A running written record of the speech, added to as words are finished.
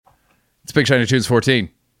It's Big Shiny Tunes 14.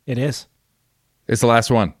 It is. It's the last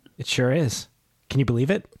one. It sure is. Can you believe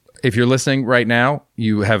it? If you're listening right now,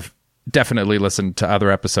 you have definitely listened to other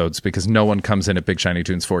episodes because no one comes in at Big Shiny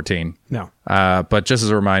Tunes 14. No. But just as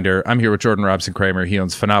a reminder, I'm here with Jordan Robson Kramer. He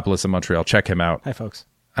owns Phenopolis in Montreal. Check him out. Hi, folks.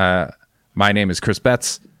 My name is Chris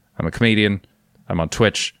Betts. I'm a comedian. I'm on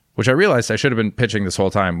Twitch, which I realized I should have been pitching this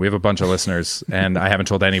whole time. We have a bunch of listeners, and I haven't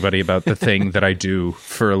told anybody about the thing that I do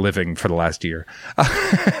for a living for the last year. But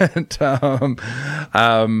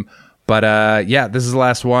this is the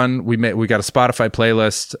last one. We got a Spotify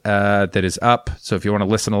playlist that is up. So if you want to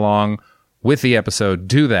listen along with the episode,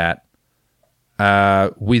 do that.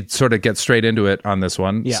 We sort of get straight into it on this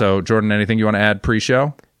one. Yeah. So Jordan, anything you want to add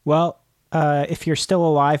pre-show? Well, if you're still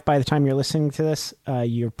alive by the time you're listening to this,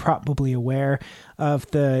 you're probably aware of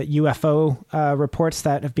the UFO reports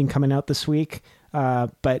that have been coming out this week.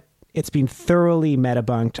 But it's been thoroughly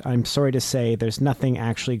metabunked. I'm sorry to say there's nothing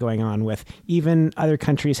actually going on with even other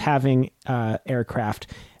countries having aircraft.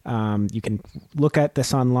 You can look at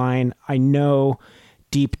this online. I know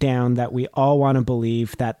deep down that we all want to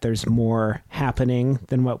believe that there's more happening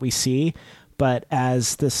than what we see. But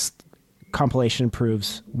as this compilation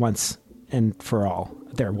proves once and for all,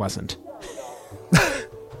 there wasn't.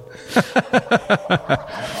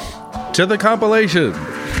 To the compilation.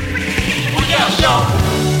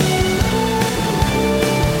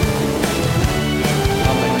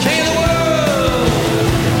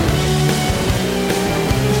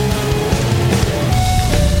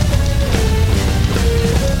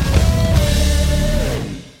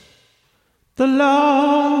 The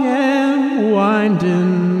long and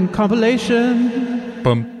winding compilation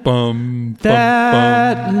Bum, bum,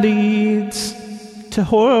 that bum, bum. leads to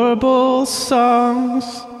horrible songs.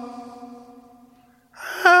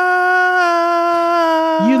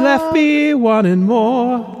 You left me wanting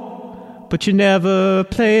more, but you never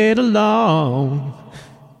played along.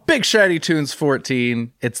 Big Shiny Tunes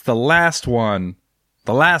 14. It's the last one.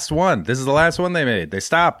 The last one. This is the last one they made. They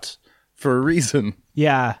stopped for a reason.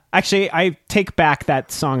 Yeah, actually, I take back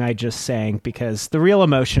that song I just sang because the real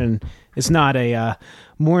emotion is not a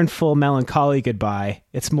mournful, melancholy goodbye.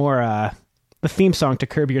 It's more the theme song to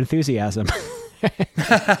Curb Your Enthusiasm. What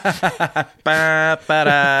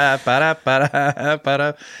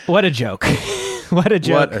a joke. What a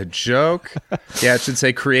joke. What a joke. Yeah, it should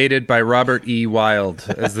say created by Robert E. Wilde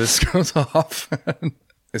as this goes off.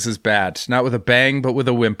 This is bad. Not with a bang, but with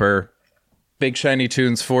a whimper. Big Shiny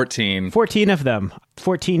Tunes 14. 14 of them.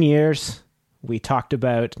 14 years. We talked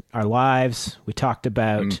about our lives. We talked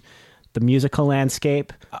about the musical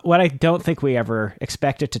landscape. What I don't think we ever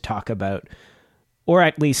expected to talk about, or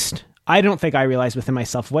at least I don't think I realized within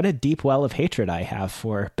myself, what a deep well of hatred I have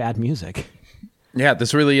for bad music. Yeah,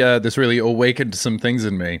 this really awakened some things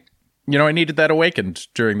in me. You know, I needed that awakened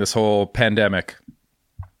during this whole pandemic.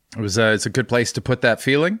 It's a good place to put that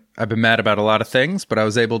feeling. I've been mad about a lot of things, but I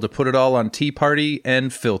was able to put it all on Tea Party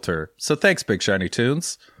and Filter. So thanks, Big Shiny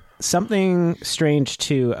Tunes. Something strange,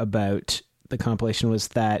 too, about the compilation was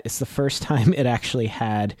that it's the first time it actually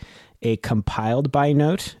had a compiled by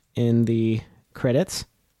note in the credits.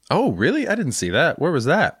 Oh, really? I didn't see that. Where was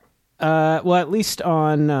that? Well, at least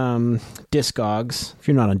on Discogs. If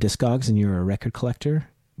you're not on Discogs and you're a record collector,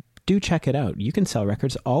 do check it out. You can sell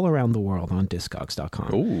records all around the world on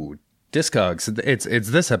Discogs.com. Ooh, Discogs. It's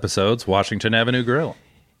this episode's Washington Avenue Grill.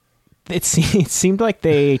 It seemed like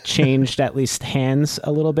they changed at least hands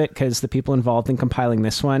a little bit because the people involved in compiling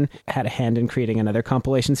this one had a hand in creating another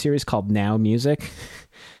compilation series called Now Music.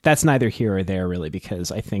 That's neither here or there, really,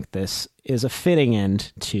 because I think this is a fitting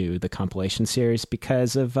end to the compilation series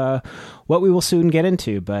because of what we will soon get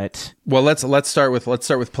into. But well, let's start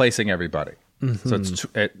with placing everybody. Mm-hmm. So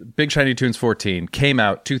it's Big Shiny Tunes 14 came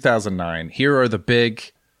out 2009. Here are the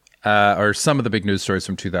big, or some of the big news stories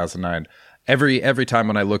from 2009. Every time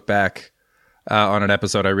when I look back on an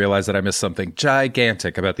episode, I realize that I missed something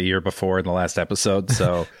gigantic about the year before in the last episode.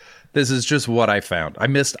 So this is just what I found. I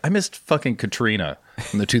missed fucking Katrina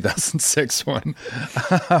in the 2006 one.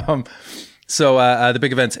 So the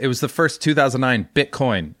big events. It was the first 2009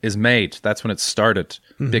 Bitcoin is made. That's when it started.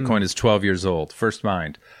 Mm-hmm. Bitcoin is 12 years old. First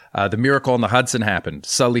mined. The miracle on the Hudson happened.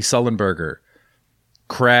 Sully Sullenberger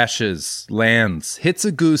crashes, lands, hits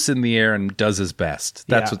a goose in the air, and does his best.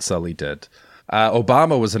 That's what Sully did.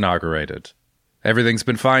 Obama was inaugurated. Everything's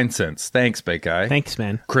been fine since. Thanks, big guy. Thanks,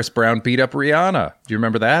 man. Chris Brown beat up Rihanna. Do you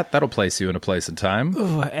remember that? That'll place you in a place and time.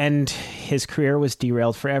 Ooh, and his career was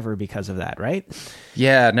derailed forever because of that, right?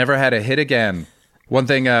 Yeah, never had a hit again. One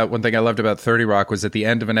thing I loved about 30 Rock was at the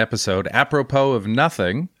end of an episode, apropos of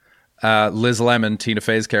nothing, Liz Lemon, Tina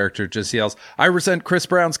Fey's character, just yells, "I resent Chris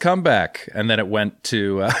Brown's comeback," and then it went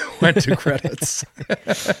to credits.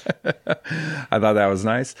 I thought that was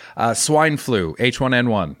nice. Swine flu,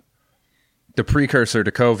 H1N1, the precursor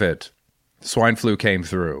to COVID. Swine flu came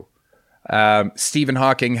through. Stephen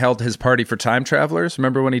Hawking held his party for time travelers.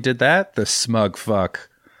 Remember when he did that? The smug fuck.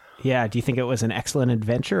 Yeah. Do you think it was an excellent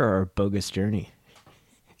adventure or a bogus journey?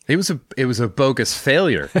 It was a bogus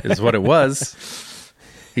failure, is what it was.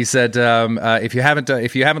 He said, if you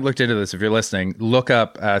haven't looked into this, if you're listening, look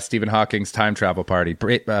up Stephen Hawking's time travel party.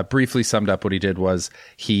 Briefly summed up what he did was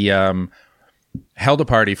he held a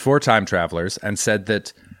party for time travelers and said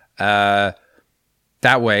that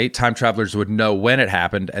that way time travelers would know when it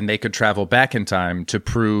happened and they could travel back in time to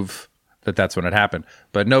prove that that's when it happened.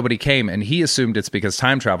 But nobody came, and he assumed it's because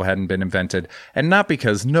time travel hadn't been invented and not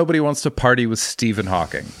because nobody wants to party with Stephen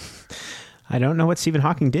Hawking. I don't know what Stephen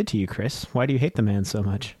Hawking did to you, Chris. Why do you hate the man so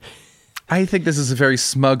much? I think this is a very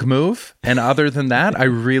smug move. And other than that, I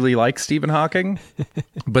really like Stephen Hawking.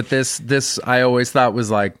 But this I always thought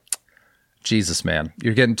was like, Jesus, man,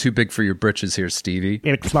 you're getting too big for your britches here, Stevie.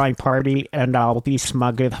 It's my party, and I'll be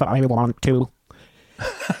smug if I want to.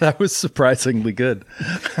 That was surprisingly good.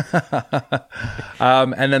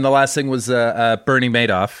 And then the last thing was Bernie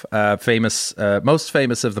Madoff, most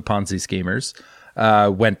famous of the Ponzi schemers.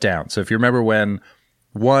 Went down. So if you remember when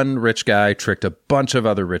one rich guy tricked a bunch of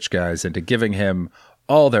other rich guys into giving him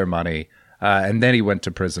all their money, and then he went to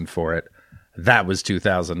prison for it, that was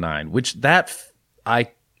 2009, which I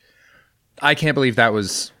can't believe that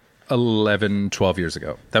was 12 years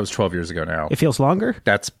ago. That was 12 years ago now. It feels longer?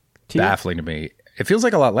 That's baffling to me. It feels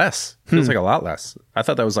like a lot less. Feels like a lot less. I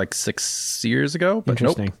thought that was like 6 years ago, but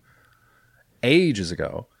Interesting. Nope. Ages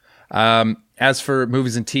ago. As for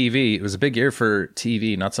movies and TV, it was a big year for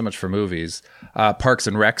TV, not so much for movies. Parks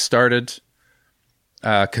and Rec started.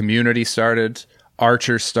 Community started.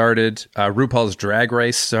 Archer started. RuPaul's Drag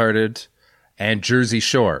Race started. And Jersey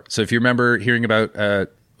Shore. So if you remember hearing about,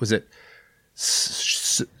 was it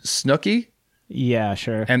Snooki? Yeah,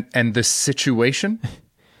 sure. And The Situation?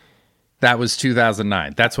 That was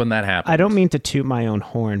 2009. That's when that happened. I don't mean to toot my own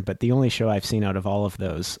horn, but the only show I've seen out of all of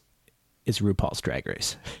those is RuPaul's Drag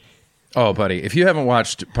Race. Oh, buddy, if you haven't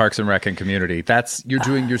watched Parks and Rec and Community, you're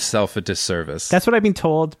doing yourself a disservice. That's what I've been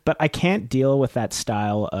told, but I can't deal with that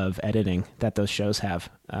style of editing that those shows have.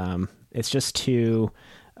 It's just too...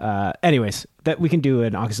 anyways, that we can do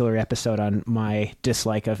an auxiliary episode on my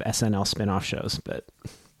dislike of SNL spin-off shows, but...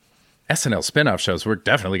 SNL spin-off shows, we're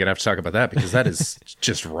definitely going to have to talk about that because that is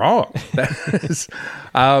just wrong. That is,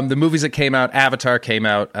 the movies that came out, Avatar came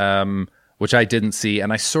out, which I didn't see,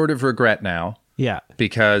 and I sort of regret now. Yeah.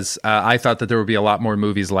 Because I thought that there would be a lot more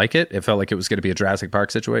movies like it. It felt like it was going to be a Jurassic Park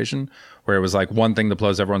situation where it was like one thing that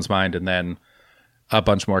blows everyone's mind and then a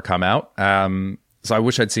bunch more come out. So I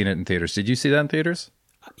wish I'd seen it in theaters. Did you see that in theaters?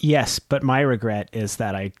 Yes, but my regret is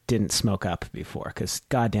that I didn't smoke up before because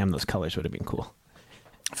goddamn, those colors would have been cool.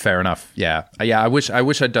 Fair enough. Yeah. I wish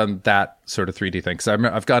I'd done that sort of 3D thing because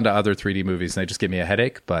I've gone to other 3D movies and they just give me a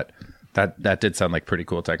headache, but that did sound like pretty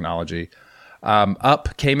cool technology.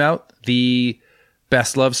 Up came out, the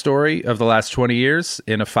best love story of the last 20 years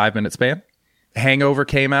in a 5-minute span. Hangover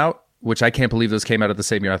came out, which I can't believe those came out at the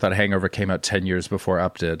same year. I thought Hangover came out 10 years before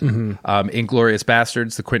Up did. Mm-hmm. Inglourious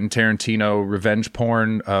Bastards, the Quentin Tarantino revenge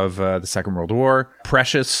porn of the Second World War.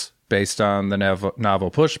 Precious, based on the novel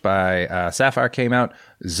Push by Sapphire, came out.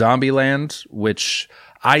 Zombieland, which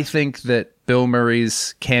I think that Bill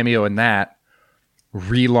Murray's cameo in that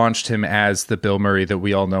relaunched him as the Bill Murray that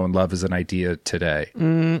we all know and love as an idea today.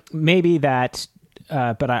 Maybe that,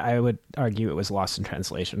 but I would argue it was lost in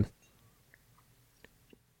translation.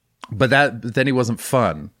 But then he wasn't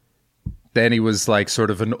fun. Then he was like sort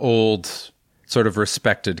of an old, sort of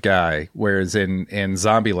respected guy. Whereas in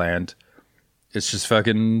Zombieland, it's just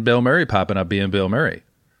fucking Bill Murray popping up being Bill Murray.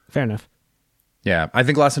 Fair enough. Yeah, I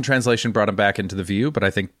think Lost in Translation brought him back into the view, but I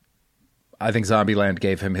think Zombieland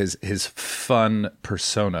gave him his fun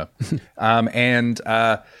persona. And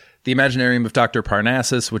The Imaginarium of Dr.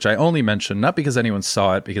 Parnassus, which I only mentioned, not because anyone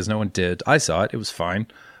saw it, because no one did. I saw it. It was fine.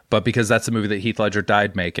 But because that's a movie that Heath Ledger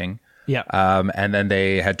died making. Yeah. And then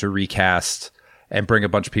they had to recast and bring a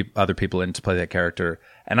bunch of other people in to play that character.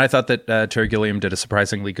 And I thought that Terry Gilliam did a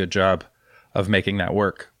surprisingly good job of making that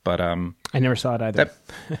work. But I never saw it either.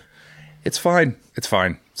 It's fine. It's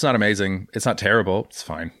fine. It's not amazing. It's not terrible. It's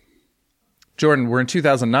fine. Jordan, we're in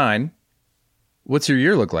 2009. What's your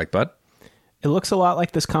year look like, bud? It looks a lot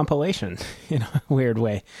like this compilation in a weird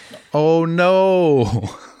way. Oh, no.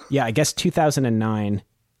 Yeah, I guess 2009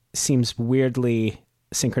 seems weirdly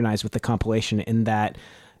synchronized with the compilation in that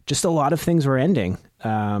just a lot of things were ending.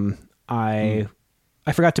 I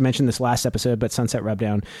forgot to mention this last episode, but Sunset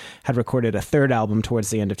Rubdown had recorded a third album towards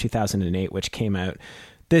the end of 2008, which came out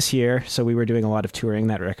this year. So we were doing a lot of touring.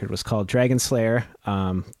 That record was called Dragon Slayer.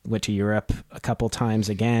 Went to Europe a couple times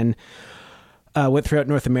again. Went throughout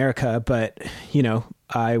North America, but, you know,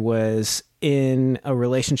 I was in a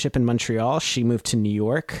relationship in Montreal. She moved to New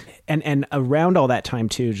York. And around all that time,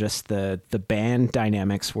 too, just the band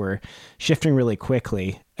dynamics were shifting really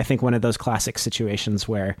quickly. I think one of those classic situations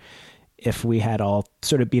where if we had all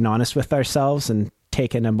sort of been honest with ourselves and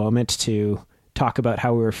taken a moment to talk about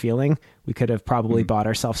how we were feeling, we could have probably bought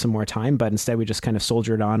ourselves some more time, but instead we just kind of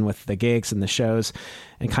soldiered on with the gigs and the shows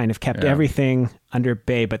and kind of kept everything under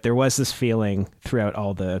bay. But there was this feeling throughout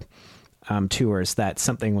all the tours that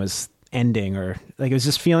something was ending, or like it was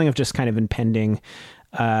this feeling of just kind of impending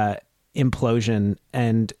implosion.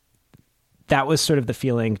 And that was sort of the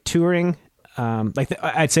feeling touring.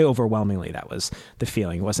 I'd say overwhelmingly that was the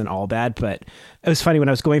feeling. It wasn't all bad, but it was funny when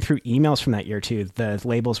I was going through emails from that year too. The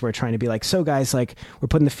labels were trying to be like, so guys, like we're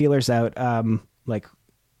putting the feelers out. Like,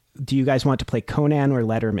 do you guys want to play Conan or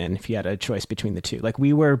Letterman if you had a choice between the two? Like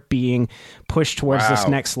we were being pushed towards this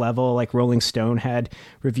next level. Like Rolling Stone had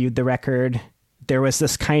reviewed the record. There was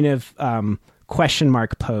this kind of question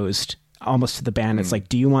mark posed almost to the band. It's like,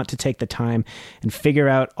 do you want to take the time and figure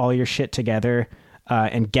out all your shit together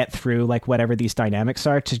and get through like whatever these dynamics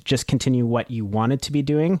are to just continue what you wanted to be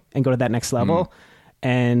doing and go to that next level?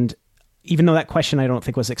 And even though that question I don't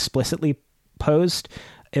think was explicitly posed,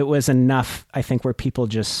 it was enough, I think, where people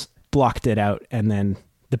just blocked it out, and then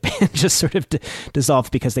the band just sort of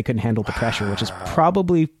dissolved because they couldn't handle the pressure, which is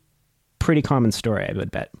probably pretty common story, I would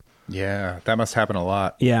bet. Yeah, that must happen a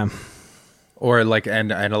lot. Yeah. Or like,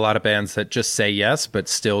 and a lot of bands that just say yes, but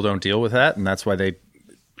still don't deal with that. And that's why they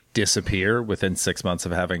disappear within 6 months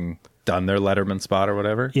of having done their Letterman spot or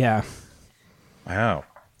whatever. Yeah. Wow.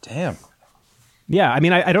 Damn. Yeah. I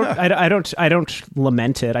mean, I don't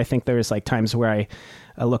lament it. I think there's like times where I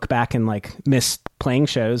look back and like miss playing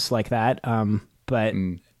shows like that. But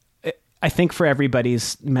I think for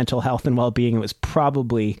everybody's mental health and well-being, it was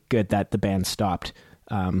probably good that the band stopped.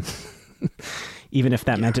 Even if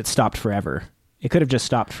that meant it stopped forever. It could have just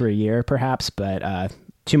stopped for a year perhaps, but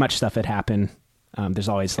too much stuff had happened. There's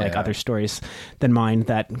always like other stories than mine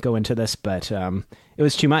that go into this, but it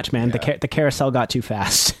was too much, man. The carousel got too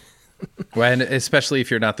fast. Well, and especially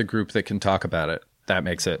if you're not the group that can talk about it, that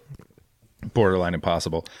makes it borderline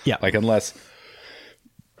impossible. Yeah. Like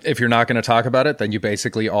if you're not going to talk about it, then you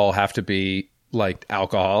basically all have to be like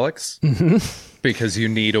alcoholics because you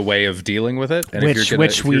need a way of dealing with it. And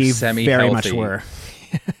which we very much were.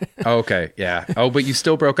 Okay, yeah. Oh, but you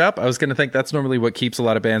still broke up? I was going to think that's normally what keeps a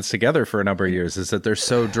lot of bands together for a number of years, is that they're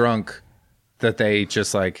so drunk that they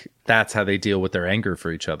just like, that's how they deal with their anger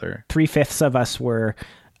for each other. 3/5 of us were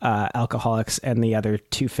alcoholics and the other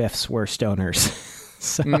 2/5 were stoners.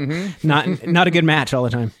 So not a good match all the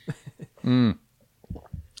time.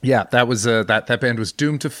 Yeah, that was that band was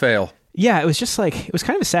doomed to fail. Yeah, it was just like, it was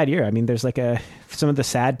kind of a sad year. I mean, there's like some of the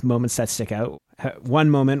sad moments that stick out. One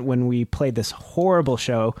moment when we played this horrible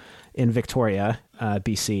show in Victoria,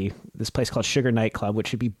 BC, this place called Sugar Nightclub, which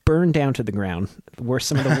should be burned down to the ground.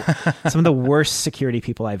 Some of the worst security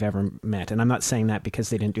people I've ever met. And I'm not saying that because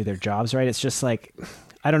they didn't do their jobs right. It's just like,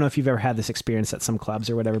 I don't know if you've ever had this experience at some clubs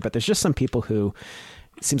or whatever, but there's just some people who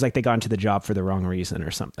it seems like they got into the job for the wrong reason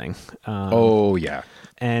or something. Oh yeah.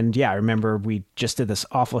 And yeah, I remember we just did this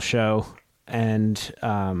awful show, and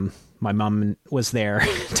my mom was there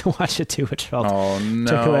to watch it too, which felt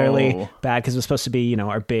particularly bad because it was supposed to be, you know,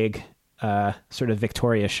 our big sort of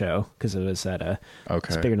Victoria show because it was at a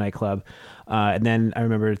bigger nightclub. And then I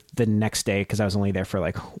remember the next day, because I was only there for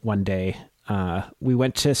like one day, we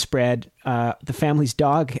went to spread the family's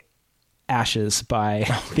dog ashes by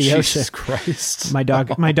the ocean. Jesus Christ. My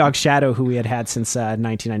dog Shadow, who we had since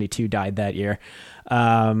 1992, died that year.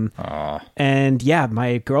 And yeah,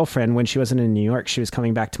 my girlfriend, when she wasn't in New York, she was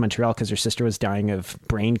coming back to Montreal because her sister was dying of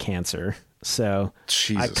brain cancer. So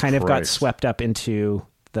I kind of got swept up into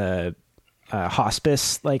the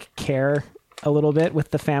hospice like care a little bit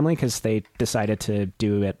with the family because they decided to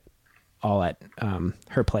do it all at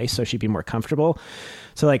her place so she'd be more comfortable.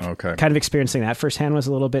 So like kind of experiencing that firsthand was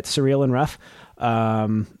a little bit surreal and rough.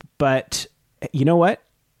 But you know what?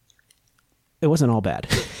 It wasn't all bad.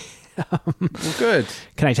 Well, good.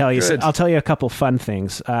 Can I tell you? I'll tell you a couple fun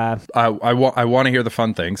things. I want to hear the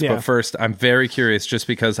fun things, but first, I'm very curious just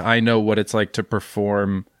because I know what it's like to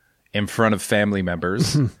perform in front of family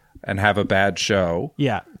members and have a bad show.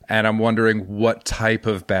 Yeah. And I'm wondering, what type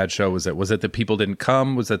of bad show was it? Was it that people didn't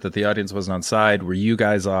come? Was it that the audience wasn't on side? Were you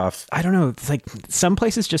guys off? I don't know. It's like some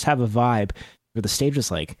places just have a vibe where the stage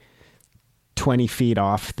was like 20 feet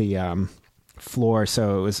off the floor,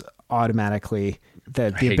 so it was automatically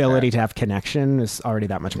the ability to have connection is already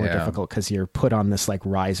that much more difficult because you're put on this like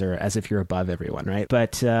riser as if you're above everyone, right?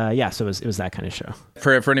 But so it was that kind of show.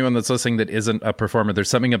 For anyone that's listening that isn't a performer,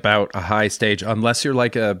 there's something about a high stage, unless you're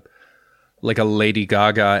like a Lady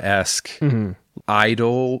Gaga-esque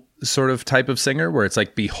idol sort of type of singer, where it's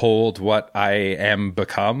like, behold what I am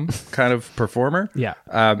become kind of performer. Yeah.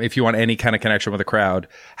 If you want any kind of connection with a crowd,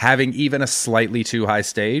 having even a slightly too high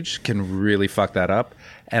stage can really fuck that up.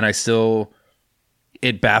 And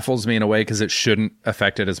it baffles me in a way because it shouldn't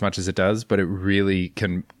affect it as much as it does, but it really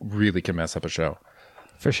can mess up a show.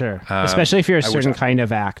 For sure. Especially if you're a certain kind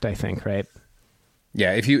of act, I think, right?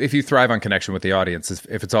 Yeah. If you thrive on connection with the audience,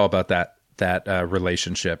 if it's all about that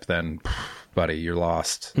relationship, then buddy, you're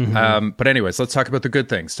lost. But anyways, let's talk about the good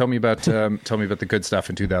things. Tell me about the good stuff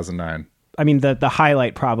in 2009. I mean, the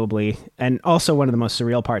highlight probably, and also one of the most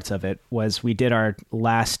surreal parts of it, was we did our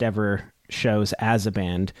last ever shows as a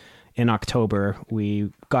band. In October,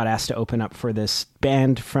 we got asked to open up for this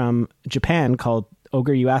band from Japan called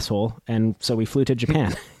Ogre You Asshole, and so we flew to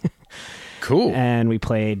Japan. Cool. And we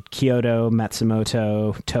played Kyoto,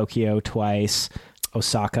 Matsumoto, Tokyo twice,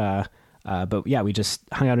 Osaka. But yeah, we just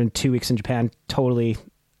hung out in 2 weeks in Japan. Totally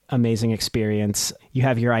amazing experience. You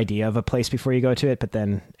have your idea of a place before you go to it, but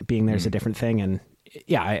then being there is a different thing. And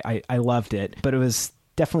yeah, I loved it. But it was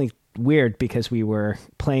definitely weird because we were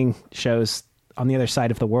playing shows on the other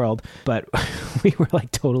side of the world, but we were like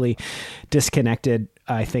totally disconnected,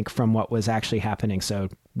 I think, from what was actually happening. So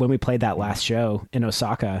when we played that last show in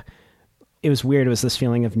Osaka, it was weird. It was this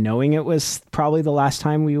feeling of knowing it was probably the last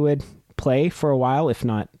time we would play for a while, if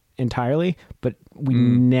not entirely, but we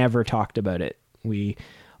never talked about it. We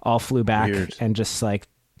all flew back and just like,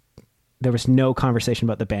 there was no conversation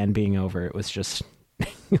about the band being over. It was just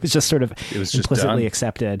sort of implicitly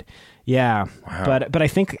accepted. Yeah. Wow. But I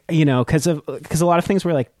think, because a lot of things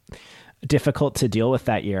were like difficult to deal with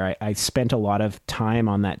that year. I spent a lot of time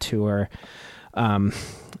on that tour,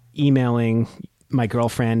 emailing my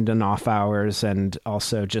girlfriend on off hours and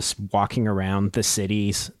also just walking around the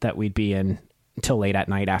cities that we'd be in until late at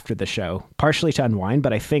night after the show, partially to unwind.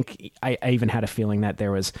 But I think I even had a feeling that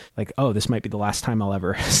there was like, oh, this might be the last time I'll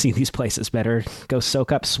ever see these places. Better go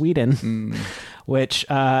soak up Sweden, which,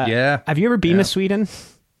 have you ever been to Sweden?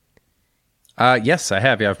 Yes, I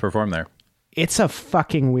have. Yeah, I've performed there. It's a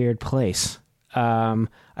fucking weird place. I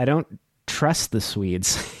don't trust the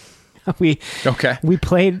Swedes. We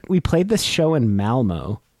played this show in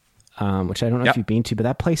Malmo, which I don't know if you've been to, but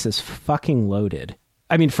that place is fucking loaded.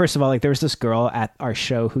 I mean, first of all, like there was this girl at our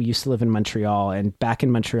show who used to live in Montreal, and back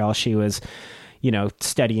in Montreal, she was,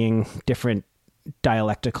 studying different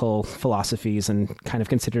dialectical philosophies and kind of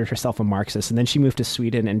considered herself a Marxist. And then she moved to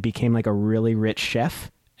Sweden and became like a really rich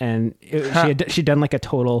chef. And she'd done like a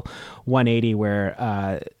total 180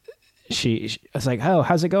 where she was like, oh,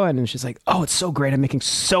 how's it going? And she's like, oh, it's so great. I'm making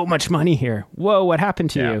so much money here. Whoa, what happened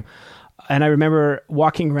to you? And I remember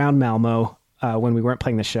walking around Malmo when we weren't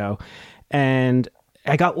playing the show, and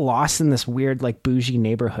I got lost in this weird, like bougie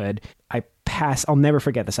neighborhood. I'll never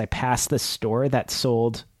forget this. I passed this store that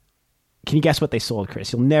sold, can you guess what they sold,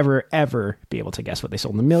 Chris? You'll never, ever be able to guess what they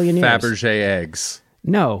sold in a million years. Fabergé eggs.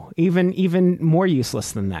 No, even more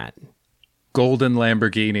useless than that. Golden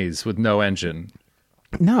Lamborghinis with no engine.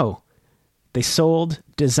 No, they sold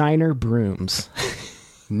designer brooms.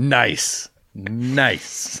 Nice.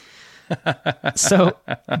 So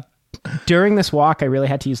during this walk, I really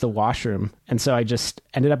had to use the washroom. And so I just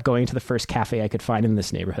ended up going to the first cafe I could find in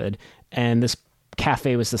this neighborhood. And this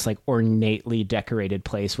cafe was this like ornately decorated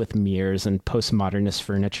place with mirrors and postmodernist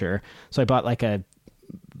furniture. So I bought like a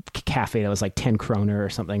cafe that was like 10 kroner or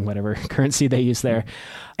something, whatever currency they use there.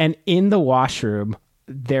 And in the washroom,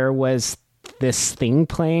 there was this thing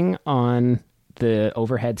playing on the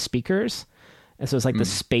overhead speakers. And so it was like the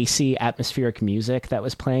spacey atmospheric music that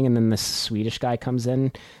was playing. And then this Swedish guy comes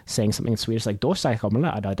in saying something in Swedish, like,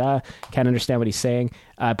 can't understand what he's saying.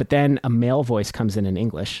 But then a male voice comes in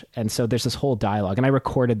English. And so there's this whole dialogue. And I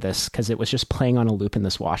recorded this because it was just playing on a loop in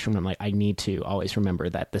this washroom. I'm like, I need to always remember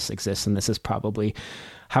that this exists. And this is probably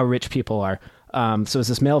how rich people are. So it's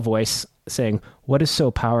this male voice saying, what is so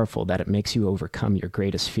powerful that it makes you overcome your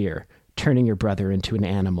greatest fear, turning your brother into an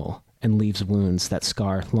animal, and leaves wounds that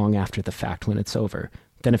scar long after the fact when it's over.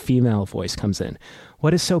 Then a female voice comes in.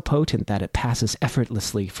 What is so potent that it passes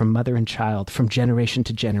effortlessly from mother and child, from generation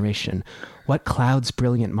to generation? What clouds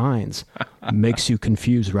brilliant minds? Makes you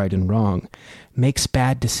confuse right and wrong. Makes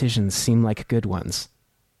bad decisions seem like good ones.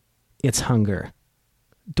 It's hunger.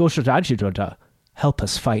 Help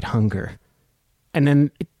us fight hunger. And then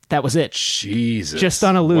That was it. Jesus. Just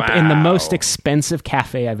on a loop in the Wow. most expensive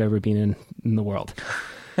cafe I've ever been in the world.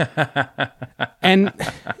 And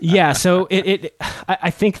yeah, so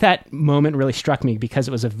I think that moment really struck me because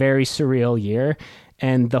it was a very surreal year,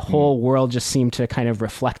 and the whole world just seemed to kind of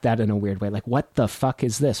reflect that in a weird way. Like, what the fuck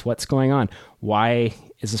is this? What's going on? Why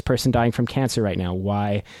is this person dying from cancer right now?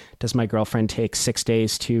 Why does my girlfriend take 6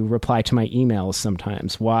 days to reply to my emails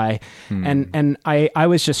sometimes? Why? And I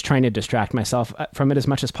was just trying to distract myself from it as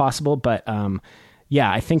much as possible. But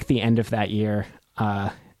yeah, I think the end of that year,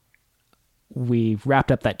 we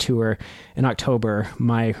wrapped up that tour in October.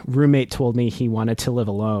 My roommate told me he wanted to live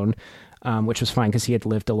alone, which was fine because he had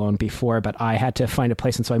lived alone before, but I had to find a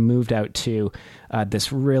place. And so I moved out to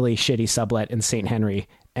this really shitty sublet in St. Henry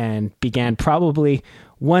and began probably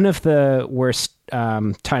one of the worst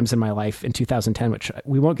times in my life in 2010, which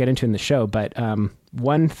we won't get into in the show. But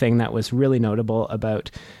one thing that was really notable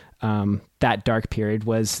about that dark period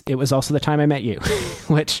was it was also the time I met you,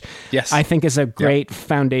 which Yes. I think is a great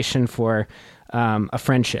foundation for a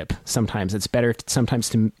friendship. Sometimes it's better sometimes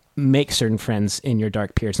to make certain friends in your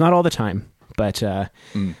dark periods. Not all the time, but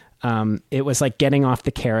it was like getting off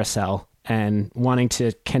the carousel and wanting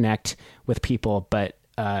to connect with people. But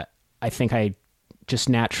I think I just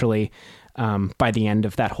naturally, by the end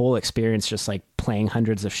of that whole experience, just like playing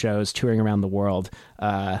hundreds of shows, touring around the world,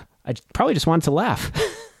 I probably just wanted to laugh.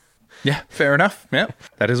 Yeah, fair enough. Yeah,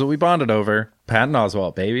 that is what we bonded over. Patton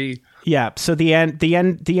Oswalt, baby. Yeah. So the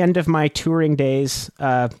end of my touring days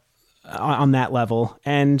on that level,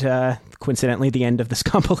 and coincidentally, the end of this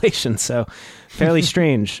compilation. So fairly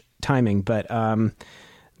strange timing, but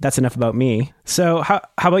that's enough about me. So how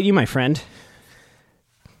about you, my friend?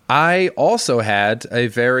 I also had a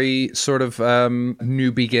very sort of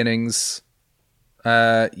new beginnings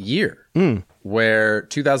year. Where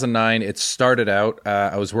 2009, it started out,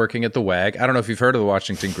 I was working at the WAG. I don't know if you've heard of the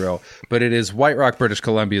Washington Grill, but it is White Rock, British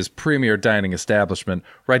Columbia's premier dining establishment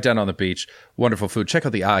right down on the beach. Wonderful food. Check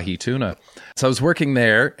out the ahi tuna. So I was working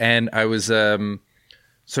there, and I was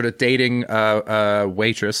sort of dating a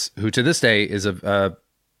waitress who to this day is one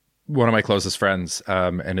of my closest friends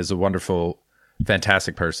and is a wonderful,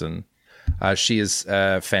 fantastic person. She is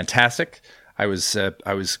fantastic. I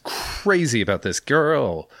was crazy about this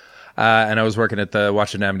girl. And I was working at the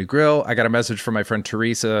Washington Avenue Grill. I got a message from my friend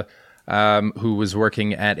Teresa, who was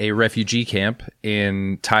working at a refugee camp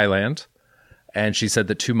in Thailand. And she said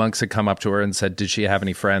that 2 monks had come up to her and said, did she have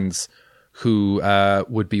any friends who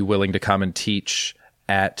would be willing to come and teach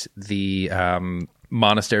at the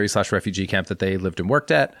monastery/refugee camp that they lived and worked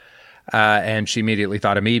at? And she immediately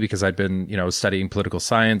thought of me because I'd been, studying political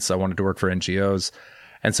science. I wanted to work for NGOs.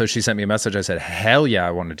 And so she sent me a message. I said, hell yeah,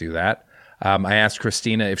 I want to do that. I asked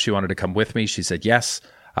Christina if she wanted to come with me. She said yes.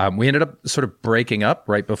 We ended up sort of breaking up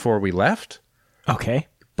right before we left. Okay.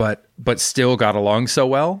 But still got along so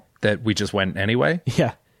well that we just went anyway.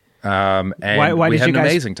 Yeah. And why we did had you an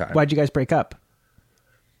guys, amazing time. Why'd you guys break up?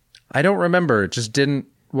 I don't remember. It just didn't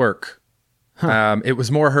work. It was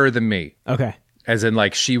more her than me. Okay. As in,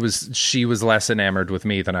 like, she was less enamored with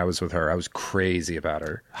me than I was with her. I was crazy about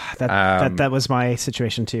her. That was my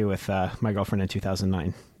situation too with my girlfriend in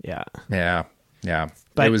 2009. Yeah. Yeah.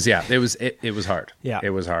 But- it was hard. Yeah. It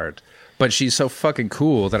was hard. But she's so fucking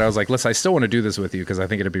cool that I was like, listen, I still want to do this with you because I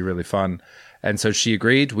think it'd be really fun. And so she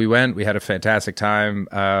agreed. We went. We had a fantastic time.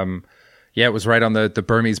 It was right on the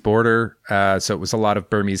Burmese border. So it was a lot of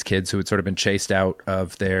Burmese kids who had sort of been chased out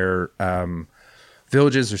of their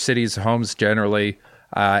villages or cities, homes generally.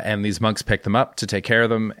 And these monks picked them up to take care of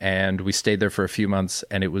them. And we stayed there for a few months.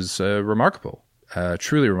 And it was remarkable,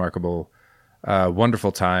 truly remarkable.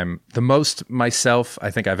 Wonderful time. The most myself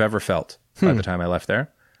I think I've ever felt by the time I left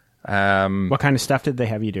there. What kind of stuff did they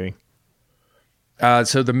have you doing?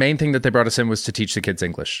 So the main thing that they brought us in was to teach the kids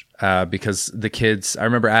English, because the kids, I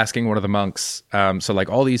remember asking one of the monks, so like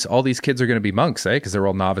all these kids are going to be monks, eh? Because they were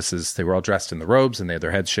all novices. They were all dressed in the robes and they had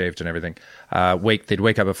their heads shaved and everything. They'd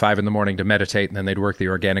wake up at 5 a.m. to meditate, and then they'd work the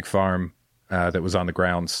organic farm that was on the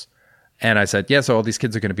grounds. And I said, yeah, so all these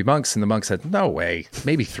kids are going to be monks. And the monk said, no way,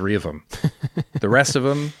 maybe 3 of them. The rest of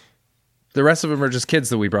them are just kids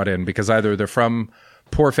that we brought in because either they're from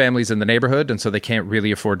poor families in the neighborhood, and so they can't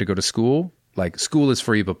really afford to go to school. Like, school is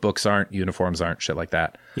free, but books aren't, uniforms aren't, shit like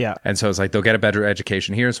that. Yeah. And so it's like, they'll get a better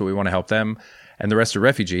education here, so we want to help them. And the rest are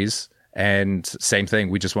refugees. And same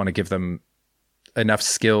thing, we just want to give them enough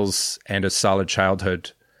skills and a solid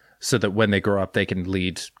childhood so that when they grow up, they can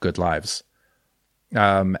lead good lives.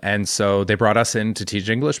 And so they brought us in to teach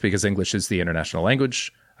English because English is the international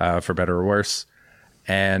language, for better or worse,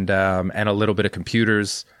 and a little bit of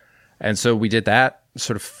computers. And so we did that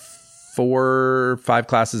sort of 4 or 5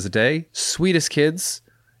 classes a day. Sweetest kids,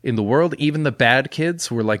 in the world. Even the bad kids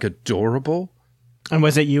were like adorable. And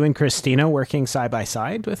was it you and Christina working side by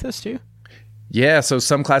side with this too? Yeah, so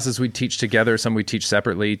some classes we'd teach together, some we'd teach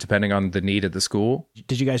separately, depending on the need at the school.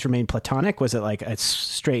 Did you guys remain platonic? Was it like a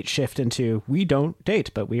straight shift into, we don't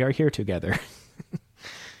date, but we are here together?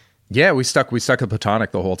 Yeah, we stuck at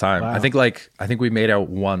platonic the whole time. Wow. I think we made out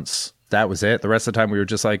once. That was it. The rest of the time we were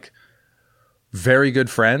just like very good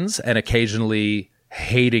friends and occasionally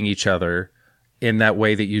hating each other in that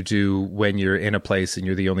way that you do when you're in a place and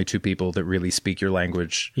you're the only two people that really speak your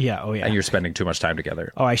language. Yeah, oh yeah. And you're spending too much time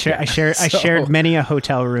together. Oh, I shared many a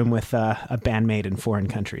hotel room with a bandmate in foreign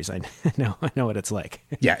countries. I know what it's like.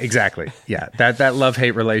 Yeah, exactly. Yeah, that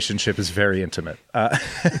love-hate relationship is very intimate.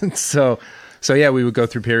 So yeah, we would go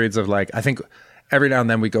through periods of like, I think every now and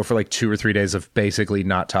then we go for like 2 or 3 days of basically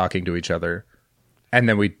not talking to each other. And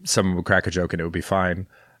then someone would crack a joke and it would be fine.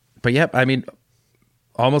 But yeah, I mean,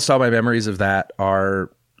 almost all my memories of that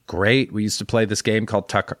are great. We used to play this game called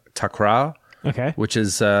Takra, Okay. which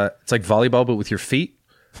is it's like volleyball but with your feet,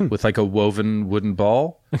 with like a woven wooden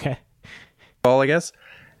ball, Okay. I guess.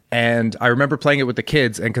 And I remember playing it with the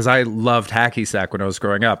kids, and because I loved hacky sack when I was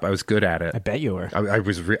growing up, I was good at it. I bet you were. I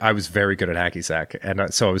was very good at hacky sack,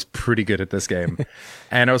 and so I was pretty good at this game.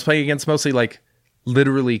 And I was playing against mostly like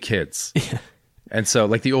literally kids, and so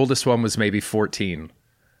like the oldest one was maybe 14.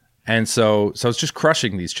 And so I was just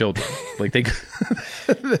crushing these children. Like they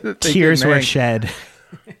Tears were shed.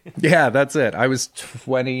 Yeah, that's it. I was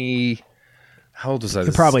 20. How old was I?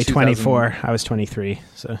 You're probably 24. I was 23,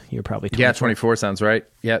 so you're probably 24. Yeah, 24 sounds right.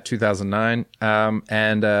 Yeah, 2009.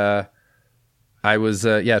 And I was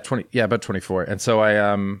 20. Yeah, about 24. And so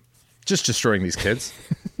I just destroying these kids.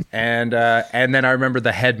 And then I remember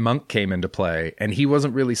the head monk came into play, and he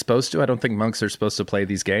wasn't really supposed to. I don't think monks are supposed to play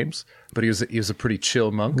these games, but he was a pretty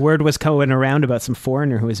chill monk. Word was going around about some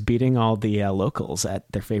foreigner who was beating all the locals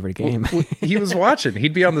at their favorite game. He was watching.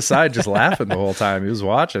 He'd be on the side just laughing the whole time. He was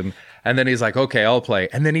watching. And then he's like, okay, I'll play.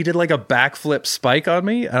 And then he did like a backflip spike on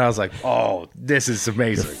me. And I was like, oh, this is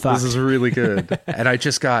amazing. This is really good. And I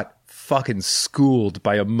just got fucking schooled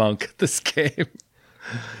by a monk this game.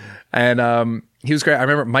 And he was great. I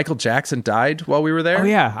remember Michael Jackson died while we were there. Oh,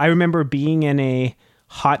 yeah. I remember being in a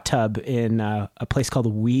hot tub in a place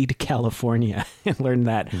called Weed, California, and learned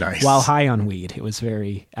that while high on weed. It was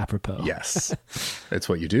very apropos. Yes. That's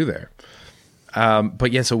what you do there.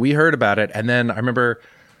 But yeah, so we heard about it. And then I remember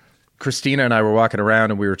Christina and I were walking around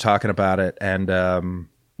and we were talking about it. And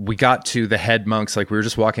we got to the head monks. Like we were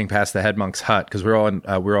just walking past the head monk's hut because we're all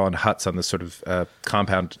in huts on this sort of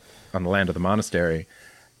compound on the land of the monastery.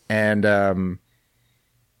 And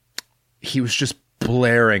he was just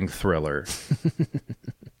blaring Thriller.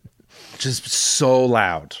 Just so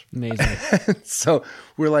loud. Amazing. So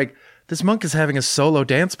we're like, this monk is having a solo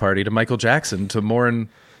dance party to Michael Jackson to mourn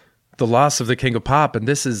the loss of the King of Pop. And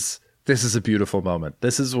this is a beautiful moment.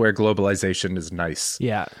 This is where globalization is nice.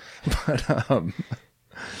 Yeah.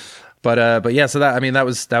 But yeah, so that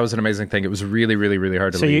was an amazing thing. It was really, really, really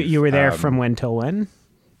hard to leave. So you were there from when till when?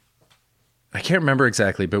 I can't remember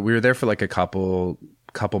exactly, but we were there for like a couple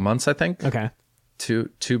months, I think. Okay. 2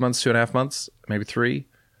 months, 2.5 months, maybe 3.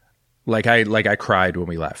 Like I cried when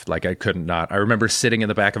we left. Like I couldn't not. I remember sitting in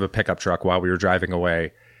the back of a pickup truck while we were driving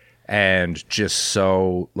away and just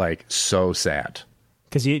so sad.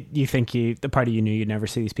 Because you think the part of you knew you'd never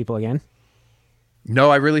see these people again?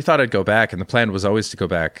 No, I really thought I'd go back, and the plan was always to go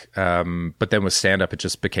back. But then with stand-up, it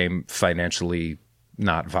just became financially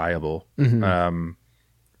not viable. Mm-hmm.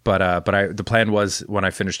 But the plan was when I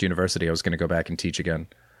finished university, I was going to go back and teach again.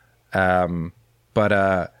 But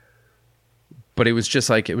it was just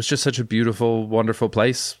such a beautiful, wonderful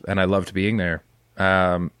place, and I loved being there.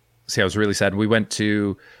 See, I was really sad. We went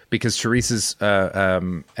to, because Teresa's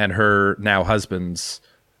and her now husband's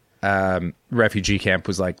refugee camp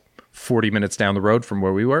was like 40 minutes down the road from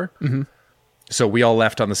where we were. Mm-hmm. So we all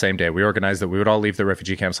left on the same day. We organized that we would all leave the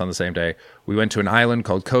refugee camps on the same day. We went to an island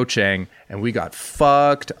called Koh Chang, and we got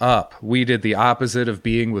fucked up. We did the opposite of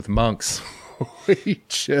being with monks. We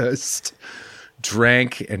just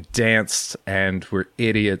drank and danced and were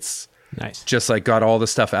idiots. Nice. Just like got all the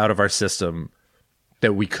stuff out of our system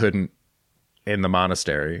that we couldn't in the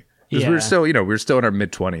monastery. Because we were still in our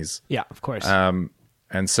mid-20s. Yeah, of course. And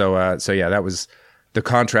so yeah, that was, the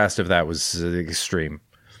contrast of that was extreme.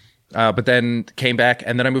 But then came back,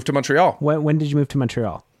 and then I moved to Montreal. When did you move to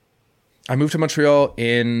Montreal? I moved to Montreal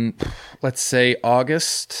in, let's say,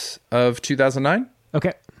 August of 2009.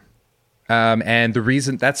 Okay. And the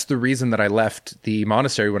reason that I left the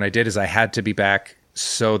monastery when I did is I had to be back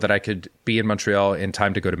so that I could be in Montreal in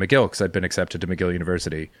time to go to McGill, because I'd been accepted to McGill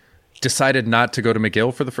University decided not to go to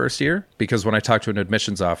McGill for the first year because when I talked to an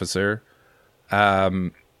admissions officer,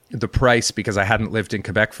 the price, because I hadn't lived in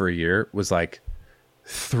Quebec for a year, was like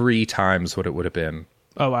 3 times what it would have been.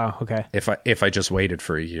 Oh, wow. Okay. If I just waited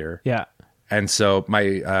for a year. Yeah. And so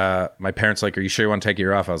my parents like, are you sure you want to take a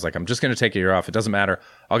year off? I was like, I'm just going to take a year off. It doesn't matter.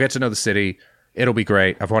 I'll get to know the city. It'll be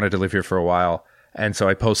great. I've wanted to live here for a while. And so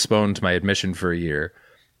I postponed my admission for a year.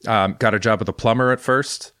 Got a job with a plumber at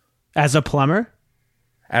first. As a plumber?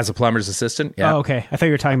 As a plumber's assistant. Yeah. Oh, okay. I thought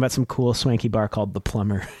you were talking about some cool swanky bar called The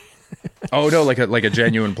Plumber. Oh no, like a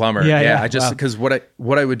genuine plumber. Yeah. I just because what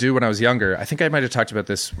I would do when I was younger, I think I might have talked about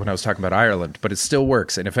this when I was talking about Ireland, but it still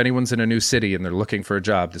works. And if anyone's in a new city and they're looking for a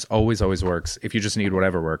job, this always works. If you just need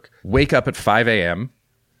whatever work, wake up at 5 a.m.,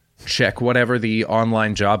 check whatever the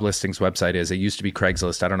online job listings website is. It used to be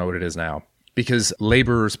Craigslist. I don't know what it is now, because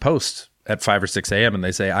laborers post at 5 or 6 a.m. and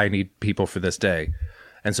they say, I need people for this day.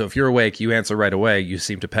 And so if you're awake, you answer right away. You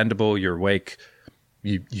seem dependable. You're awake.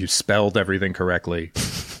 You spelled everything correctly.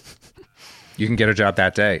 You can get a job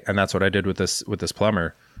that day. And that's what I did with this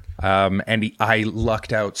plumber. I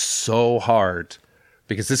lucked out so hard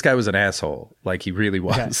because this guy was an asshole. Like, he really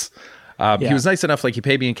was. Okay. He was nice enough. Like, he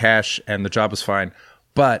paid me in cash and the job was fine.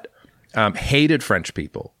 But hated French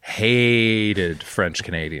people. Hated French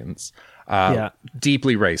Canadians.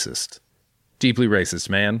 Deeply racist. Deeply racist,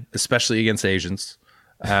 man. Especially against Asians.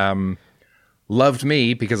 Loved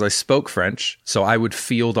me because I spoke French. So I would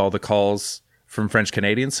field all the calls from French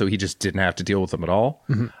Canadians, so he just didn't have to deal with them at all.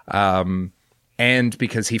 Mm-hmm. And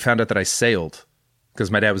because he found out that I sailed, because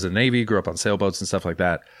my dad was in the Navy, grew up on sailboats and stuff like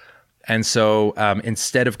that. And so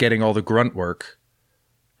instead of getting all the grunt work,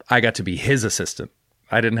 I got to be his assistant.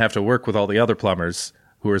 I didn't have to work with all the other plumbers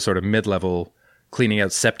who were sort of mid-level, cleaning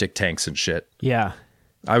out septic tanks and shit. Yeah.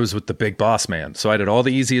 I was with the big boss man, so I did all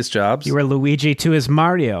the easiest jobs. You were Luigi to his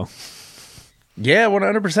Mario. Yeah,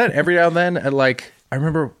 100%. Every now and then, I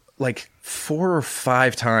remember 4 or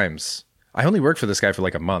 5 times. I only worked for this guy for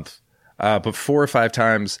like a month. But 4 or 5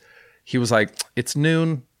 times he was like, it's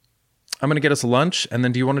noon. I'm going to get us lunch. And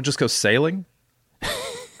then do you want to just go sailing?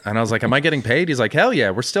 And I was like, am I getting paid? He's like, hell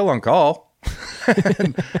yeah, we're still on call.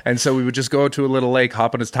 and so we would just go to a little lake,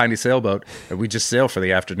 hop on his tiny sailboat, and we'd just sail for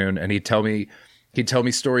the afternoon. And he'd tell me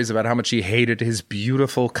stories about how much he hated his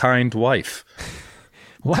beautiful, kind wife.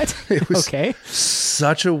 What? It was okay.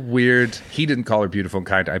 Such a weird... He didn't call her beautiful and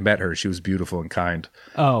kind. I met her. She was beautiful and kind.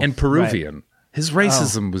 Oh, and Peruvian. Right. His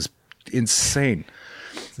racism was insane.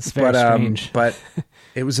 It's very strange. But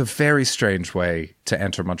it was a very strange way to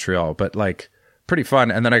enter Montreal, but pretty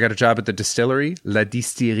fun. And then I got a job at the distillery, La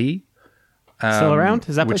Distillerie. Still around?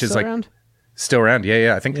 Is that place still around? Still around,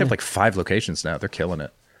 yeah. I think they have 5 locations now. They're killing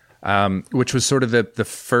it. Which was sort of the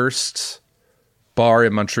first bar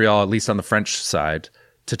in Montreal, at least on the French side,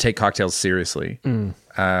 to take cocktails seriously. No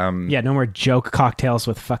more joke cocktails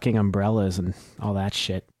with fucking umbrellas and all that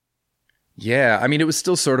shit. Yeah, I mean, it was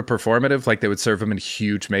still sort of performative. Like, they would serve them in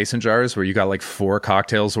huge mason jars where you got 4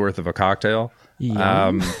 cocktails worth of a cocktail.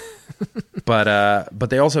 Yeah. But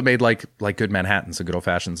they also made like good Manhattans and good old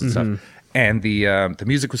fashions and stuff. And the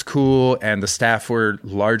music was cool and the staff were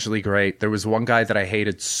largely great. There was one guy that I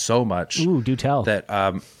hated so much. Ooh, do tell. That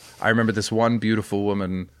I remember this one beautiful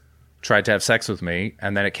woman tried to have sex with me,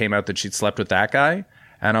 and then it came out that she'd slept with that guy,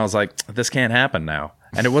 and I was like, this can't happen now.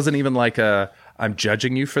 And it wasn't even like I'm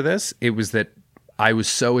judging you for this. It was that I was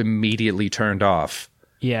so immediately turned off.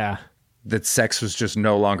 Yeah. That sex was just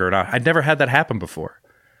no longer enough. I'd never had that happen before.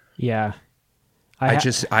 Yeah.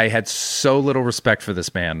 I had so little respect for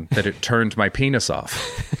this man that it turned my penis off.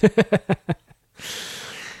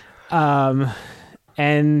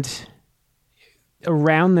 And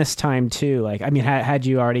around this time too, had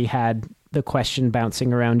you already had the question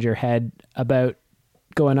bouncing around your head about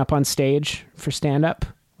going up on stage for stand-up?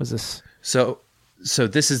 Was this... So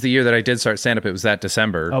this is the year that I did start stand-up. It was that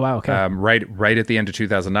December. Oh, wow, okay. Right at the end of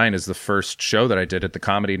 2009 is the first show that I did at the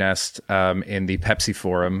Comedy Nest in the Pepsi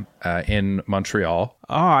Forum in Montreal.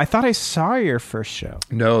 Oh, I thought I saw your first show.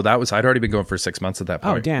 No, I'd already been going for 6 months at that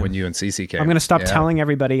point. Oh, damn. When you and Cece came. I'm going to stop telling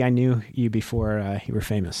everybody I knew you before you were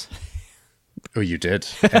famous. Oh, you did.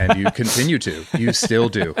 And you continue to. You still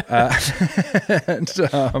do.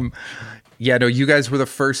 You guys were the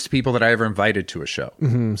first people that I ever invited to a show.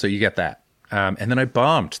 Mm-hmm. So you get that. And then I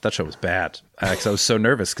bombed. That show was bad because I was so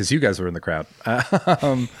nervous because you guys were in the crowd.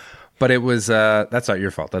 But it was, that's not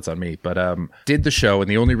your fault. That's on me. But did the show.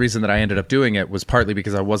 And the only reason that I ended up doing it was partly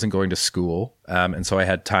because I wasn't going to school. And so I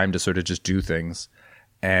had time to sort of just do things.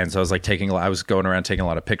 And so I was I was going around taking a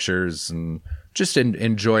lot of pictures and just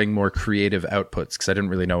enjoying more creative outputs because I didn't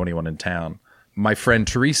really know anyone in town. My friend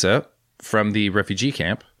Teresa from the refugee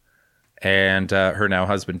camp and her now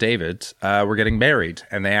husband David were getting married,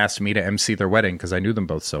 and they asked me to MC their wedding because I knew them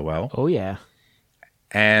both so well. Oh, yeah.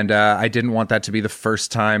 And I didn't want that to be the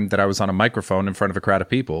first time that I was on a microphone in front of a crowd of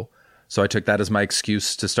people. So I took that as my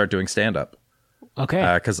excuse to start doing stand-up.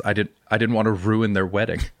 Okay. Because I didn't want to ruin their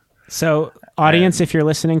wedding. So, audience, if you're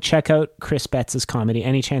listening, check out Chris Betts' comedy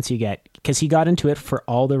any chance you get, because he got into it for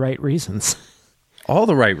all the right reasons. All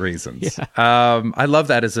the right reasons. Yeah. I love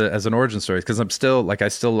that as an origin story, because I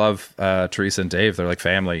still love Teresa and Dave. They're like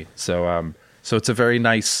family. So it's a very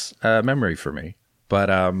nice memory for me. But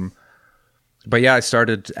yeah, I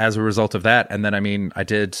started as a result of that. And then,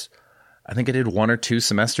 I think I did 1 or 2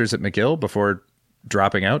 semesters at McGill before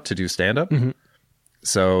dropping out to do stand-up. Mm-hmm.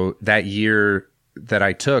 So that year that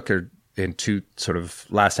I took, or in sort of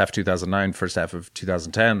last half of 2009, first half of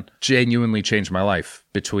 2010, genuinely changed my life.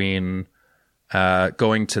 Between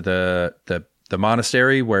going to the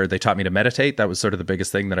monastery where they taught me to meditate, that was sort of the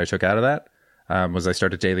biggest thing that I took out of that, was I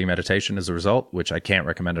started daily meditation as a result, which I can't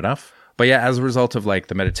recommend enough. But yeah, as a result of like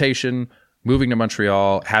the meditation, moving to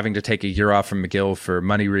Montreal, having to take a year off from McGill for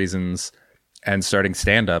money reasons, and starting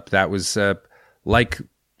stand-up, that was like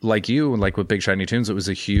you, and like with Big Shiny Tunes, it was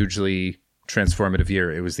a hugely transformative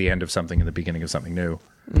year. It was the end of something and the beginning of something new.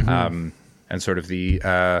 Mm-hmm. And sort of the,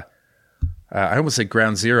 I almost say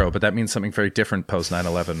ground zero, but that means something very different post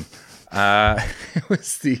 9/11. It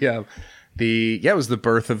was it was the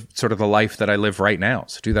birth of sort of the life that I live right now.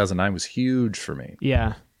 So 2009 was huge for me.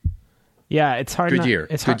 Yeah. Yeah, it's hard. Good year.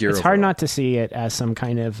 It's overall. hard not to see it as some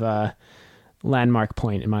kind of landmark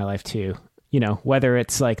point in my life too. You know, whether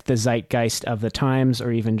it's like the zeitgeist of the times,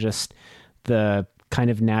 or even just the kind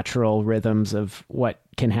of natural rhythms of what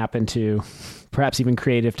can happen to perhaps even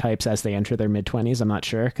creative types as they enter their mid-20s. I'm not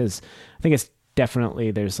sure, because I think it's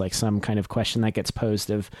definitely, there's like some kind of question that gets posed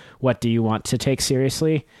of what do you want to take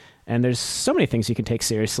seriously? And there's so many things you can take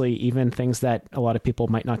seriously, even things that a lot of people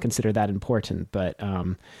might not consider that important. But,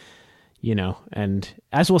 you know, and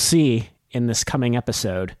as we'll see in this coming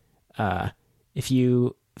episode, if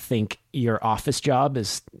you think your office job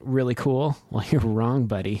is really cool, well, you're wrong,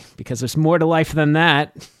 buddy, because there's more to life than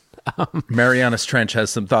that. Marianas Trench has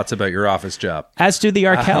some thoughts about your office job. As do the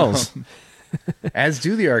Arkells. As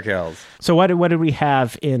do the Arkells. So what did we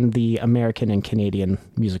have in the American and Canadian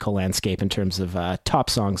musical landscape in terms of top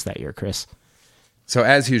songs that year, Chris? So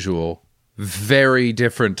as usual, very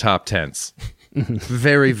different top 10s.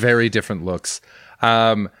 Very, very different looks.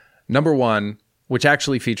 Number 1, which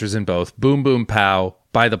actually features in both, Boom Boom Pow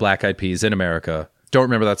by the Black Eyed Peas in America. Don't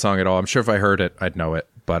remember that song at all. I'm sure if I heard it, I'd know it,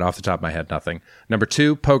 but off the top of my head, nothing. Number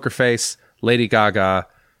 2, Poker Face, Lady Gaga.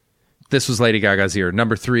 This was Lady Gaga's year.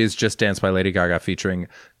 Number 3 is Just Dance by Lady Gaga featuring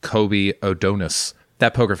Kobe Odonis.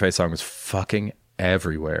 That Poker Face song was fucking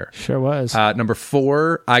everywhere. Sure was. Number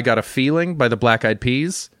 4, I Got a Feeling by the Black Eyed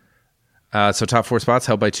Peas. So top 4 spots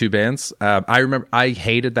held by 2 bands. I remember I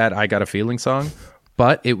hated that I Got a Feeling song,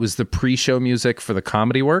 but it was the pre-show music for the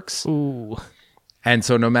Comedy Works. Ooh. And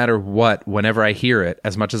so no matter what, whenever I hear it,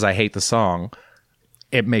 as much as I hate the song,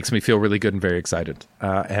 it makes me feel really good and very excited.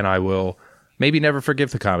 And I will maybe never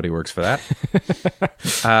forgive the Comedy Works for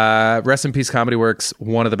that. Rest in peace, Comedy Works,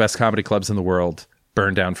 one of the best comedy clubs in the world,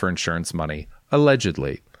 burned down for insurance money,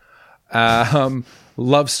 allegedly.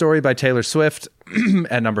 Love Story by Taylor Swift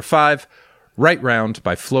at number 5. Right Round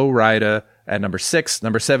by Flo Rida at number 6.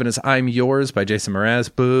 Number 7 is I'm Yours by Jason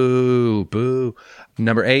Mraz. Boo, boo.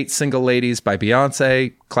 Number 8, Single Ladies by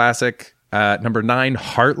Beyonce. Classic. Number 9,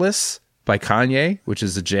 Heartless by Kanye, which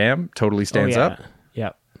is a jam. Totally stands up.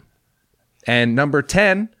 Yep. And number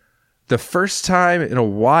 10, the first time in a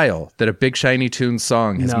while that a Big Shiny Tunes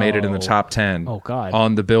song has made it in the top 10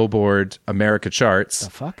 on the Billboard America charts. The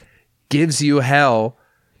fuck? Gives You Hell.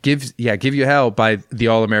 Give You Hell by the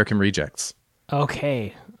All American Rejects.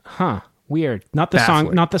 Okay. Huh. Weird. Not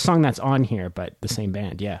the song that's on here, but the same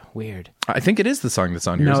band. Yeah, weird. I think it is the song that's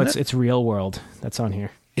on here. No, it's Real World that's on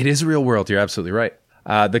here. It is Real World. You're absolutely right.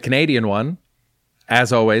 The Canadian one,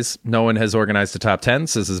 as always, no one has organized a top 10.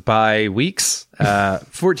 So this is by weeks.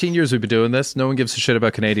 14 years we've been doing this. No one gives a shit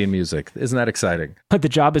about Canadian music. Isn't that exciting? But the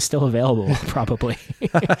job is still available, probably.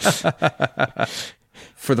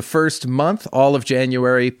 For the first month, all of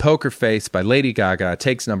January, Poker Face by Lady Gaga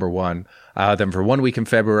takes number 1. Then for 1 week in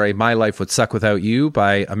February, My Life Would Suck Without You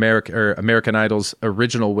by American Idol's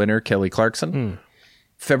original winner, Kelly Clarkson.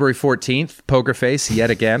 February 14th, Poker Face,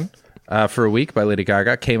 yet again, for a week by Lady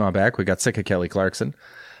Gaga. Came on back. We got sick of Kelly Clarkson.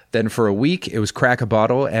 Then for a week, it was Crack a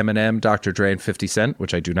Bottle, Eminem, Dr. Dre, and 50 Cent,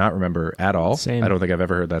 which I do not remember at all. Same. I don't think I've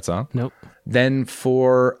ever heard that song. Nope. Then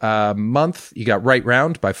for a month, you got Right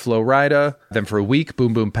Round by Flo Rida. Then for a week,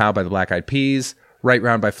 Boom Boom Pow by the Black Eyed Peas. Right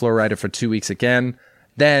Round by Flo Rida for 2 weeks again.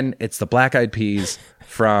 Then it's the Black Eyed Peas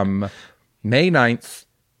from May 9th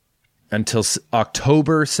until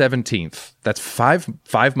October 17th. That's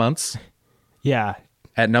five months. Yeah.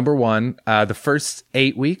 At number one, the first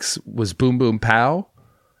 8 weeks was Boom Boom Pow,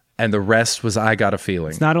 and the rest was I Got a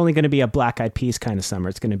Feeling. It's not only going to be a Black Eyed Peas kind of summer,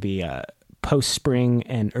 it's going to be a post-spring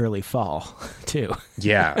and early fall, too.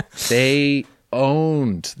 Yeah. They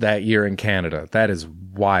owned that year in Canada. That is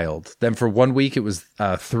wild. Then for 1 week, it was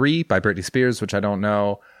 3 by Britney Spears, which I don't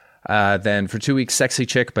know. Then for 2 weeks, Sexy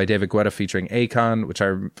Chick by David Guetta featuring Akon, which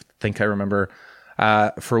I think I remember.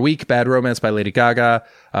 For a week, Bad Romance by Lady Gaga.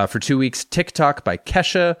 For 2 weeks, TikTok by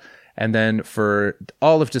Kesha. And then for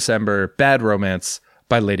all of December, Bad Romance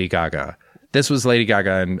by Lady Gaga. This was Lady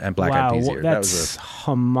Gaga and Black Eyed Peas year. That's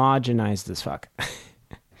homogenized as fuck.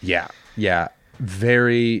 Yeah.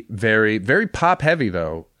 Very, very, very pop heavy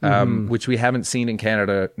though, which we haven't seen in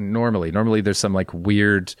Canada normally. Normally there's some like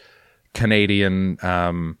weird Canadian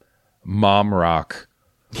mom rock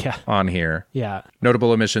on here. Yeah.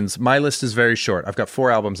 Notable omissions. My list is very short. I've got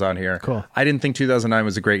 4 albums on here. Cool. I didn't think 2009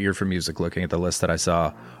 was a great year for music looking at the list that I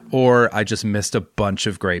saw, or I just missed a bunch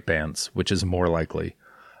of great bands, which is more likely.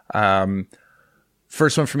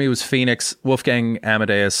 First one for me was Phoenix. Wolfgang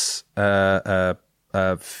Amadeus.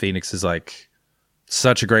 Phoenix is like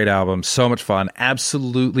such a great album, so much fun.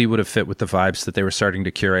 Absolutely would have fit with the vibes that they were starting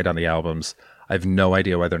to curate on the albums. I have no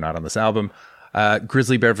idea why they're not on this album.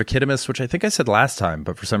 Grizzly Bear Vacidimus, which I think I said last time,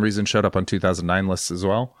 but for some reason showed up on 2009 lists as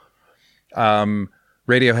well.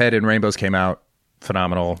 Radiohead and Rainbows came out.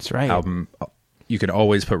 Phenomenal album. You can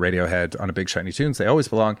always put Radiohead on a Big Shiny Tunes. They always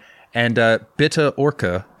belong. And Bitte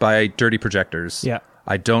Orca by Dirty Projectors. Yeah.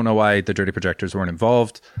 I don't know why the Dirty Projectors weren't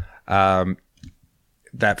involved.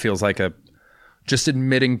 That feels like just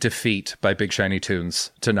admitting defeat by Big Shiny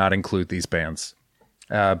Tunes to not include these bands.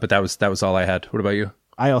 But that was all I had. What about you?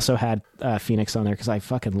 I also had Phoenix on there because I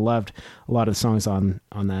fucking loved a lot of the songs on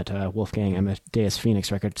that Wolfgang Amadeus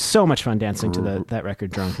Phoenix record. So much fun dancing to that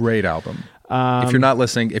record drunk. Great album.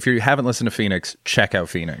 If you haven't listened to Phoenix, check out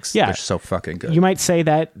Phoenix. Yeah. They're so fucking good. You might say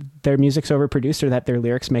that their music's overproduced or that their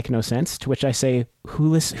lyrics make no sense, to which I say,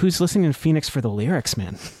 who's listening to Phoenix for the lyrics,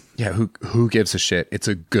 man? Yeah, who gives a shit? It's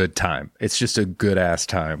a good time. It's just a good ass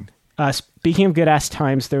time. Speaking of good ass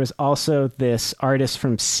times, there was also this artist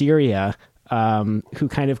from Syria who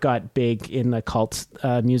kind of got big in the cult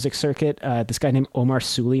music circuit. This guy named Omar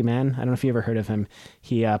Suleiman. I don't know if you ever heard of him.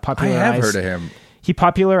 He popularized. I have heard of him. He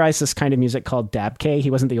popularized this kind of music called dabke.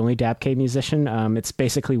 He wasn't the only dabke musician. It's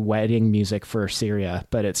basically wedding music for Syria,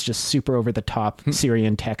 but it's just super over the top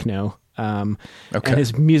Syrian techno. And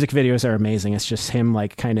his music videos are amazing. It's just him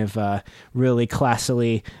like kind of really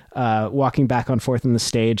classily walking back and forth on the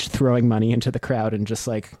stage, throwing money into the crowd and just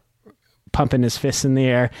like pumping his fists in the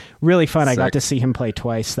air. Really fun. Sick. I got to see him play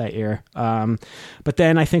twice that year. But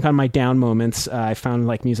then I think on my down moments, I found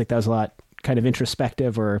like music that was a lot kind of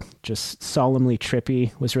introspective or just solemnly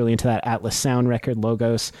trippy. Was really into that Atlas Sound record,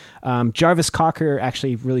 Logos. Jarvis Cocker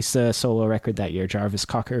actually released a solo record that year. Jarvis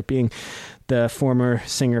Cocker being the former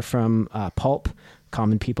singer from Pulp,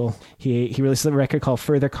 Common People. He released a record called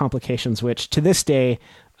Further Complications, which to this day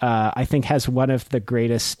I think has one of the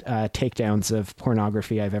greatest takedowns of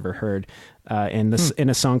pornography I've ever heard in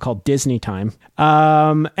a song called Disney Time.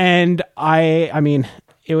 And I mean,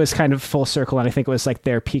 it was kind of full circle, and I think it was like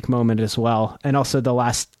their peak moment as well. And also the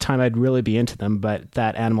last time I'd really be into them, but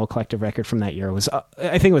that Animal Collective record from that year was,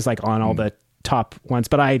 I think it was like on all the top ones,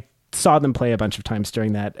 but I saw them play a bunch of times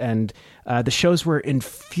during that. And the shows were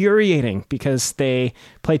infuriating because they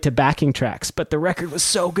played to backing tracks, but the record was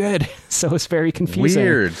so good. So it was very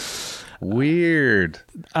confusing. Weird.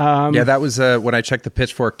 Yeah, that was when I checked the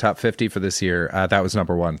Pitchfork Top 50 for this year. That was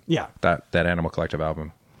number one. Yeah. That Animal Collective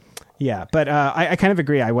album. Yeah, but I kind of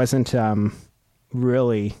agree. I wasn't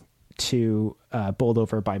really too bowled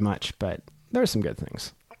over by much, but there were some good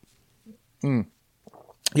things.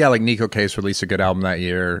 Yeah, like Nico Case released a good album that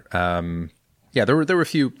year. Yeah, there were a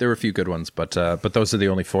few good ones, but those are the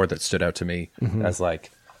only 4 that stood out to me as like,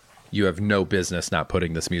 you have no business not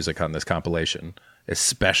putting this music on this compilation,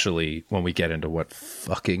 especially when we get into what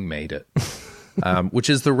fucking made it, which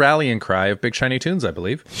is the rallying cry of Big Shiny Tunes, I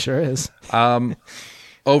believe. Sure is.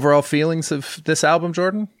 Overall feelings of this album,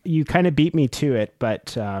 Jordan? You kind of beat me to it, but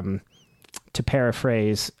to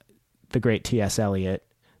paraphrase the great T.S. Eliot,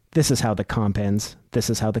 this is how the comp ends.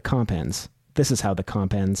 This is how the comp ends. This is how the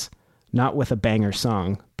comp ends. Not with a banger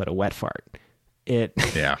song, but a wet fart. It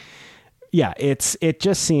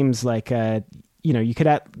just seems like you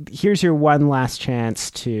could here's your one last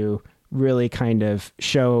chance to really kind of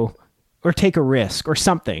show or take a risk or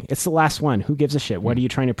something. It's the last one. Who gives a shit? What are you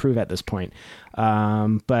trying to prove at this point?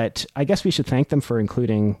 But I guess we should thank them for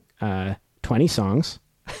including 20 songs.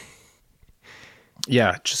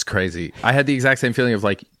 Yeah, just crazy. I had the exact same feeling of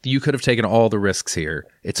like, you could have taken all the risks here.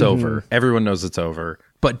 It's over. Everyone knows it's over.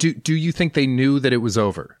 But do you think they knew that it was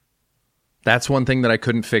over? That's one thing that I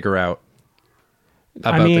couldn't figure out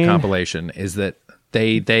about the compilation, is that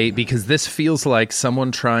they because this feels like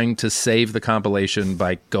someone trying to save the compilation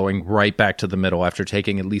by going right back to the middle after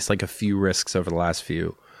taking at least like a few risks over the last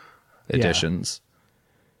few editions.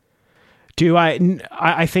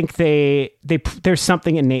 I think there's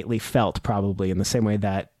something innately felt, probably in the same way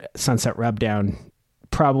that Sunset Rubdown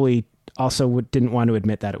probably also didn't want to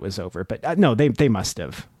admit that it was over. But no, they must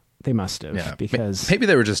have. They must have, because maybe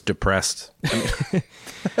they were just depressed.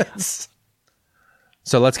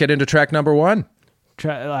 So let's get into track number one.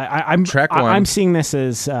 I'm seeing this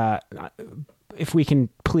as, if we can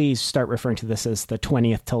please start referring to this as the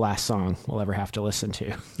 20th to last song we'll ever have to listen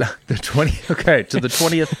to. The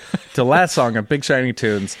 20th to last song on Big Shiny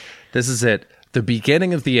Tunes. This is it. The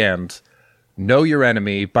beginning of the end. Know Your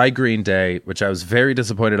Enemy by Green Day, which I was very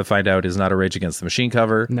disappointed to find out is not a Rage Against the Machine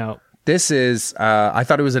cover. No. This is, I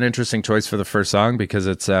thought it was an interesting choice for the first song because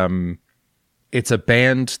it's a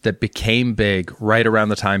band that became big right around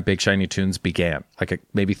the time Big Shiny Tunes began. Like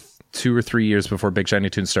maybe 2 or 3 years before Big Shiny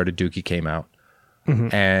Tunes started, Dookie came out.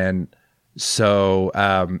 Mm-hmm. And so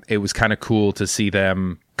it was kind of cool to see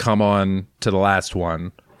them come on to the last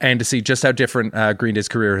one and to see just how different Green Day's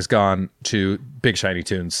career has gone to Big Shiny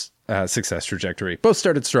Tunes' success trajectory. Both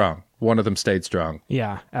started strong. One of them stayed strong.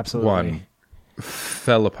 Yeah, absolutely. One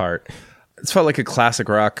fell apart. It felt like a classic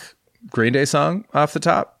rock Green Day song off the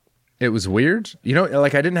top. It was weird. You know,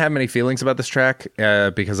 like I didn't have many feelings about this track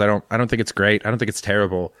because I don't think it's great. I don't think it's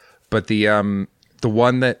terrible. But the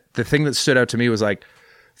thing that stood out to me was like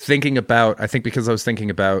thinking about, I think because I was thinking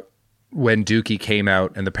about when Dookie came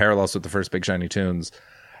out and the parallels with the first Big Shiny Tunes.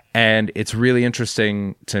 And it's really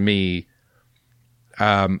interesting to me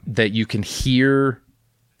that you can hear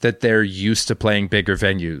that they're used to playing bigger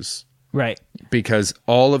venues. Right. Because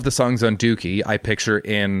all of the songs on Dookie, I picture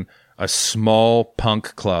in a small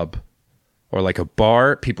punk club or like a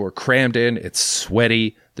bar. People are crammed in. It's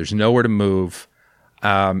sweaty. There's nowhere to move.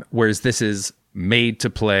 Whereas this is made to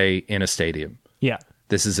play in a stadium. Yeah.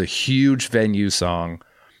 This is a huge venue song.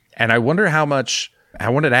 And I wonder how much, I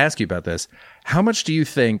wanted to ask you about this. How much do you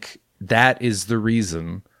think that is the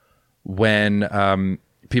reason when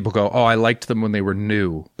people go, oh, I liked them when they were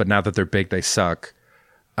new, but now that they're big, they suck?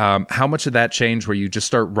 How much of that change where you just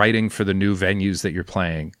start writing for the new venues that you're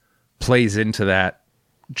playing plays into that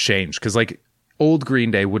change? Because like old Green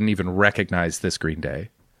Day wouldn't even recognize this Green Day.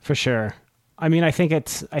 For sure. I mean, I think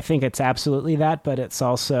it's absolutely that, but it's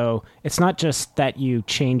also, it's not just that you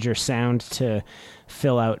change your sound to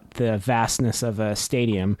fill out the vastness of a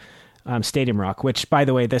stadium rock, which by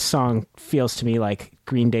the way, this song feels to me like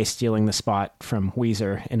Green Day stealing the spot from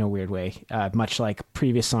Weezer in a weird way, much like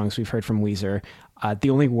previous songs we've heard from Weezer.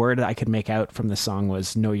 The only word I could make out from the song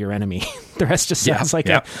was "Know Your Enemy." The rest just sounds like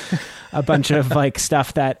a bunch of like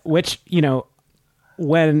stuff which, you know,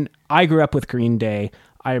 when I grew up with Green Day,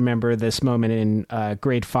 I remember this moment in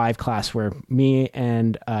grade 5 class where me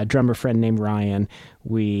and a drummer friend named Ryan,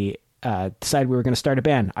 we decided we were going to start a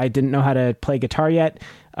band. I didn't know how to play guitar yet.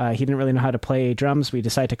 He didn't really know how to play drums. We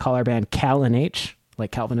decided to call our band Cal and H,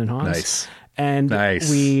 like Calvin and Hans. Nice. And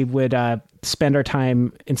we would spend our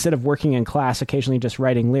time, instead of working in class, occasionally just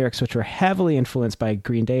writing lyrics, which were heavily influenced by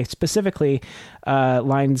Green Day, specifically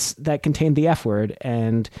lines that contained the F word.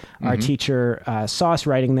 And our teacher saw us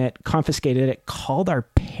writing that, confiscated it, called our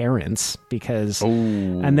parents because...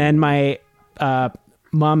 And then my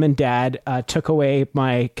mom and dad took away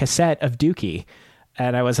my cassette of Dookie.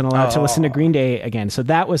 And I wasn't allowed to listen to Green Day again. So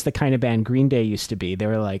that was the kind of band Green Day used to be. They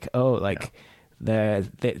were like,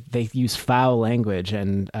 they use foul language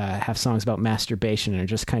and have songs about masturbation and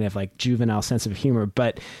just kind of like juvenile sense of humor.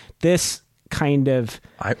 But this kind of...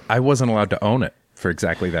 I wasn't allowed to own it for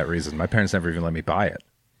exactly that reason. My parents never even let me buy it.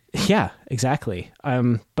 Yeah, exactly.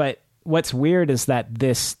 But what's weird is that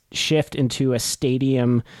this shift into a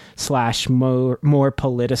stadium / more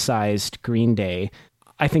politicized Green Day,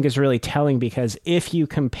 I think is really telling, because if you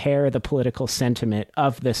compare the political sentiment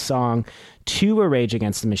of this song to a Rage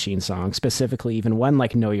Against the Machine song, specifically even one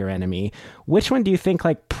like Know Your Enemy, which one do you think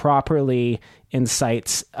like properly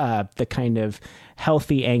incites the kind of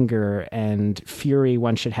healthy anger and fury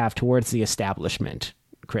one should have towards the establishment?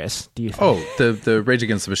 Chris, do you think? Oh, the Rage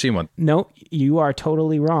Against the Machine one. No, you are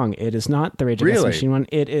totally wrong. It is not the Rage Against the Machine one.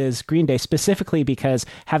 It is Green Day, specifically because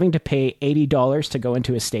having to pay $80 to go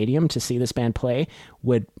into a stadium to see this band play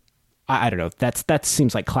would, I don't know. That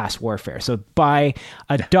seems like class warfare. So by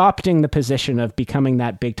adopting the position of becoming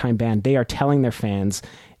that big time band, they are telling their fans,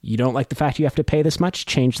 you don't like the fact you have to pay this much?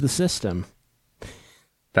 Change the system.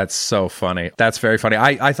 That's so funny. That's very funny.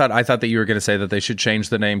 I thought that you were going to say that they should change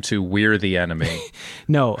the name to We're the Enemy.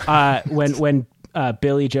 No. When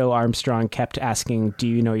Billy Joe Armstrong kept asking, do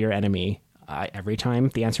you know your enemy? Every time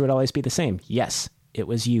the answer would always be the same. Yes, it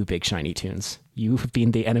was you, Big Shiny Tunes. You've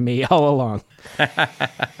been the enemy all along.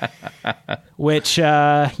 Which,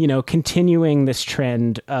 continuing this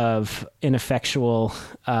trend of ineffectual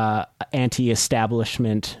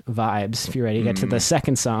anti-establishment vibes, if you're ready to get to the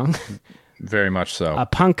second song. Very much so. A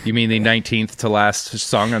punk. You mean the 19th to last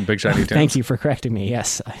song on Big Shiny Tunes? Thank you for correcting me.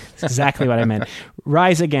 Yes, that's exactly what I meant.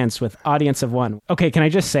 Rise Against with Audience of One. Okay, can I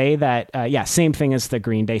just say that, same thing as the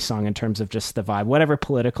Green Day song in terms of just the vibe. Whatever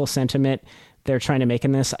political sentiment they're trying to make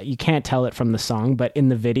in this, you can't tell it from the song, but in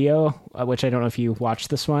the video, which I don't know if you watched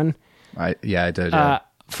this one. I did. Yeah.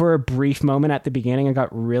 For a brief moment at the beginning, I got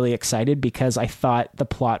really excited because I thought the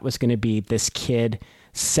plot was going to be this kid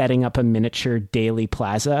setting up a miniature Daily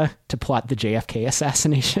Plaza to plot the JFK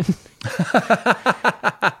assassination.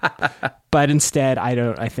 But instead,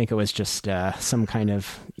 I think it was just some kind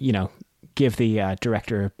of, give the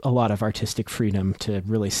director a lot of artistic freedom to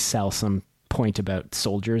really sell some point about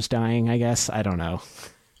soldiers dying, I guess. I don't know.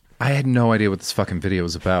 I had no idea what this fucking video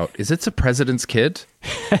was about. Is it the president's kid?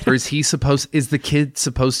 Or is the kid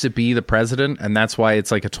supposed to be the president? And that's why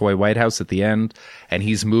it's like a toy White House at the end. And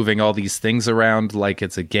he's moving all these things around like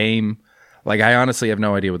it's a game. Like, I honestly have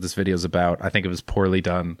no idea what this video is about. I think it was poorly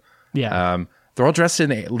done. Yeah. They're all dressed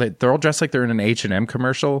like they're in an H&M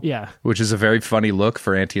commercial. Yeah. Which is a very funny look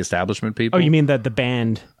for anti-establishment people. Oh, you mean the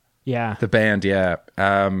band? Yeah. The band, yeah.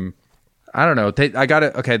 I don't know. I got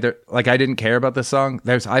it. Okay, I didn't care about this song.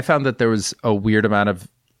 I found that there was a weird amount of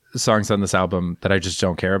songs on this album that I just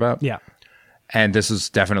don't care about. Yeah. And this is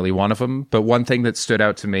definitely one of them. But one thing that stood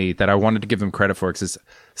out to me that I wanted to give them credit for, because it's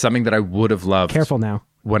something that I would have loved. Careful now.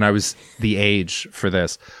 When I was the age for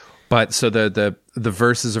this. But so the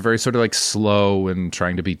verses are very sort of like slow and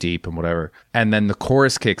trying to be deep and whatever. And then the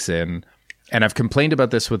chorus kicks in. And I've complained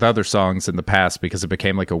about this with other songs in the past because it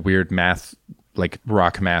became like a weird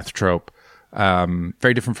rock math trope.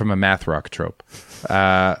 Very different from a math rock trope.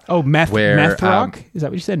 Meth rock? Is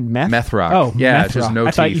that what you said? Meth rock. Oh, yeah, meth just rock. no I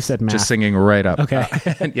teeth. thought you said math. Just singing right up. Okay.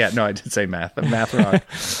 Yeah, no, I did say math. Math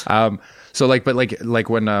rock. So like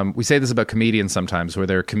when we say this about comedians sometimes, where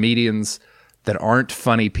there are comedians that aren't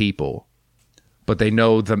funny people, but they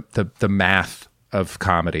know the math of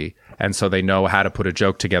comedy. And so they know how to put a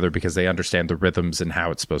joke together because they understand the rhythms and how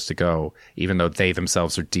it's supposed to go, even though they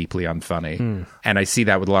themselves are deeply unfunny. And I see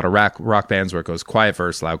that with a lot of rock bands where it goes quiet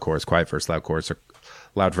verse, loud chorus, quiet verse, loud chorus, or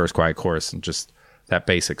loud verse, quiet chorus, and just that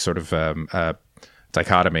basic sort of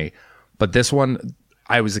dichotomy. But this one,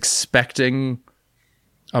 I was expecting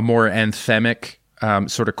a more anthemic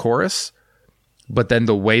sort of chorus, but then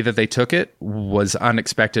the way that they took it was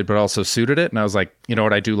unexpected, but also suited it. And I was like, you know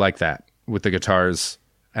what, I do like that with the guitars.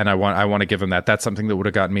 And I want to give them that. That's something that would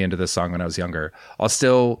have gotten me into this song when I was younger. I'll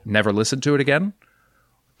still never listen to it again.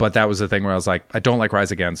 But that was the thing where I was like, I don't like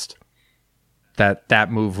Rise Against. That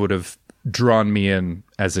move would have drawn me in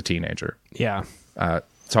as a teenager. Yeah.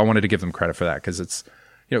 So I wanted to give them credit for that because it's,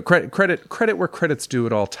 credit where credit's due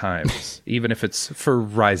at all times, even if it's for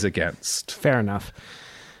Rise Against. Fair enough.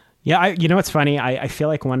 Yeah, you know what's funny? I feel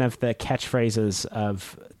like one of the catchphrases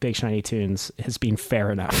of Big Shiny Tunes has been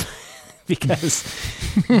fair enough. Because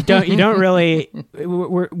you don't really,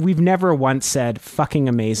 we've never once said fucking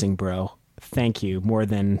amazing, bro. Thank you more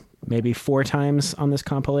than maybe 4 times on this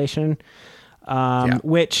compilation.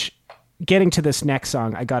 Which, getting to this next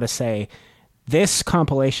song, I gotta say, this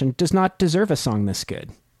compilation does not deserve a song this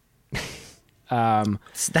good.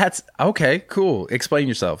 That's okay. Cool. Explain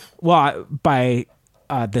yourself. Well, by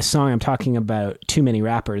the song I'm talking about, Too Many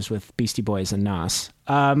Rappers with Beastie Boys and Nas.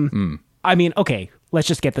 I mean, okay. Let's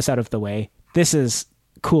just get this out of the way. This is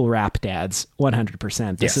cool rap dads,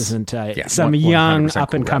 100%. This isn't some young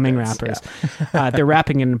up-and-coming cool rappers. Yeah. They're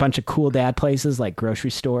rapping in a bunch of cool dad places like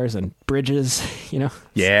grocery stores and bridges,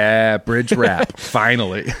 Yeah, bridge rap,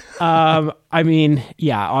 finally. I mean,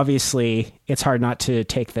 yeah, obviously, it's hard not to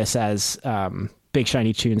take this as Big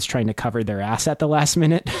Shiny Tunes trying to cover their ass at the last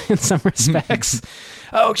minute in some respects.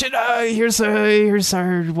 Here's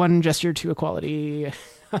our one gesture to equality.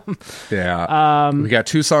 Yeah. We got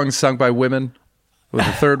 2 songs sung by women, with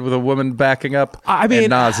a third with a woman backing up. I mean,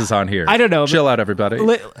 and Nas is on here. I don't know. Chill out, everybody.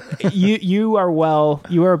 You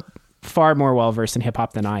are far more well versed in hip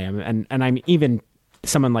hop than I am, and I'm even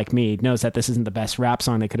someone like me knows that this isn't the best rap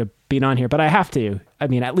song that could have been on here, but I have to. I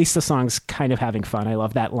mean, at least the song's kind of having fun. I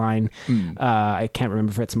love that line. I can't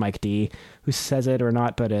remember if it's Mike D who says it or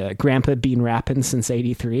not, but Grandpa been rapping since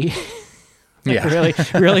 83. Yeah.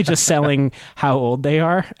 really just selling how old they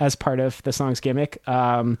are as part of the song's gimmick.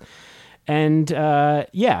 I mean,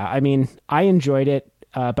 I enjoyed it,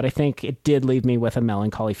 but I think it did leave me with a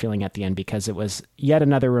melancholy feeling at the end because it was yet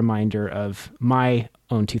another reminder of my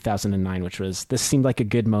own 2009, which was, this seemed like a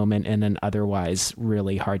good moment in an otherwise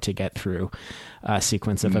really hard to get through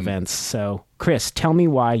sequence of events. So, Chris, tell me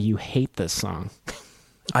why you hate this song.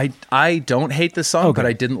 I don't hate this song, but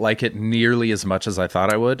I didn't like it nearly as much as I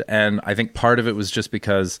thought I would. And I think part of it was just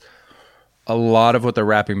because a lot of what they're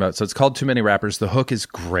rapping about, so it's called Too Many Rappers. The hook is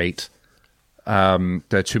great.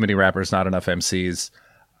 The Too Many Rappers, Not Enough MCs.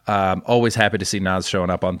 Always happy to see Nas showing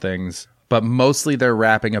up on things. But mostly they're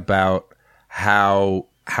rapping about how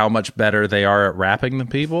much better they are at rapping than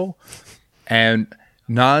people. And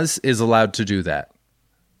Nas is allowed to do that.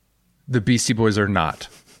 The Beastie Boys are not.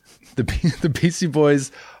 The Beastie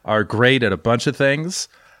Boys are great at a bunch of things.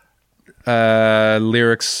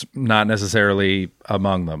 Lyrics, not necessarily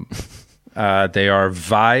among them. They are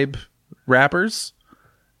vibe rappers,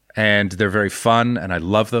 and they're very fun, and I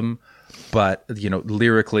love them. But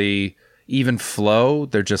lyrically, even flow,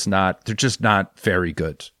 they're just not very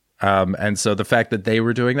good. And so the fact that they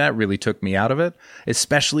were doing that really took me out of it,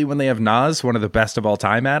 especially when they have Nas, one of the best of all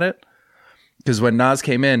time at it. Because when Nas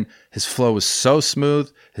came in, his flow was so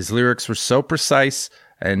smooth, his lyrics were so precise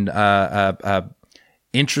and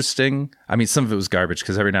interesting. I mean, some of it was garbage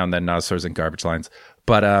because every now and then Nas throws in garbage lines.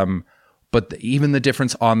 But even the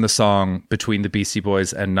difference on the song between the Beastie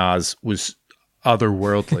Boys and Nas was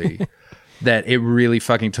otherworldly. That it really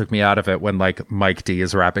fucking took me out of it when like Mike D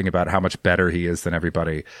is rapping about how much better he is than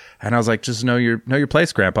everybody, and I was like, just know your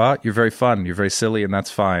place, Grandpa. You're very fun. You're very silly, and that's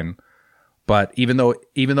fine. But even though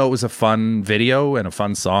it was a fun video and a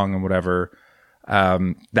fun song and whatever,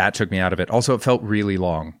 that took me out of it. Also, it felt really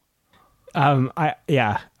long. Sure,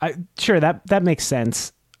 that makes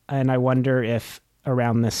sense. And I wonder if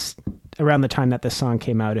around the time that this song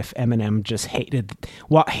came out, if Eminem just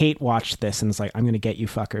hate watched this and was like, I'm going to get you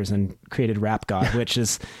fuckers, and created Rap God, which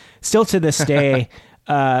is still to this day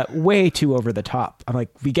way too over the top. I'm like,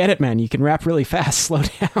 we get it, man. You can rap really fast. Slow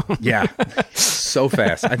down. Yeah, so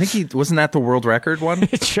fast. I think wasn't that the world record one?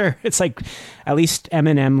 Sure. It's like, at least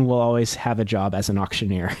Eminem will always have a job as an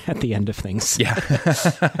auctioneer at the end of things. Yeah.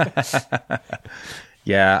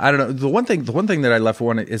 Yeah. I don't know. The one thing that I left for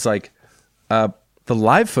one is like the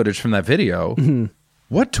live footage from that video. Mm-hmm.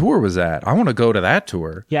 What tour was that? I want to go to that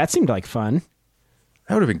tour. Yeah, it seemed like fun.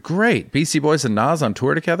 That would have been great. Beastie Boys and Nas on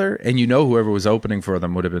tour together, and whoever was opening for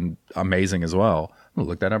them would have been amazing as well. I'm gonna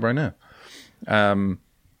look that up right now.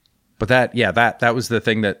 But that was the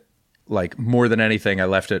thing that, like, more than anything, I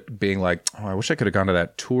left it being like, oh, I wish I could have gone to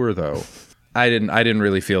that tour though. I didn't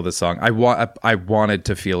really feel this song. I wanted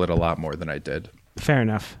to feel it a lot more than I did. Fair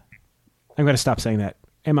enough. I'm going to stop saying that.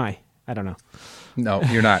 Am I? I don't know. No,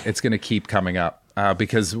 you're not. It's going to keep coming up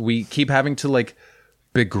because we keep having to like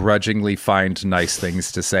begrudgingly find nice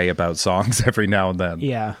things to say about songs every now and then.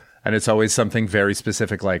 Yeah. And it's always something very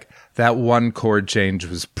specific, like that one chord change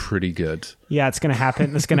was pretty good. Yeah, it's going to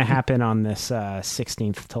happen. It's going to happen on this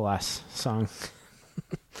 16th to last song.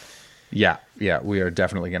 Yeah, we are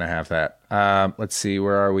definitely going to have that. Let's see,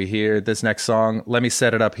 where are we here? This next song, let me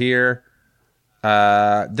set it up here.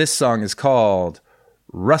 This song is called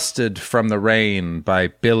Rusted from the Rain by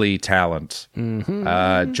Billy Talent.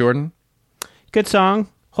 Mm-hmm. Jordan? Good song,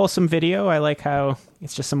 wholesome video. I like how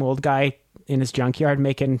it's just some old guy in his junkyard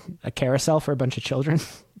making a carousel for a bunch of children,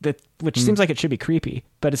 which seems like it should be creepy,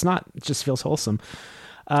 but it's not. It just feels wholesome.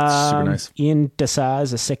 Super nice. Ian Dessau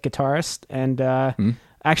is a sick guitarist, and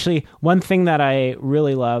actually, one thing that I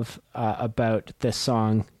really love about this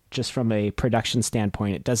song, just from a production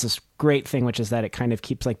standpoint, it does this great thing, which is that it kind of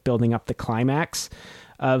keeps like building up the climax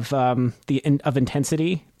of of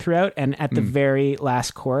intensity throughout, and at the very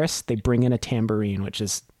last chorus, they bring in a tambourine, which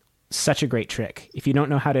is such a great trick. If you don't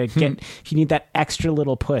know how to get, if you need that extra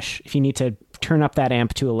little push, if you need to turn up that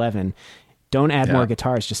amp to 11, don't add more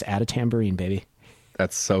guitars, just add a tambourine, baby.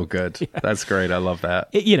 That's so good. Yeah. That's great. I love that.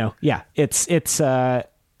 It's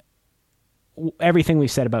everything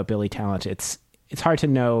we've said about Billy Talent. It's hard to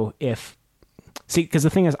know because the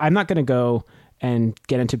thing is, I'm not going to go and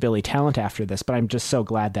get into Billy Talent after this, but I'm just so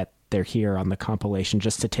glad that they're here on the compilation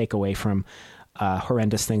just to take away from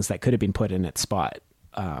horrendous things that could have been put in its spot.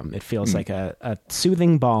 It feels like a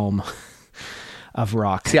soothing balm of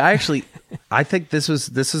rock. See, I think this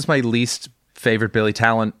is my least favorite Billy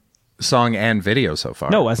Talent song and video so far.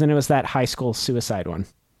 No, it wasn't. It was that high school suicide one.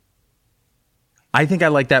 I think I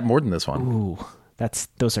like that more than this one. Ooh,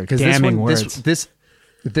 those are damning words.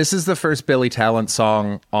 This is the first Billy Talent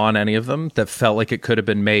song on any of them that felt like it could have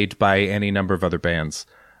been made by any number of other bands.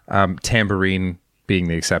 Tambourine being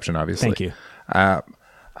the exception, obviously. Thank you.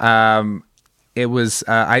 It was,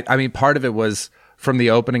 I mean, part of it was from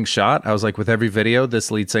the opening shot. I was like, with every video,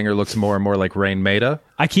 this lead singer looks more and more like Rain Maida.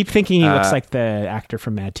 I keep thinking he looks like the actor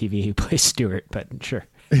from Mad TV who plays Stuart, but sure.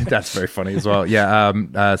 That's very funny as well. Yeah.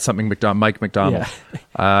 Mike McDonald.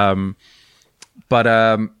 Yeah.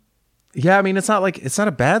 Yeah, I mean, it's not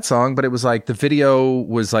a bad song, but it was like the video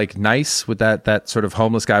was like nice with that sort of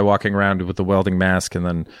homeless guy walking around with the welding mask. And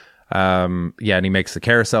then, and he makes the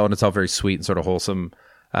carousel and it's all very sweet and sort of wholesome.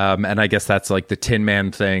 And I guess that's like the Tin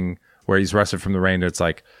Man thing where he's rescued from the rain. It's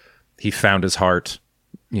like he found his heart,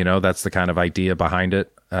 that's the kind of idea behind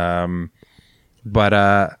it. But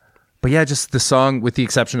yeah, just the song, with the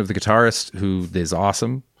exception of the guitarist, who is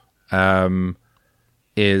awesome,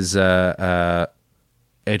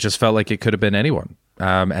 it just felt like it could have been anyone.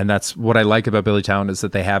 And that's what I like about Billy Talent, is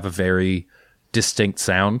that they have a very distinct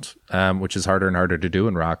sound, which is harder and harder to do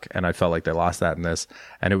in rock. And I felt like they lost that in this.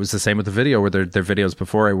 And it was the same with the video, where their videos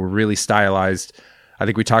before were really stylized. I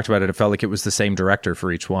think we talked about it. It felt like it was the same director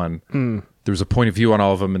for each one. There was a point of view on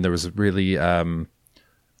all of them, and there was really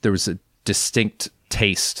there was a distinct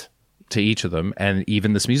taste to each of them. And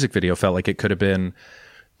even this music video felt like it could have been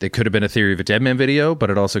a Theory of a Deadman video, but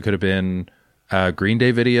it also could have been a Green Day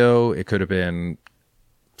video. It could have been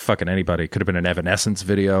fucking anybody. It could have been an Evanescence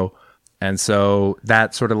video. And so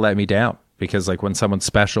that sort of let me down, because like when someone's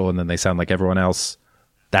special and then they sound like everyone else,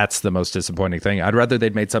 that's the most disappointing thing. I'd rather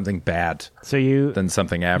they'd made something bad than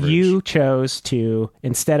something average. You chose to,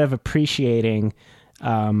 instead of appreciating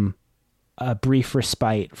a brief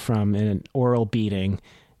respite from an oral beating,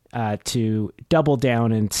 to double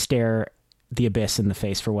down and stare the abyss in the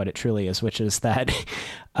face for what it truly is, which is that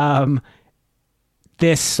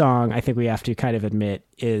this song, I think we have to kind of admit,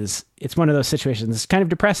 it's one of those situations. It's kind of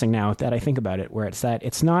depressing now that I think about it, where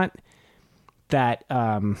it's not that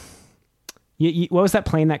what was that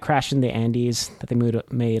plane that crashed in the Andes that they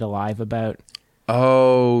made Alive about?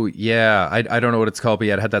 Oh yeah, I don't know what it's called, but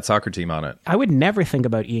yeah, it had that soccer team on it. I would never think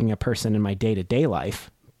about eating a person in my day-to-day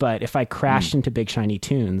life, but if I crashed into Big Shiny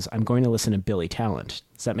Tunes, I'm going to listen to Billy Talent.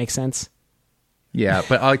 Does that make sense? Yeah,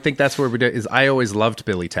 but I think that's where we do is I always loved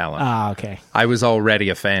Billy Talent. Ah, okay. I was already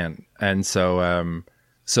a fan, and so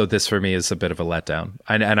so this for me is a bit of a letdown.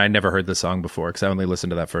 And I never heard the song before because I only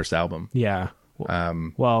listened to that first album. Yeah.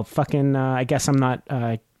 Well, fucking, I guess I'm not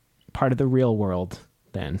part of the real world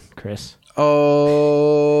then, Chris.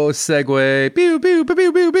 Oh, segue. Pew, pew, pew,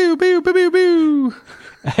 pew, pew, pew, pew, pew, pew.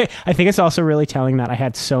 I think it's also really telling that I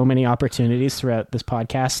had so many opportunities throughout this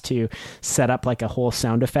podcast to set up like a whole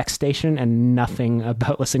sound effects station, and nothing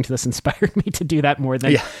about listening to this inspired me to do that more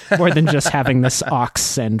than just having this aux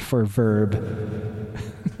send for verb.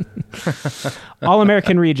 All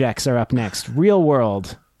American Rejects are up next. Real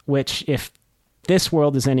World, which, if this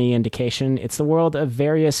world is any indication, it's the world of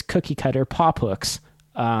various cookie cutter pop hooks.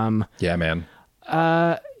 Yeah, man.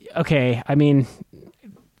 Okay, I mean,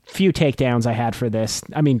 few takedowns I had for this.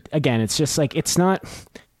 I mean, again, it's just like, it's not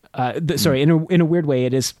sorry, in a weird way,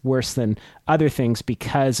 it is worse than other things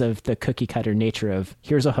because of the cookie cutter nature of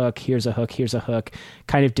here's a hook, here's a hook, here's a hook,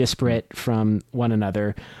 kind of disparate from one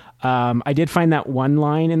another. I did find that one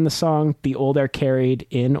line in the song, "The old are carried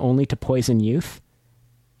in only to poison youth.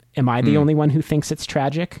 Am I the only one who thinks it's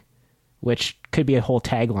tragic?" Which could be a whole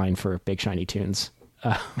tagline for Big Shiny Tunes.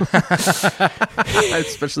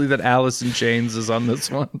 Especially that Alice in Chains is on this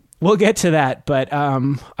one. We'll get to that, but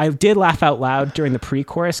I did laugh out loud during the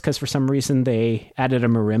pre-chorus because for some reason they added a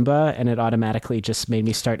marimba and it automatically just made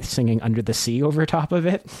me start singing Under the Sea over top of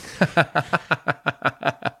it.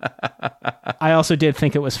 I also did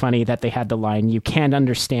think it was funny that they had the line, "You can't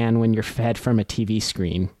understand when you're fed from a TV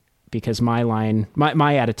screen," because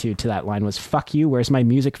my attitude to that line was, "Fuck you, where's my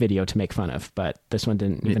music video to make fun of?" But this one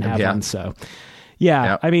didn't even have one, so... Yeah,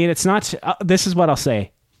 yep. I mean, it's not... this is what I'll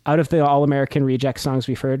say. Out of the All-American Reject songs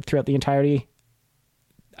we've heard throughout the entirety,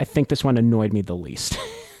 I think this one annoyed me the least.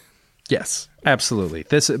 Yes, absolutely.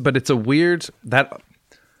 But it's a weird... that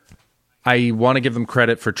I want to give them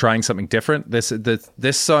credit for trying something different.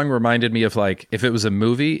 This song reminded me of, like, if it was a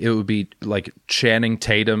movie, it would be like Channing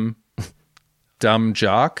Tatum, dumb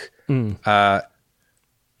jock,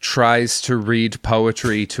 tries to read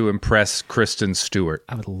poetry to impress Kristen Stewart.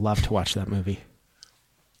 I would love to watch that movie.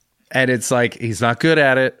 And it's like, he's not good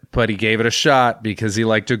at it, but he gave it a shot because he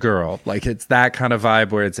liked a girl. Like, it's that kind of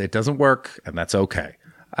vibe where it doesn't work, and that's okay.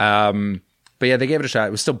 But yeah, they gave it a shot.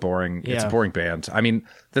 It was still boring. It's a boring band. I mean,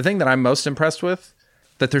 the thing that I'm most impressed with,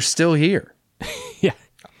 that they're still here. Yeah.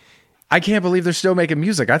 I can't believe they're still making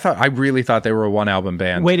music. I really thought they were a one-album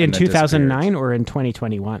band. Wait, in 2009 or in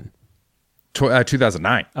 2021?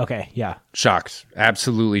 2009. Okay, yeah. Shocked.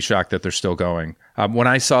 Absolutely shocked that they're still going. When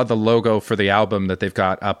I saw the logo for the album that they've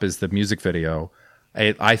got up as the music video,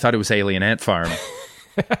 I thought it was Alien Ant Farm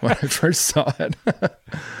when I first saw it.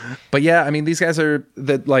 But yeah, I mean, these guys are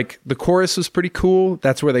the chorus was pretty cool.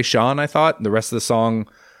 That's where they shone, I thought. The rest of the song,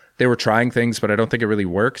 they were trying things, but I don't think it really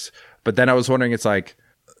worked. But then I was wondering, it's like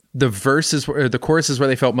the chorus is where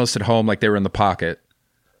they felt most at home, like they were in the pocket.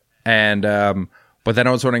 And but then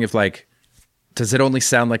I was wondering if does it only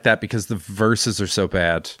sound like that because the verses are so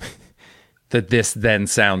bad that this then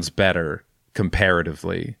sounds better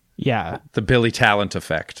comparatively? Yeah. The Billy Talent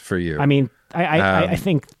effect for you. I mean, I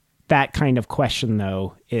think that kind of question,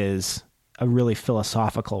 though, is a really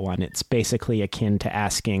philosophical one. It's basically akin to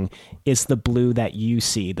asking, is the blue that you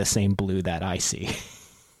see the same blue that I see?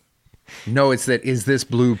 No, it's that, is this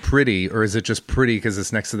blue pretty, or is it just pretty because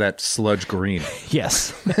it's next to that sludge green?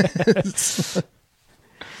 Yes.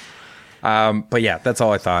 But yeah, that's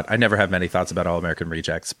all I thought. I never have many thoughts about All American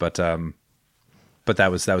Rejects, but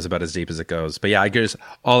that was about as deep as it goes. But yeah, I guess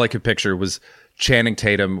all I could picture was Channing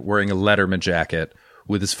Tatum wearing a Letterman jacket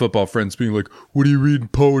with his football friends being like, "What are you reading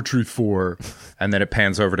poetry for?" And then it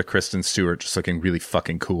pans over to Kristen Stewart just looking really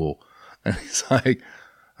fucking cool. And he's like,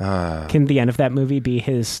 Can the end of that movie be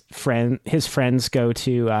his friends go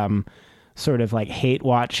to sort of like hate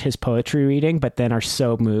watch his poetry reading, but then are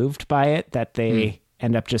so moved by it that they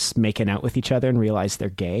end up just making out with each other and realize they're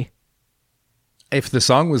gay? if the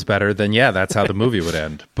song was better, then yeah, that's how the movie would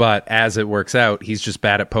end. But as it works out, he's just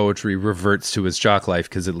bad at poetry, reverts to his jock life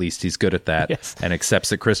because at least he's good at that, yes, and accepts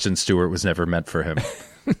that Kristen Stewart was never meant for him.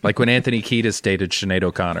 Like when Anthony Kiedis dated Sinead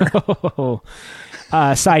O'Connor.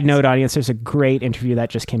 Side note, audience, there's a great interview that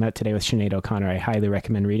just came out today with Sinead O'Connor. I highly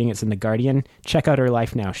recommend reading it. It's in The Guardian. Check out her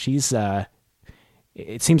life now. She's,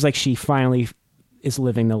 it seems like she finally is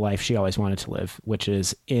living the life she always wanted to live, which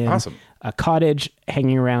is in a cottage,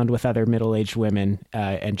 hanging around with other middle-aged women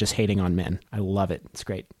and just hating on men. I love it. It's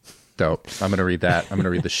great. Dope. I'm going to read that. I'm going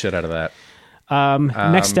to read the shit out of that.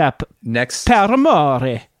 Next up,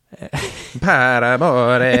 Paramore.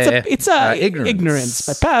 Paramore. It's ignorance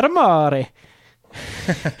by Paramore.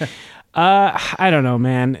 I don't know,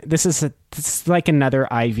 man. This is like another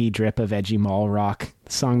IV drip of edgy mall rock.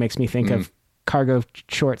 The song makes me think of cargo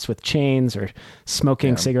shorts with chains or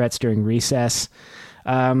smoking cigarettes during recess.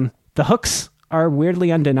 The hooks are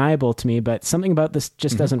weirdly undeniable to me, but something about this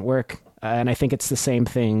just doesn't work. And I think it's the same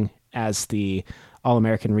thing as the All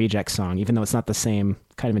American Rejects song, even though it's not the same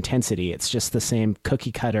kind of intensity. It's just the same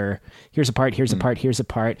cookie cutter. Here's a part, here's a part, here's a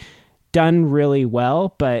part. Done really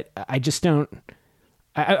well, but I just don't...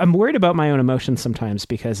 I'm worried about my own emotions sometimes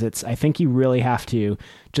because I think you really have to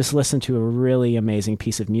just listen to a really amazing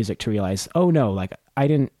piece of music to realize, oh no, like I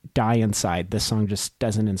didn't die inside. This song just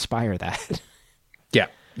doesn't inspire that.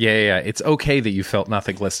 Yeah. It's okay that you felt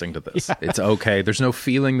nothing listening to this. Yeah. It's okay. There's no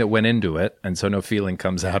feeling that went into it, and so no feeling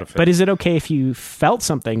comes out of it. But is it okay if you felt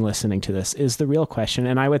something listening to this is the real question.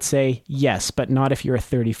 And I would say yes, but not if you're a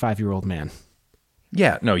 35-year-old man.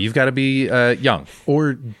 Yeah, no, you've got to be young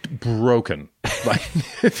or broken. Like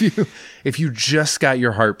if you just got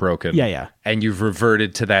your heart broken, and you've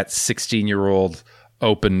reverted to that 16-year-old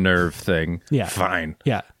open nerve thing, fine.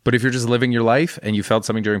 Yeah. But if you're just living your life and you felt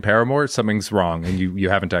something during Paramore, something's wrong, and you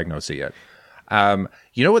haven't diagnosed it yet.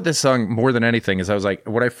 You know what this song more than anything is? I was like,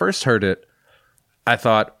 when I first heard it, I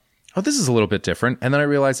thought, oh, this is a little bit different. And then I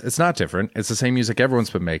realized it's not different. It's the same music everyone's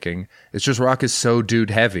been making. It's just rock is so dude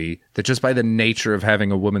heavy that just by the nature of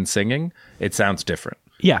having a woman singing, it sounds different.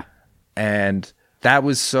 Yeah. And that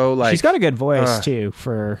was so like... She's got a good voice too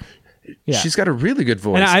for... Yeah. She's got a really good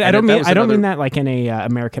voice. And I don't mean that like in a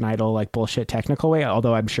American Idol like bullshit technical way,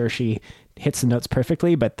 although I'm sure she hits the notes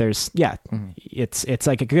perfectly, but there's it's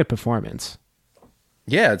like a good performance.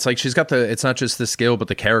 Yeah, it's like she's got it's not just the skill, but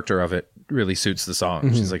the character of it really suits the song.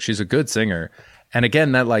 Mm-hmm. She's a good singer. And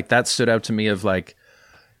again, that stood out to me of like,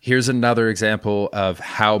 here's another example of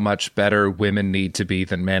how much better women need to be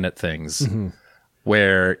than men at things. Mm-hmm.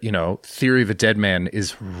 Where, Theory of a Dead Man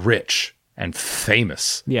is rich and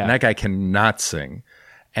famous. Yeah. And that guy cannot sing.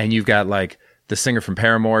 And you've got like the singer from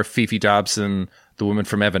Paramore, Fifi Dobson, the woman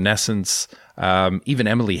from Evanescence, even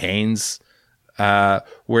Emily Haynes, where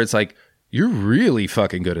it's like, you're really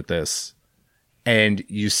fucking good at this. And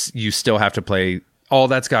you still have to play. All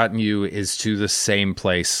that's gotten you is to the same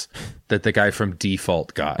place that the guy from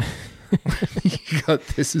Default got.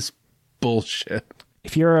 This is bullshit.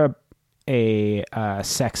 If you're a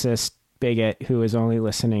sexist bigot who is only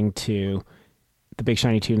listening to the Big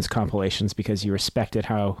Shiny Tunes compilations because you respected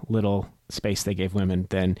how little space they gave women,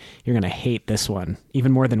 then you're going to hate this one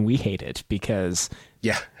even more than we hate it, because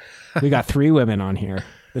we got 3 women on here.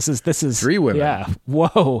 This is 3 women. Yeah.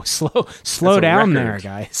 Whoa. Slow down there,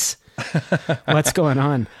 guys. What's going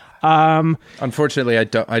on? Unfortunately, I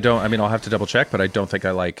don't. I mean, I'll have to double check, but I don't think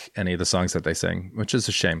I like any of the songs that they sing, which is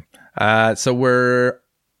a shame. So we're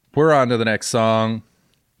on to the next song.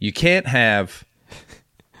 You can't have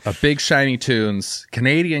a Big Shiny Tunes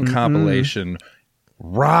Canadian compilation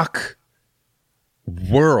rock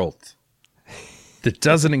world that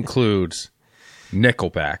doesn't include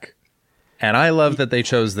Nickelback. And I love that they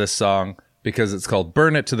chose this song because it's called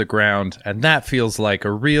Burn It to the Ground, and that feels like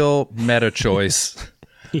a real meta choice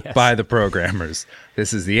by the programmers.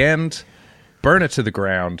 This is the end. Burn It to the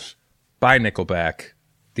Ground by Nickelback,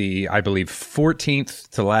 the, I believe, 14th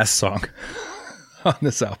to last song on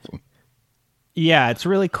this album. Yeah, it's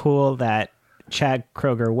really cool that Chad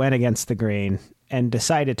Kroeger went against the grain and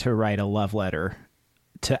decided to write a love letter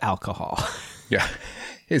to alcohol. Yeah.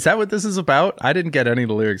 Is that what this is about? I didn't get any of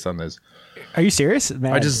the lyrics on this. Are you serious?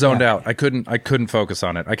 Man, I just zoned out. I couldn't focus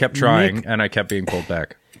on it. I kept trying, and I kept being pulled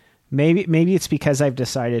back. Maybe it's because I've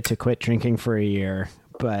decided to quit drinking for a year,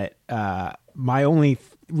 but my only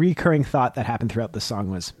recurring thought that happened throughout the song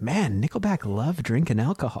was, man, Nickelback love drinking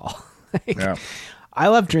alcohol. Yeah. I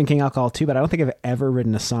love drinking alcohol too, but I don't think I've ever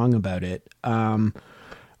written a song about it.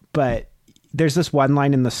 But there's this one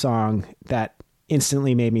line in the song that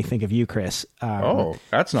instantly made me think of you, Chris.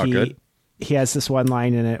 That's not good. He has this one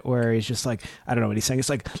line in it where he's just like, I don't know what he's saying. It's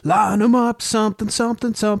like, line them up, something,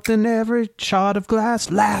 something, something, every shot of glass.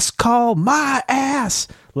 Last call, my ass.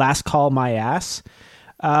 Last call, my ass.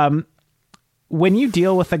 When you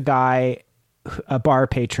deal with a guy, a bar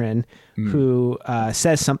patron, who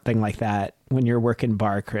says something like that when you're working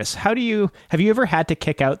bar, Chris, have you ever had to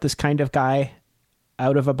kick out this kind of guy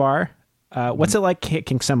out of a bar? What's it like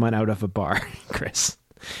kicking someone out of a bar, Chris?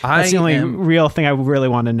 That's the only real thing I really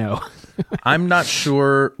want to know. I'm not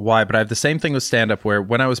sure why, but I have the same thing with stand-up where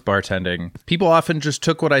when I was bartending, people often just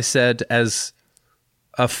took what I said as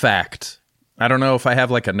a fact. I don't know if I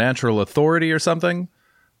have like a natural authority or something,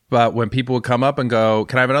 but when people would come up and go,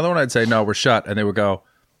 can I have another one? I'd say, no, we're shut. And they would go,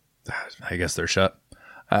 I guess they're shut.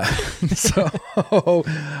 I'm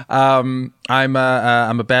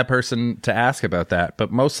a bad person to ask about that.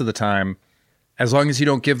 But most of the time, as long as you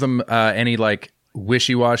don't give them any like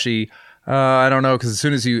wishy-washy, I don't know, because as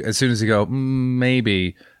soon as you go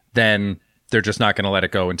maybe, then they're just not going to let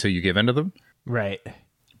it go until you give in to them. Right.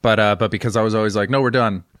 But because I was always like, no, we're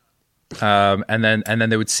done. And then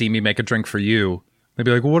they would see me make a drink for you. They'd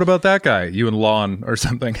be like, well, what about that guy? You and Lon or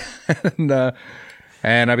something.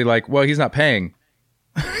 And I'd be like, well, he's not paying.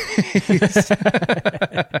 And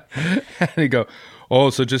he'd go,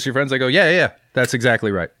 oh, so just your friends? I go, yeah, that's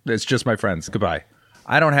exactly right. It's just my friends. Goodbye.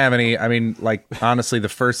 I don't have any. I mean, like, honestly, the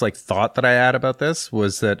first like thought that I had about this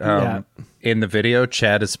was that in the video,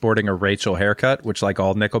 Chad is sporting a Rachel haircut, which, like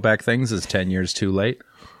all Nickelback things, is 10 years too late.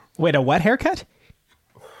 Wait, a what haircut?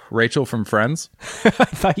 Rachel from Friends. I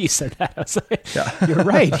thought you said that. I was like, you're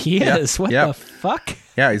right. He is. What the fuck?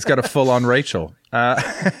 Yeah, he's got a full-on Rachel.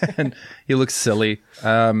 And he looks silly.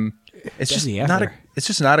 It's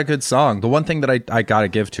just not a good song. The one thing that I got to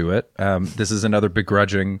give to it, this is another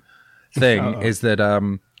begrudging thing, is that,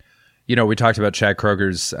 we talked about Chad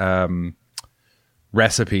Kroeger's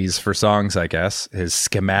recipes for songs, I guess, his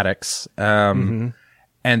schematics. And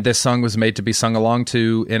this song was made to be sung along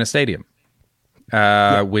to in a stadium.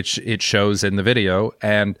 Which it shows in the video,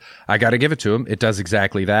 and I got to give it to him. It does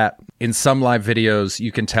exactly that. In some live videos,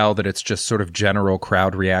 you can tell that it's just sort of general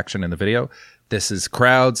crowd reaction in the video. This is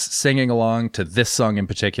crowds singing along to this song in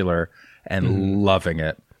particular and loving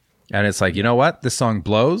it. And it's like, you know what? This song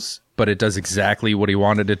blows, but it does exactly what he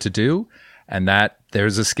wanted it to do, and that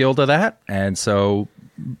there's a skill to that. And so,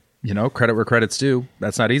 credit where credit's due.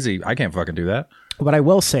 That's not easy. I can't fucking do that. What I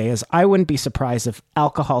will say is I wouldn't be surprised if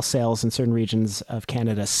alcohol sales in certain regions of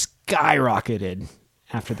Canada skyrocketed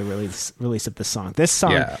after the release of this song. This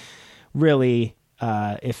song really,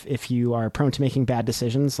 if you are prone to making bad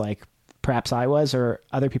decisions like perhaps I was or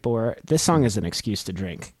other people were, this song is an excuse to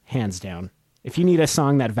drink, hands down. If you need a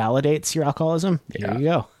song that validates your alcoholism, here you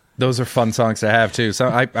go. Those are fun songs to have too. So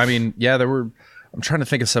I mean, I'm trying to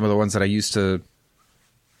think of some of the ones that I used to,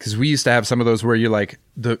 because we used to have some of those where you're like,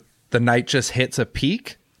 the night just hits a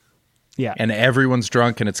peak, and everyone's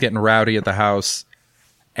drunk and it's getting rowdy at the house,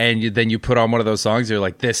 and then you put on one of those songs. You're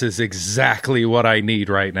like, "This is exactly what I need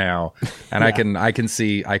right now," and I can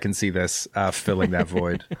see this filling that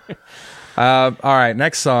void. All right,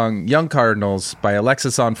 next song, Young Cardinals by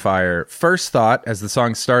Alexis on Fire. First thought as the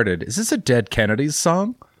song started, is this a Dead Kennedys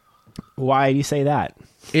song? Why do you say that?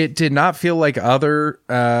 It did not feel like other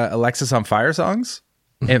Alexis on Fire songs.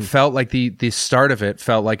 It felt like the start of it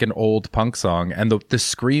felt like an old punk song, and the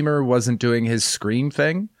screamer wasn't doing his scream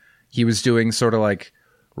thing. He was doing sort of like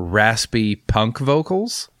raspy punk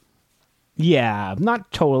vocals. Yeah,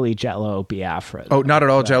 not totally Jello Biafra. Oh, not at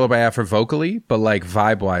all Jello Biafra vocally, but like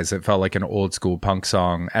vibe-wise, it felt like an old school punk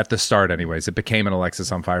song at the start anyways. It became an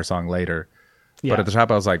Alexis on Fire song later. Yeah. But at the top,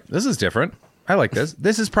 I was like, this is different. I like this.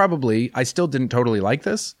 This is probably, I still didn't totally like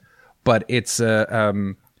this, but it's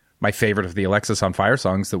my favorite of the Alexis on Fire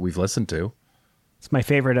songs that we've listened to. It's my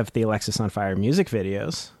favorite of the Alexis on Fire music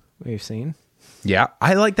videos we've seen. Yeah,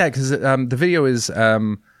 I like that because the video is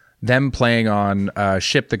them playing on a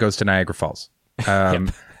ship that goes to Niagara Falls.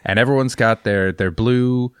 And everyone's got their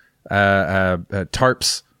blue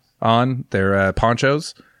tarps on, their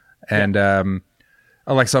ponchos. And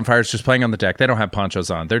Alexis on Fire is just playing on the deck. They don't have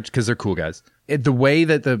ponchos on. Because they're cool guys. The way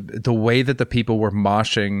that the people were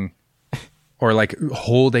moshing or like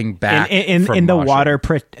holding back in from the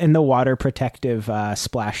moshing. in the water protective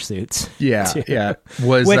splash suits. Yeah, too. yeah.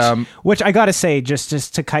 Was which I got to say,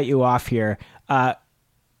 just to cut you off here,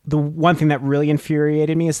 the one thing that really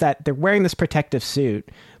infuriated me is that they're wearing this protective suit,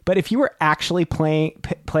 but if you were actually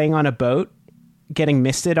playing on a boat, getting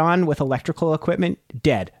misted on with electrical equipment,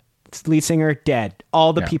 dead. Lead singer, dead.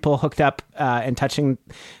 All the people hooked up and touching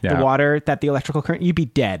the water that the electrical current, you'd be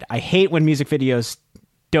dead. I hate when music videos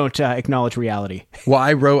don't acknowledge reality. Well,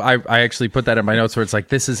 I actually put that in my notes where it's like,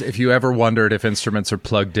 this is, if you ever wondered if instruments are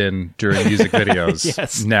plugged in during music videos,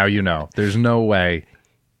 yes. Now you know. There's no way.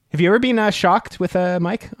 Have you ever been shocked with a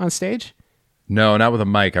mic on stage? No, not with a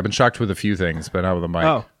mic. I've been shocked with a few things, but not with a mic.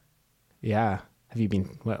 Oh, yeah. Have you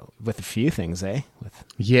been, well, with a few things, eh?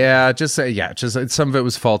 Just some of it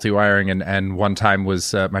was faulty wiring, and one time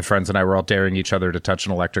was my friends and I were all daring each other to touch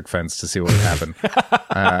an electric fence to see what would happen.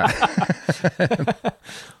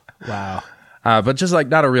 Wow. But just like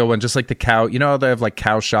not a real one, just like the cow. You know how they have like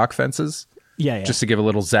cow shock fences? Yeah. Just to give a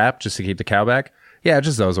little zap, just to keep the cow back. Yeah,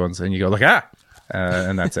 just those ones, and you go like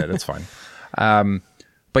and that's it. It's fine.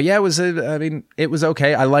 But yeah, it was. I mean, it was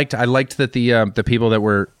okay. I liked that the people that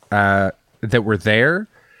were there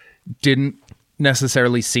didn't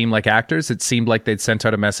necessarily seem like actors. It seemed like they'd sent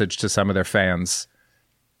out a message to some of their fans.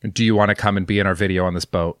 Do you want to come and be in our video on this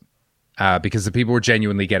boat? Because the people were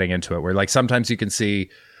genuinely getting into it. Where like sometimes you can see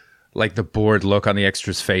like the bored look on the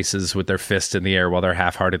extras' faces with their fist in the air while they're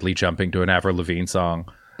half-heartedly jumping to an Avril Lavigne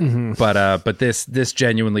song. Mm-hmm. But this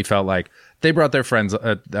genuinely felt like they brought their friends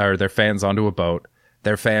or their fans onto a boat.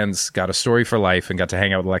 Their fans got a story for life and got to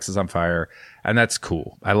hang out with Alexis on Fire, and that's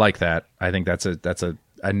cool. I like that. I think that's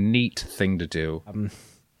a neat thing to do.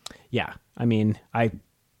 Yeah, I mean, I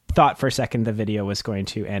thought for a second the video was going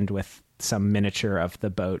to end with some miniature of the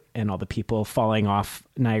boat and all the people falling off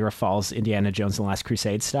Niagara Falls, Indiana Jones and the Last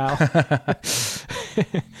Crusade style.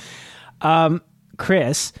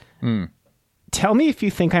 Chris, tell me if you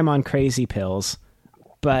think I'm on crazy pills,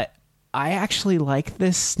 but I actually like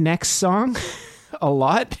this next song a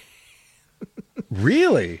lot.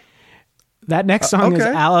 Really? That next song is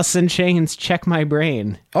Alice in Chains' Check My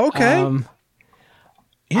Brain. Okay.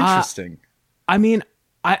 Interesting. I mean,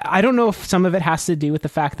 I don't know if some of it has to do with the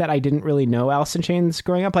fact that I didn't really know Alice in Chains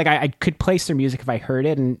growing up. Like I could place their music if I heard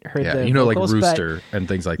it and heard the vocals, like Rooster and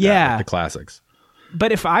things like that, like the classics.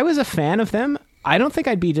 But if I was a fan of them, I don't think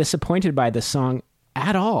I'd be disappointed by this song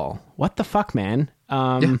at all. What the fuck, man?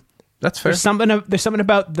 That's fair. There's something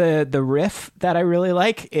about the riff that I really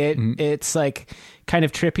like. It's like kind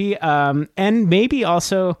of trippy, and maybe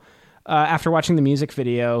also after watching the music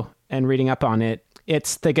video and reading up on it,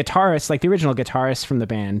 it's the guitarist, like the original guitarist from the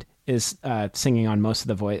band, is singing on most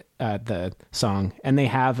of the song, and they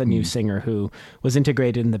have a new singer who was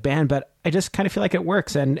integrated in the band. But I just kind of feel like it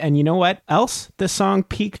works. And you know what else? This song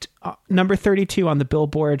peaked number 32 on the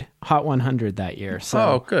Billboard Hot 100 that year.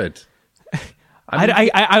 So good.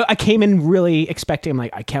 I came in really expecting, I'm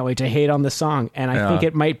like, I can't wait to hate on the song. And I think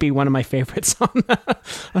it might be one of my favorites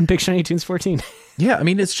on Big Shiny Tunes 14. Yeah, I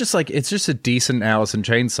mean, it's just a decent Alice in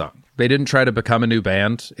Chains song. They didn't try to become a new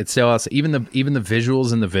band. It's still us. Even the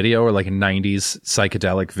visuals in the video are like 90s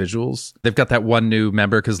psychedelic visuals. They've got that one new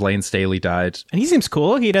member because Lane Staley died. And he seems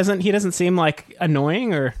cool. He doesn't seem like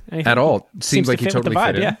annoying or anything. At all. Seems like he totally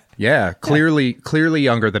fit in. Yeah, clearly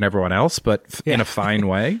younger than everyone else, but in a fine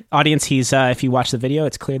way. Audience, he's if you watch the video,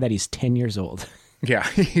 it's clear that he's 10 years old. Yeah.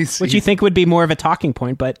 Which you think would be more of a talking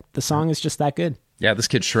point, but the song is just that good. Yeah, this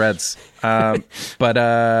kid shreds. But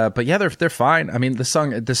yeah, they're fine. I mean, the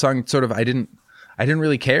song sort of, I I didn't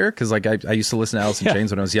really care because like I used to listen to Alice in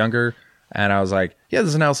Chains when I was younger, and I was like, yeah,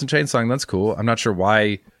 there's an Alice in Chains song. That's cool. I'm not sure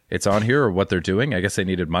why it's on here or what they're doing. I guess they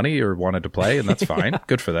needed money or wanted to play, and that's fine.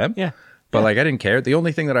 Good for them. Yeah. But like I didn't care. The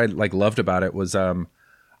only thing that I like loved about it was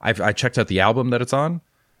I checked out the album that it's on,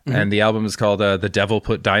 and the album is called "The Devil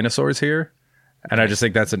Put Dinosaurs Here," and I just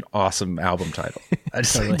think that's an awesome album title. I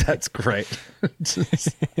just think that's great.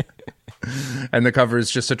 And the cover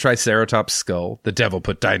is just a Triceratops skull. The devil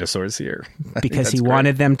put dinosaurs here because he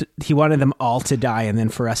wanted them. He wanted them all to die, and then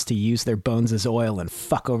for us to use their bones as oil and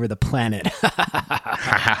fuck over the planet.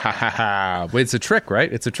 Well, it's a trick,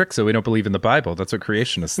 right? It's a trick, so we don't believe in the Bible. That's what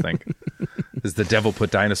creationists think. Is the devil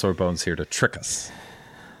put dinosaur bones here to trick us?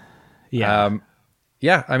 Yeah.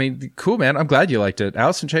 Yeah. I mean, cool, man. I'm glad you liked it.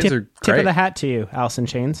 Alice in Chains are great. Tip of the hat to you, Alice in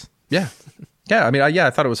Chains. Yeah. Yeah. I mean,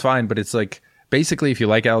 I thought it was fine, but it's like, basically, if you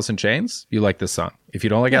like Alice in Chains, you like this song. If you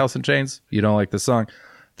don't like Alice in Chains, you don't like this song.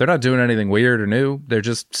 They're not doing anything weird or new. They're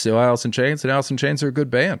just still Alice in Chains, and Alice in Chains are a good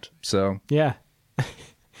band. So yeah.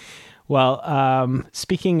 Well,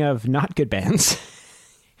 speaking of not good bands,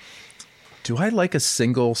 do I like a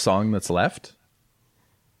single song that's left?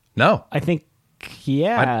 No, I think.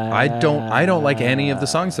 Yeah, I don't like any of the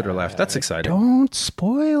songs that are left. That's exciting. Don't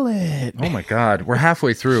spoil it. Oh my God, we're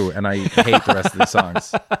halfway through, and I hate the rest of the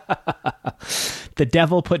songs. The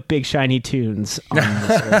devil put big shiny tunes on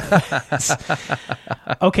this earth.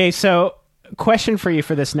 Okay, so question for you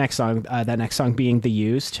for this next song. That next song being The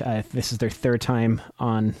Used. This is their third time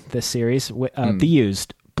on this series. The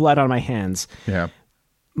Used, Blood on My Hands. Yeah.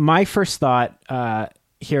 My first thought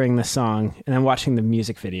hearing the song and then watching the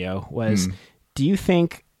music video was, do you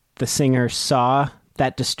think the singer saw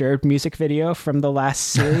that Disturbed music video from the last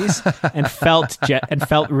series and felt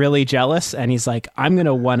really jealous? And he's like, I'm going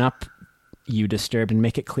to one up you, Disturbed, and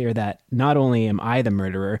make it clear that not only am I the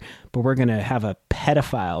murderer, but we're going to have a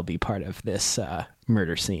pedophile be part of this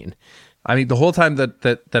murder scene. I mean, the whole time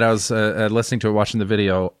that I was listening to it, watching the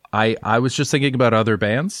video, I was just thinking about other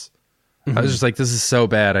bands. I was just like, this is so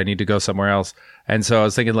bad. I need to go somewhere else. And so I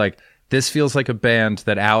was thinking like, this feels like a band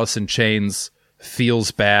that Alice in Chains feels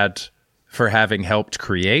bad for having helped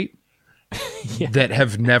create that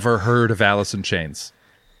have never heard of Alice in Chains.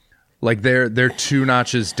 Like they're 2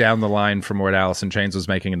 notches down the line from what Alice in Chains was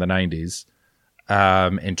making in the 90s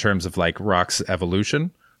in terms of like rock's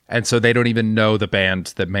evolution. And so they don't even know the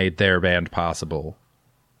band that made their band possible.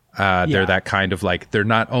 They're that kind of like, they're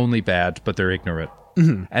not only bad, but they're ignorant.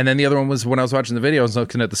 Mm-hmm. And then the other one was when I was watching the video, I was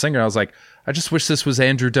looking at the singer, I was like, I just wish this was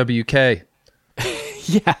Andrew WK.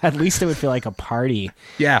 Yeah, at least it would feel like a party.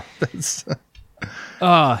 Yeah.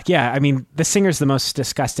 Yeah. I mean, the singer's the most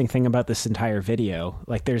disgusting thing about this entire video.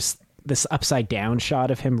 Like, there's this upside down shot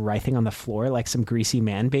of him writhing on the floor like some greasy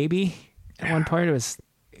man baby. At one part, it was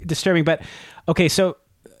disturbing. But okay, so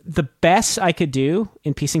the best I could do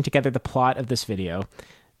in piecing together the plot of this video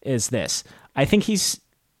is this. I think he's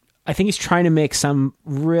trying to make some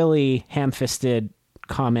really ham-fisted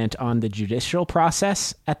comment on the judicial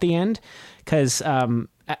process at the end, because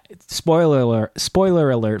spoiler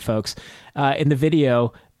alert, folks. In the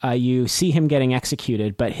video, you see him getting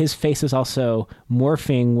executed, but his face is also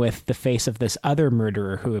morphing with the face of this other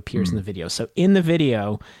murderer who appears in the video. So in the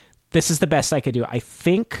video, this is the best I could do. I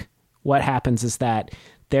think what happens is that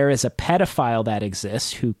there is a pedophile that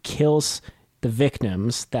exists who kills the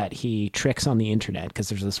victims that he tricks on the internet, because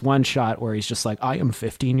there's this one shot where he's just like, I am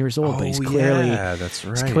 15 years old, but he's clearly, that's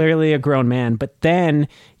right. He's clearly a grown man. But then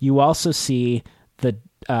you also see the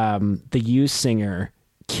used singer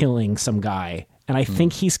killing some guy, and I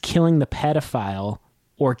think he's killing the pedophile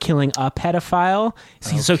or killing a pedophile.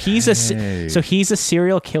 Okay. So he's a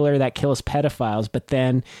serial killer that kills pedophiles, but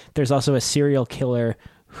then there's also a serial killer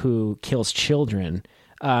who kills children.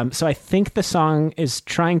 So I think the song is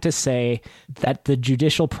trying to say that the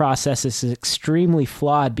judicial process is extremely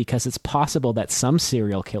flawed because it's possible that some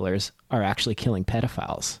serial killers are actually killing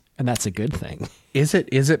pedophiles, and that's a good thing. Is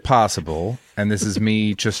it possible, and this is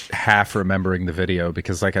me just half remembering the video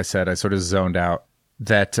because, like I said, I sort of zoned out,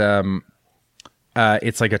 that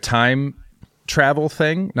it's like a time travel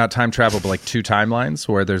thing, not time travel, but like 2 timelines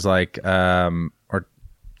where there's like, or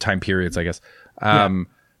time periods, I guess.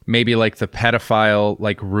 Maybe like the pedophile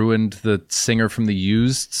like ruined the singer from the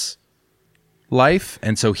Used's life,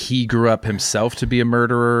 and so he grew up himself to be a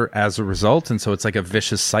murderer as a result, and so it's like a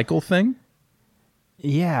vicious cycle thing.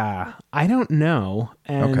 Yeah, I don't know,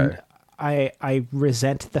 and okay. I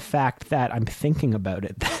resent the fact that I'm thinking about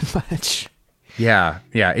it that much. Yeah,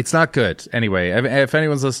 it's not good. Anyway, if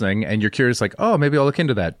anyone's listening and you're curious, like, oh, maybe I'll look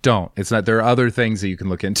into that. Don't. It's not. There are other things that you can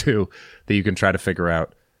look into that you can try to figure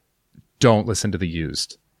out. Don't listen to the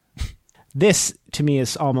Used. this to me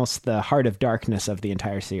is almost the heart of darkness of the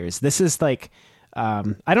entire series. This is like,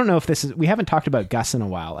 I don't know if this is, we haven't talked about Gus in a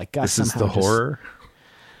while. Like Gus, this is the horror.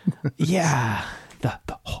 Yeah. The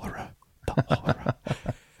horror.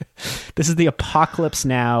 This is the apocalypse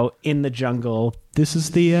now in the jungle. This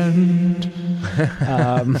is the end.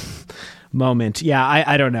 Moment. Yeah,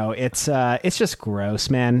 I don't know. It's just gross,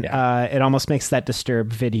 man. Yeah. It almost makes that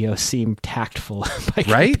Disturbed video seem tactful by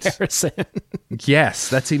comparison. Yes,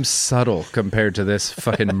 that seems subtle compared to this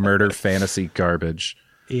fucking murder fantasy garbage.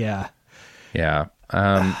 Yeah. Yeah.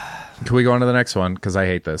 Can we go on to the next one? Because I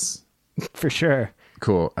hate this. For sure.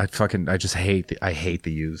 Cool. I just hate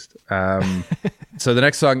the used. So the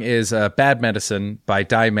next song is Bad Medicine by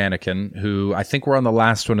Die Mannequin, who I think were on the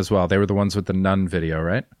last one as well. They were the ones with the nun video,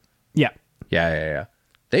 right? Yeah. Yeah.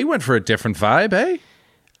 They went for a different vibe, eh?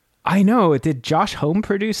 I know. Did Josh Homme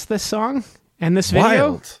produce this song and this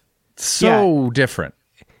video? Wild. So different.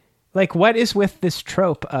 Like, what is with this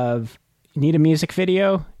trope of you need a music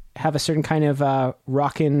video, have a certain kind of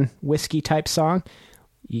rockin' whiskey type song?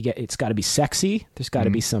 It's got to be sexy. There's got to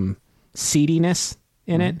be some seediness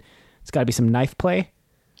in it. It's got to be some knife play.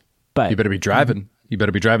 But you better be driving. You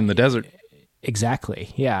better be driving the desert. Exactly.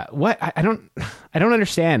 Yeah. What? I don't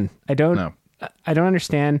understand. I don't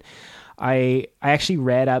understand. I actually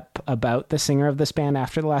read up about the singer of this band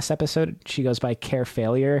after the last episode. She goes by Care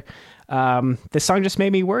Failure. This song just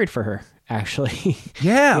made me worried for her, actually.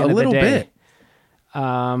 Yeah, a little bit.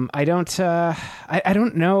 I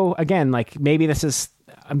don't know. Again, like maybe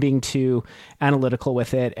I'm being too analytical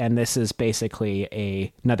with it, and this is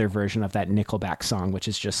basically another version of that Nickelback song, which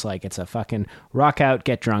is just like, it's a fucking rock out,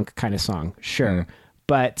 get drunk kind of song. Sure.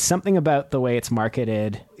 But something about the way it's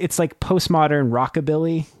marketed, it's like postmodern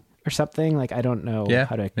rockabilly or something. Like, I don't know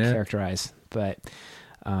how to characterize, but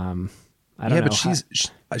I don't know. Yeah, but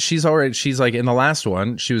she's like, in the last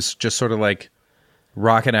one, she was just sort of like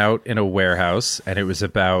rocking out in a warehouse, and it was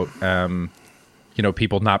about,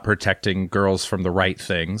 people not protecting girls from the right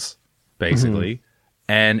things, basically.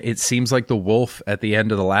 And it seems like the wolf at the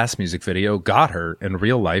end of the last music video got her in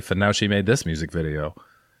real life, and now she made this music video.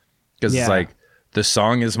 Because it's like, the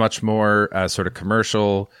song is much more sort of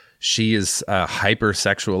commercial. She is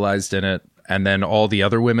hyper-sexualized in it. And then all the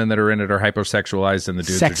other women that are in it are hypersexualized, and the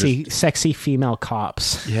dudes are just sexy female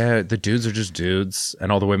cops. Yeah, the dudes are just dudes,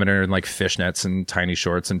 and all the women are in like fishnets and tiny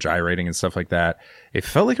shorts and gyrating and stuff like that. It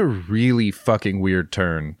felt like a really fucking weird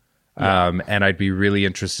turn. Yeah. And I'd be really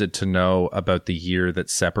interested to know about the year that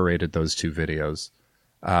separated those two videos,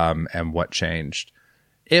 and what changed.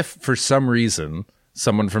 If for some reason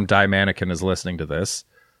someone from Die Mannequin is listening to this,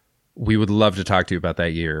 we would love to talk to you about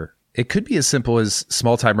that year. It could be as simple as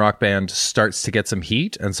small time rock band starts to get some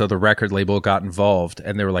heat, and so the record label got involved,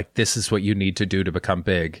 and they were like, this is what you need to do to become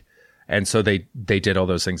big. And so they did all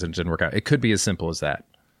those things and it didn't work out. It could be as simple as that.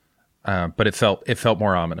 But it felt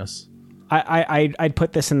more ominous. I'd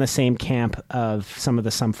put this in the same camp of some of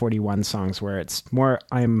the Sum 41 songs, where it's more,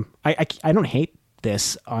 I don't hate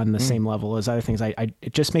this on the same level as other things.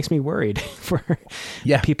 It just makes me worried for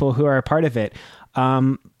people who are a part of it.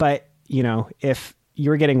 But if you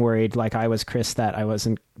were getting worried like I was, Chris, that I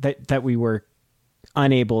wasn't, that we were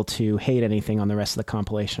unable to hate anything on the rest of the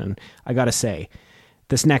compilation, I gotta say,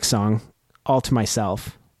 this next song, All to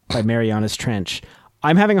Myself by Mariana's Trench,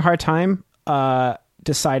 I'm having a hard time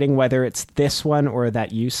deciding whether it's this one or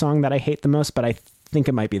that You song that I hate the most, but I think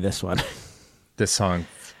it might be this one. This song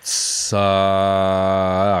sucks.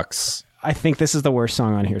 I think this is the worst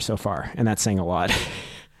song on here so far, and that's saying a lot.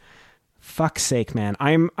 Fuck's sake, man.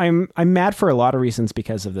 I'm mad for a lot of reasons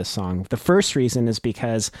because of this song. The first reason is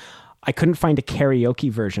because I couldn't find a karaoke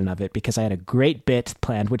version of it, because I had a great bit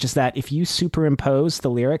planned, which is that if you superimpose the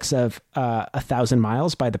lyrics of 1,000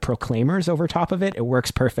 Miles by the Proclaimers over top of it, it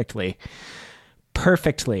works perfectly.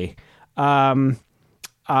 Perfectly. I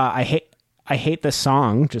hate this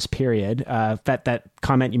song, just period. That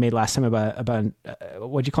comment you made last time about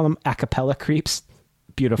what'd you call them? A cappella creeps.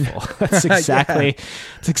 Beautiful. That's exactly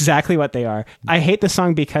that's exactly what they are. I hate the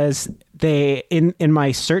song because they in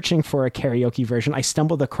my searching for a karaoke version, I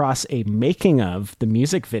stumbled across a making of the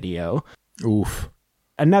music video. Oof.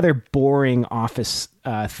 Another boring office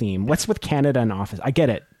theme. What's with Canada and office? I get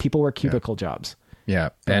it. People work cubicle jobs. Yeah,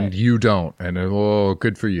 and you don't. And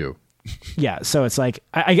good for you. Yeah, so it's like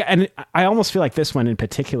I almost feel like this one in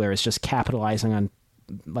particular is just capitalizing on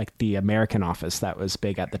like the American Office that was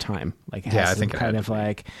big at the time. Like it has I think kind of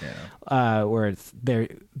like where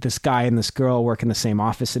this guy and this girl work in the same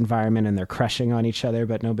office environment and they're crushing on each other,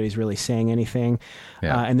 but nobody's really saying anything.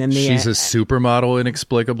 Yeah. And then she's a supermodel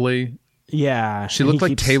inexplicably. Yeah, she looked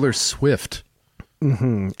like Taylor Swift.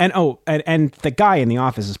 And and the guy in the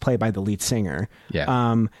office is played by the lead singer.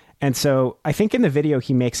 Yeah. And so I think in the video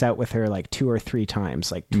he makes out with her like 2 or 3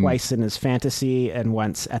 times, like twice in his fantasy and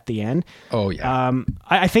once at the end. Oh yeah.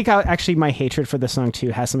 I think actually my hatred for the song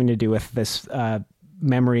too has something to do with this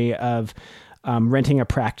memory of renting a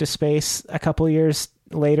practice space a couple years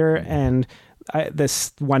later, and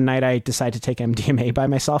this one night I decided to take MDMA by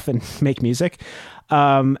myself and make music,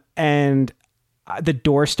 and the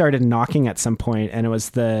door started knocking at some point, and it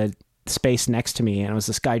was the space next to me, and it was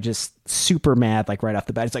this guy just super mad, like right off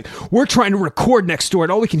the bat. He's like, "We're trying to record next door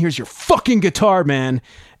and all we can hear is your fucking guitar, man."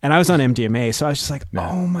 And I was on MDMA, so I was just like,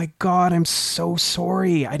 "Oh my God, I'm so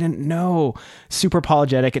sorry. I didn't know." Super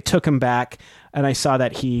apologetic. It took him back, and I saw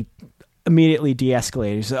that he immediately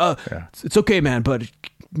de-escalated. He said, "Oh, it's okay, man, but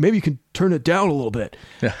maybe you can turn it down a little bit."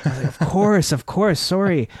 Yeah. I was like, of course,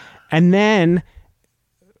 sorry. And then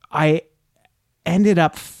I ended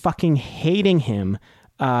up fucking hating him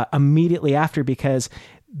immediately after, because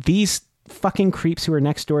these fucking creeps who were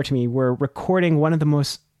next door to me were recording one of the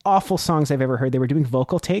most awful songs I've ever heard. They were doing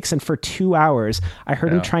vocal takes, and for 2 hours I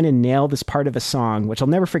heard him trying to nail this part of a song, which I'll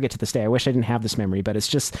never forget to this day. I wish I didn't have this memory, but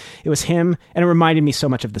it was him, and it reminded me so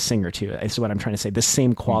much of the singer too, is what I'm trying to say, the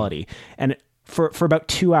same quality. And for about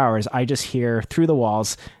 2 hours I just hear through the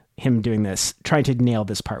walls him doing this, trying to nail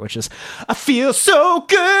this part, which is, "I feel so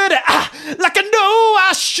good, like I know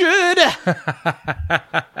I should."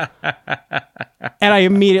 And I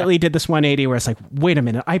immediately did this 180 where it's like, wait a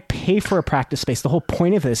minute, I pay for a practice space. The whole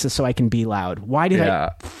point of this is so I can be loud. Why did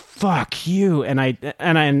I? Fuck you. And I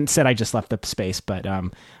instead I just left the space. But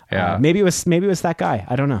maybe it was that guy.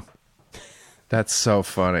 I don't know. That's so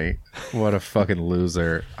funny. What a fucking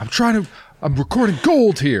loser. I'm recording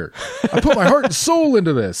gold here. I put my heart and soul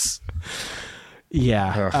into this.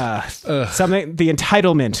 Yeah. Something, the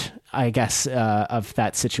entitlement, I guess, of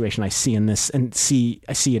that situation I see in this, and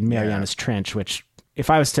I see in Mariana's Trench, which if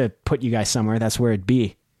I was to put you guys somewhere, that's where it'd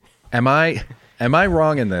be. Am I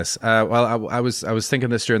wrong in this? Well, I was thinking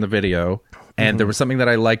this during the video, and there was something that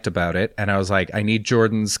I liked about it, and I was like, I need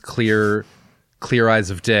Jordan's clear eyes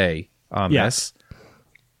of day on this.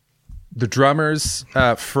 The drummer's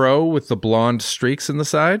fro with the blonde streaks in the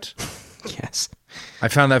side. Yes. I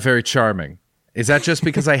found that very charming. Is that just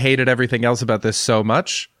because I hated everything else about this so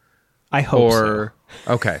much? I hope so.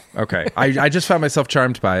 Okay. I just found myself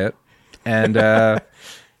charmed by it, and I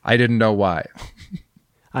didn't know why.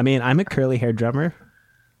 I mean, I'm a curly-haired drummer.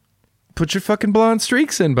 Put your fucking blonde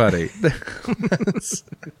streaks in, buddy.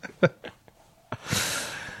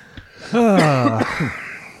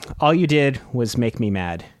 All you did was make me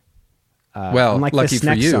mad. Well, unlike lucky this for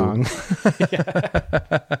next you. Song.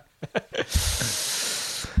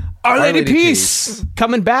 Our Lady Peace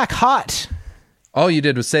coming back hot. All you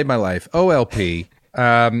did was save my life. OLP.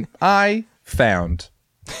 I found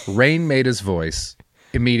Rain Maida's voice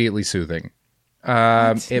immediately soothing.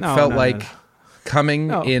 It felt like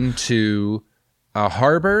coming into a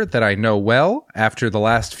harbor that I know well after the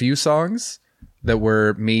last few songs that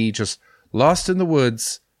were me just lost in the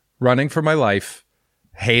woods, running for my life,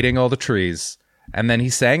 hating all the trees. And then he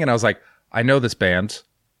sang, and I was like, I know this band.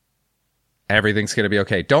 Everything's going to be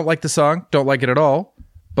okay. Don't like the song. Don't like it at all.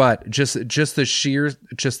 But just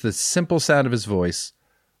the simple sound of his voice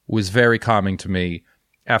was very calming to me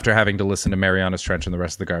after having to listen to Mariana's Trench and the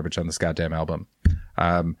rest of the garbage on this goddamn album.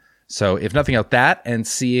 So if nothing else, that and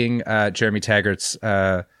seeing Jeremy Taggart's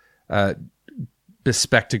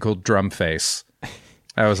bespectacled drum face,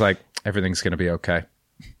 I was like, everything's going to be okay.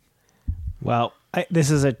 Well,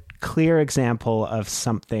 this is a clear example of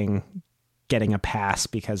something getting a pass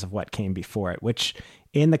because of what came before it, which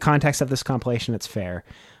in the context of this compilation, it's fair.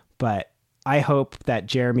 But I hope that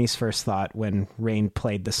Jeremy's first thought when Rain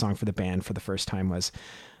played the song for the band for the first time was,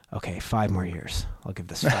 okay, 5 more years. I'll give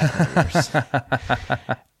this 5 more years.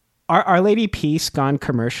 Our Lady Peace gone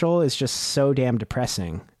commercial is just so damn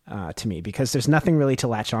depressing to me, because there's nothing really to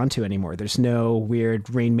latch onto anymore. There's no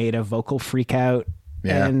weird Rain Maida vocal freak out.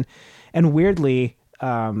 Yeah. And weirdly,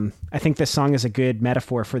 I think this song is a good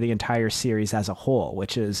metaphor for the entire series as a whole,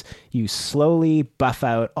 which is you slowly buff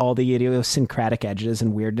out all the idiosyncratic edges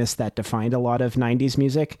and weirdness that defined a lot of 90s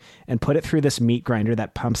music and put it through this meat grinder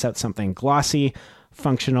that pumps out something glossy,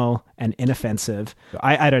 functional, and inoffensive.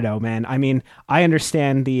 I don't know, man. I mean, I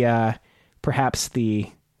understand the perhaps the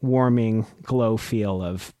warming glow feel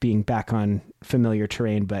of being back on familiar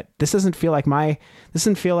terrain, but this doesn't feel like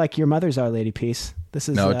your mother's Our Lady Peace. This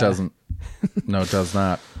is no, it doesn't. No, it does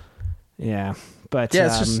not. Yeah, but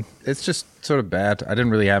yeah, it's just sort of bad. I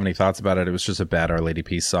didn't really have any thoughts about it. It was just a bad Our Lady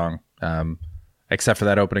Peace song, except for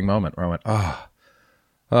that opening moment where I went,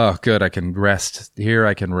 oh, good, I can rest. Here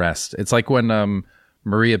I can rest. It's like when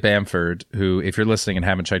Maria Bamford, who, if you're listening and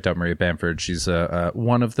haven't checked out Maria Bamford, she's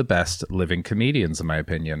one of the best living comedians, in my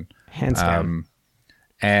opinion. Hands down.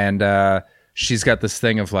 And she's got this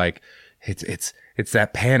thing of like, it's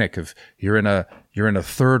that panic of you're in a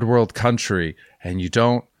third world country and you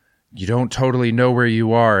don't totally know where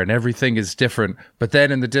you are and everything is different. But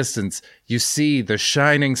then in the distance, you see the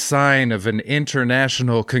shining sign of an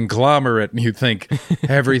international conglomerate and you think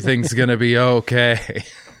everything's going to be okay.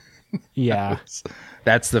 Yeah.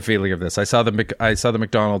 That's the feeling of this. I saw the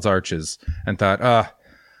McDonald's arches and thought,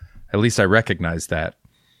 at least I recognize that.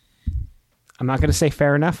 I'm not going to say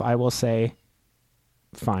fair enough. I will say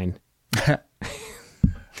fine.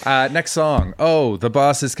 Next song. Oh, The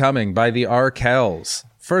Boss Is Coming by the Arkells.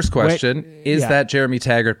 First question, is that Jeremy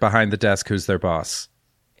Taggart behind the desk who's their boss?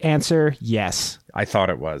 Answer, yes. I thought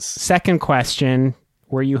it was. Second question,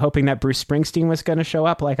 were you hoping that Bruce Springsteen was going to show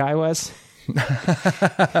up like I was?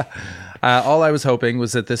 All I was hoping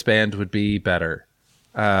was that this band would be better.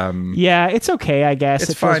 Yeah, it's okay, I guess.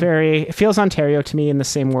 It feels it feels Ontario to me, in the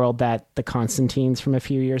same world that the Constantines from a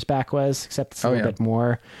few years back was, except it's a little bit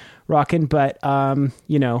more rockin'. But I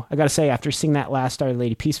gotta say, after seeing that last Our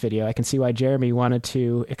Lady Peace video, I can see why Jeremy wanted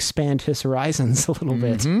to expand his horizons a little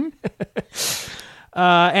bit.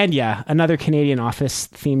 And yeah, another Canadian Office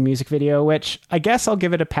themed music video, which I guess I'll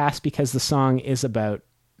give it a pass because the song is about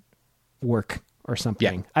work or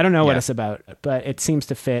something. Yeah. I don't know what it's about, but it seems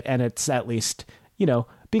to fit, and it's at least,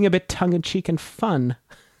 being a bit tongue-in-cheek and fun.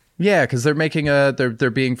 Yeah, because they're making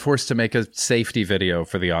they're being forced to make a safety video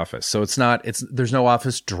for the office. So there's no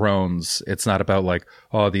office drones. It's not about like,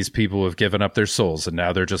 oh, these people have given up their souls and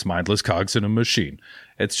now they're just mindless cogs in a machine.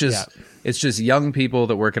 It's just young people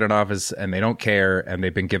that work at an office and they don't care and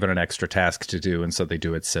they've been given an extra task to do, and so they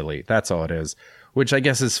do it silly. That's all it is, which I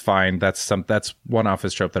guess is fine. That's one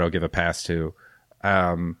office trope that I'll give a pass to.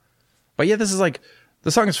 But yeah, this is like, the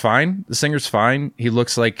song is fine. The singer's fine. He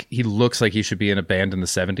looks like he should be in a band in the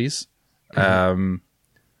 70s. Mm-hmm.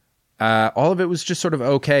 All of it was just sort of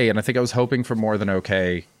okay, and I think I was hoping for more than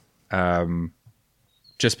okay,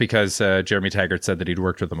 just because Jeremy Taggart said that he'd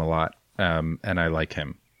worked with him a lot, and I like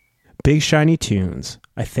him. Big Shiny Tunes.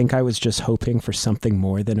 I think I was just hoping for something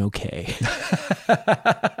more than okay.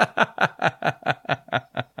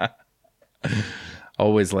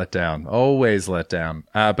 Always let down.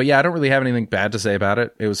 But yeah, I don't really have anything bad to say about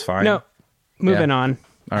it. It was fine. No, moving on.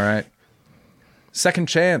 All right. Second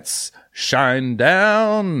Chance, Shine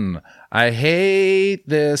Down. I hate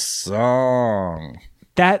this song.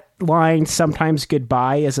 That line, sometimes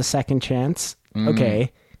goodbye is a second chance.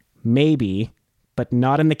 Okay, maybe, but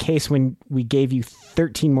not in the case when we gave you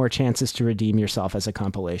 13 more chances to redeem yourself as a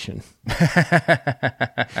compilation. Who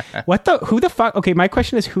the fuck? Okay, my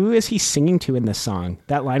question is, who is he singing to in this song?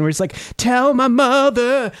 That line where he's like, tell my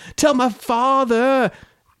mother, tell my father,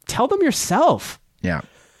 tell them yourself. Yeah.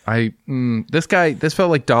 This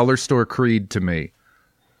felt like Dollar Store Creed to me.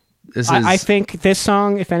 I think this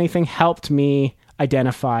song, if anything, helped me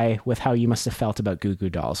identify with how you must have felt about Goo Goo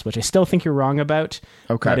Dolls, which I still think you're wrong about.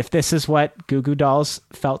 Okay. But if this is what Goo Goo Dolls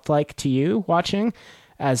felt like to you watching,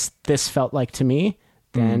 as this felt like to me,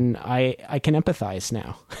 then I can empathize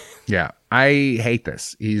now. Yeah, I hate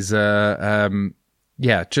this. He's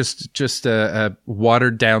just a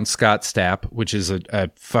watered down Scott Stapp, which is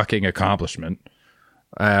a fucking accomplishment.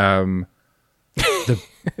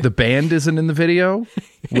 The band isn't in the video,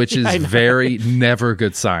 which is very never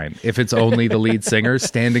good sign. If it's only the lead singer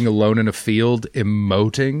standing alone in a field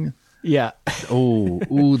emoting. Yeah.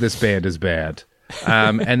 Ooh, this band is bad.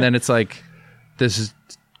 And then it's like this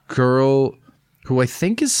girl who I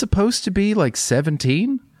think is supposed to be like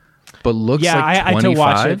 17, but looks like 25. I had to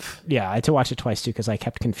watch it. Yeah, I had to watch it twice too because I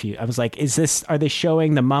kept confused. I was like, are they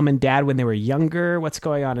showing the mom and dad when they were younger? What's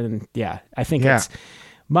going on? And yeah, I think it's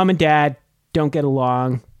mom and dad don't get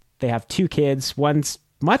along. They have 2 kids. One's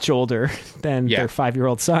much older than their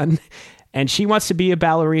 5-year-old son, and she wants to be a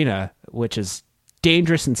ballerina, which is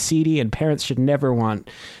dangerous and seedy, and parents should never want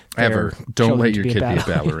ever. Don't let your kid be a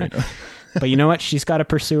ballerina. But you know what? She's got to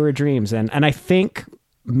pursue her dreams, and I think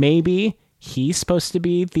maybe he's supposed to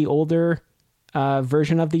be the older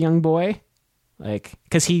version of the young boy, like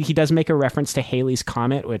because he does make a reference to Halley's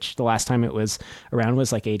Comet, which the last time it was around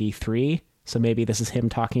was like 1983. So maybe this is him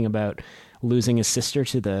talking about losing his sister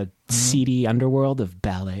to the seedy underworld of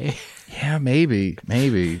ballet. Yeah, maybe.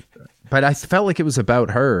 But I felt like it was about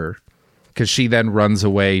her because she then runs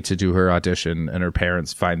away to do her audition and her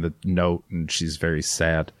parents find the note and she's very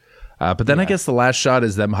sad. But then I guess the last shot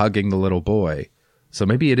is them hugging the little boy. So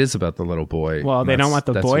maybe it is about the little boy. Well, they don't want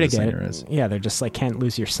the boy to get singer it. is. Yeah, they're just like, can't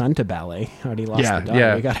lose your son to ballet. Already lost Yeah, the daughter.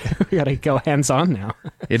 yeah. We gotta go hands on now.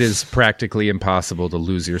 It is practically impossible to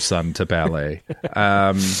lose your son to ballet.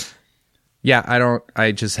 Yeah,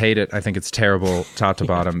 I just hate it. I think it's terrible, top to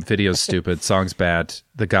bottom. Video's stupid, song's bad.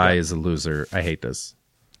 The guy is a loser. I hate this.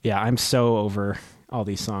 Yeah, I'm so over all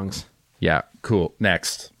these songs. Yeah, cool.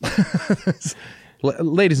 Next.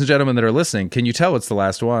 Ladies and gentlemen that are listening, can you tell it's the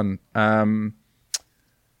last one?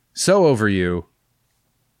 So Over You.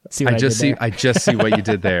 See what I just see what you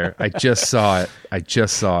did there. I just saw it.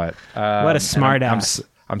 What a smart ass.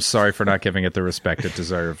 I'm sorry for not giving it the respect it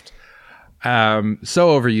deserved. So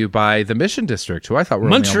Over You by the Mission District, who I thought were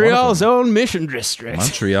Montreal's own Mission District.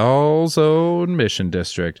 Montreal's own Mission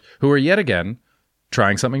District, who are yet again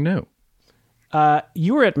trying something new.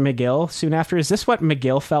 You were at McGill soon after. Is this what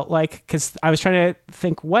McGill felt like? Because I was trying to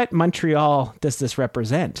think, what Montreal does this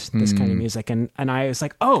represent, this kind of music? And I was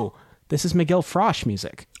like, oh, this is McGill Frosh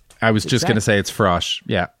music. I was just going to say it's Frosh.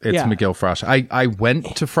 Yeah, it's McGill Frosh. I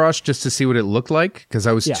went to Frosh just to see what it looked like because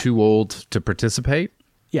I was too old to participate.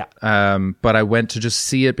 Yeah. But I went to just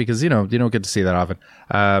see it because, you don't get to see that often.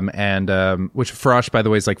 Which Frosh, by the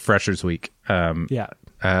way, is like Freshers Week. Yeah.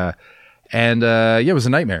 It was a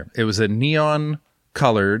nightmare. It was a neon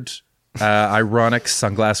colored, ironic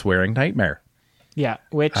sunglass wearing nightmare. Yeah.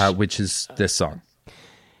 Which is this song.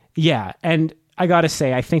 Yeah. And I got to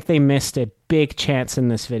say, I think they missed a big chance in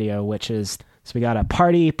this video, which is, so we got a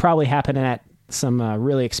party probably happening at some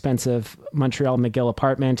really expensive Montreal McGill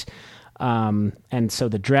apartment. And so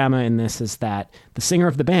the drama in this is that the singer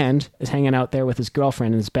of the band is hanging out there with his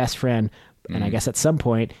girlfriend and his best friend. And I guess at some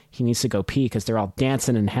point he needs to go pee because they're all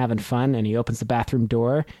dancing and having fun. And he opens the bathroom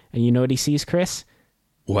door and you know what he sees, Chris?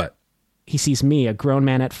 What? He sees me, a grown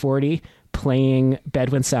man at 40, playing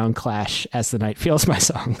Bedouin Sound Clash as the night feels my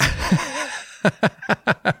song.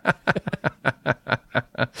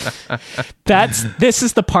 This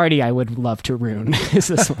is the party I would love to ruin. Is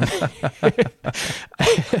this one?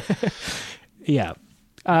 Yeah.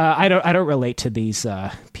 I don't relate to these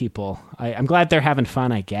people. I'm glad they're having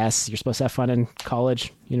fun, I guess. You're supposed to have fun in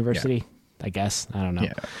college, university, I guess. I don't know.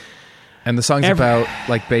 Yeah. And the song's about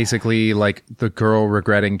like basically like the girl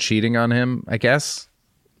regretting cheating on him, I guess.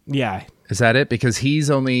 Yeah. Is that it? Because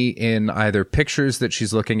he's only in either pictures that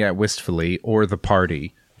she's looking at wistfully or the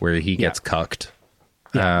party where he gets cucked.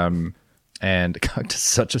 Yeah. And cucked is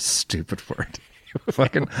such a stupid word.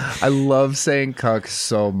 Fucking, I love saying cuck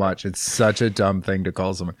so much. It's such a dumb thing to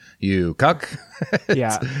call someone. You cuck.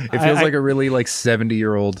 Yeah. It feels like a really like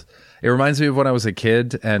 70-year-old. It reminds me of when I was a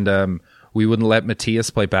kid and we wouldn't let Matthias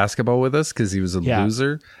play basketball with us because he was a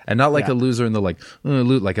loser. And not like a loser in the like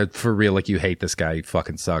a for real, like you hate this guy, he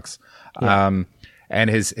fucking sucks. Yeah. And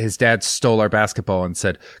his dad stole our basketball and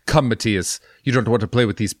said, "Come, Matthias, you don't want to play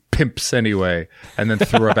with these pimps anyway." And then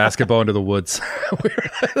threw our basketball into the woods.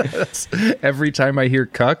 Every time I hear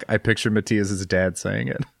cuck, I picture Matthias's dad saying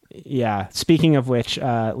it. Yeah. Speaking of which,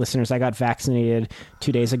 listeners, I got vaccinated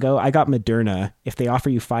 2 days ago. I got Moderna. If they offer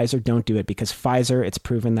you Pfizer, don't do it because Pfizer, it's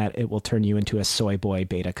proven that it will turn you into a soy boy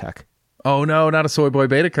beta cuck. Oh, no, not a soy boy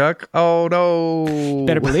beta cuck. Oh, no.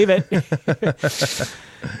 Better believe it.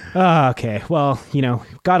 Okay. Well,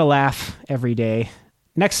 gotta laugh every day.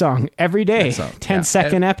 Next song, Every Day. Next song.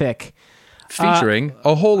 10-second epic. Featuring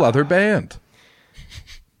a whole other band.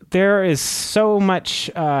 There is so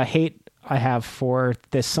much hate I have for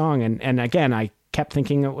this song. And again, I kept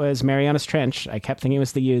thinking it was Mariana's Trench. I kept thinking it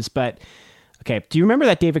was The Used. But, okay, do you remember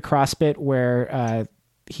that David Cross bit where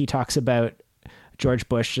he talks about George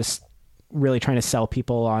Bush just really trying to sell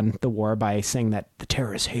people on the war by saying that the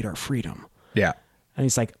terrorists hate our freedom? Yeah. And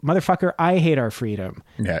he's like, motherfucker, I hate our freedom.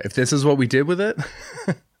 Yeah, if this is what we did with it.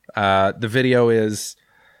 The video is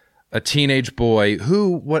a teenage boy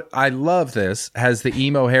who, what I love this, has the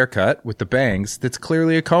emo haircut with the bangs that's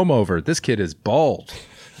clearly a comb over. This kid is bald.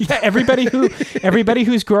 Yeah, everybody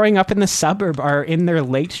who's growing up in the suburb are in their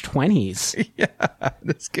late 20s. Yeah,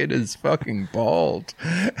 this kid is fucking bald.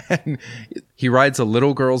 And he rides a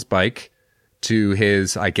little girl's bike to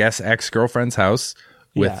his, I guess, ex-girlfriend's house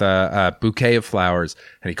with a bouquet of flowers.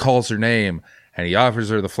 And he calls her name and he offers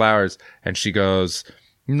her the flowers and she goes,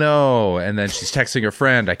 "No." And then she's texting her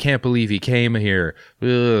friend, "I can't believe he came here."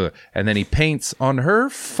 Ugh. And then he paints on her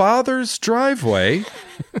father's driveway.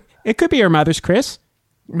 It could be her mother's, Chris.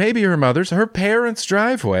 Maybe her mother's, her parents'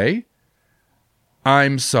 driveway.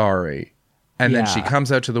 "I'm sorry." And then she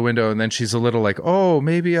comes out to the window and then she's a little like, "Oh,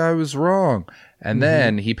 maybe I was wrong." And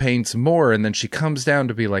then he paints more and then she comes down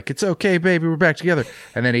to be like, "It's okay, baby, we're back together."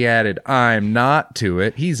 And then he added, "I'm not" to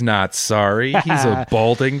it. He's not sorry. He's a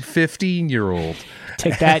balding 15-year-old.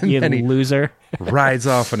 Take that, you then he loser. rides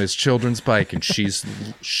off on his children's bike, and she's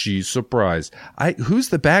surprised. Who's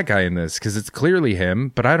the bad guy in this? Because it's clearly him,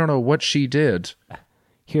 but I don't know what she did.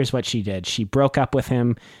 Here's what she did. She broke up with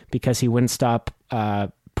him because he wouldn't stop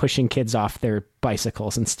pushing kids off their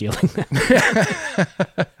bicycles and stealing them.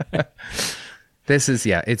 This is,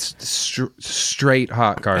 it's straight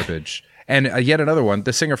hot garbage. And yet another one,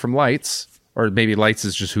 the singer from Lights, or maybe Lights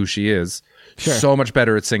is just who she is, Sure. so much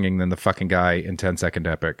better at singing than the fucking guy in 10 Second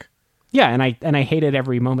Epic. Yeah, and I hated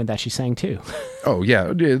every moment that she sang too. Oh,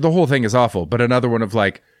 yeah. The whole thing is awful. But another one of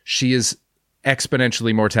like, she is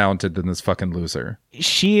exponentially more talented than this fucking loser.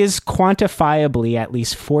 She is quantifiably at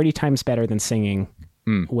least 40 times better than singing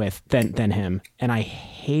than him. And I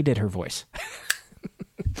hated her voice.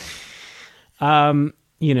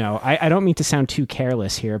 You know, I don't mean to sound too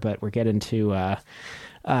careless here, but we're getting to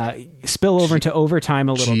spill over into overtime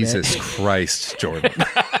a little bit. Jesus Christ, Jordan.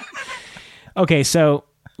 Okay, so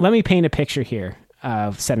let me paint a picture here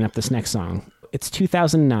of setting up this next song. It's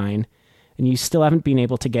 2009, and you still haven't been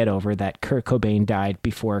able to get over that Kurt Cobain died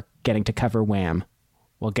before getting to cover Wham.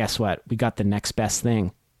 Well, guess what? We got the next best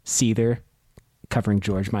thing. Seether covering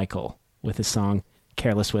George Michael with his song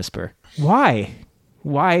Careless Whisper. Why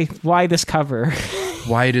this cover?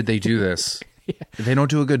 Why did they do this? Yeah. They don't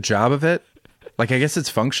do a good job of it. Like, I guess it's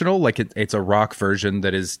functional. Like, it's a rock version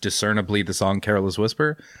that is discernibly the song Careless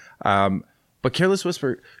Whisper. But Careless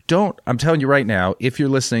Whisper, I'm telling you right now, if you're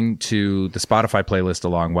listening to the Spotify playlist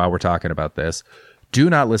along while we're talking about this,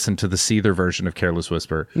 do not listen to the Seether version of Careless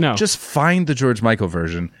Whisper. No. Just find the George Michael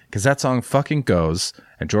version, because that song fucking goes,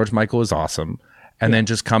 and George Michael is awesome. And then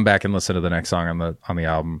just come back and listen to the next song on the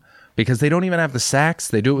album. Because they don't even have the sax.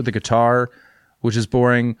 They do it with the guitar, which is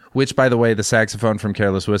boring. Which, by the way, the saxophone from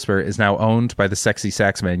Careless Whisper is now owned by the Sexy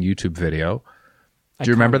Saxman YouTube video. Do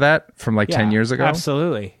you remember that from 10 years ago?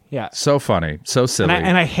 Absolutely. Yeah. So funny. So silly.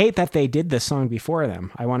 And I hate that they did this song before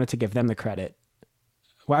them. I wanted to give them the credit.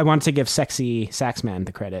 Well, I wanted to give Sexy Saxman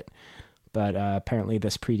the credit. But apparently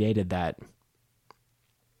this predated that.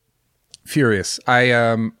 Furious. I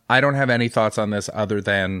don't have any thoughts on this other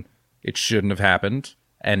than it shouldn't have happened.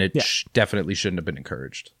 And it definitely shouldn't have been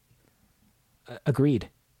encouraged. Agreed.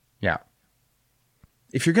 Yeah.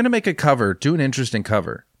 If you're going to make a cover, do an interesting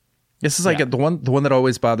cover. This is the one that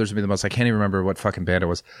always bothers me the most. I can't even remember what fucking band it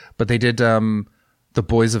was. But they did The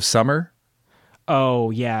Boys of Summer.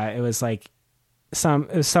 Oh, yeah. It was some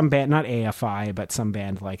band, not AFI, but some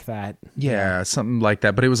band like that. Yeah, something like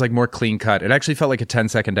that. But it was more clean cut. It actually felt like a 10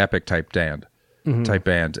 Second Epic type band. Type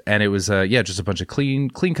band, and it was just a bunch of clean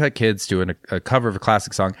cut kids doing a cover of a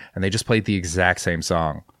classic song, and they just played the exact same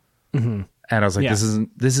song. And I was like, this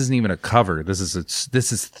isn't even a cover. This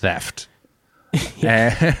is theft.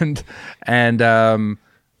 And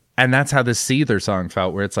that's how this Seether song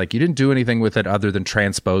felt, where it's like you didn't do anything with it other than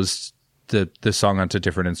transpose the song onto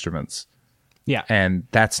different instruments. Yeah, and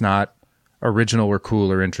that's not original or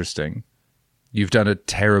cool or interesting. You've done a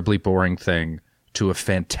terribly boring thing to a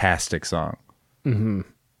fantastic song. Mm-hmm.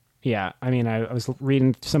 Yeah, I mean, I was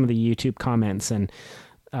reading some of the YouTube comments, and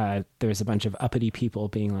there's a bunch of uppity people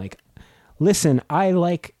being like, listen, I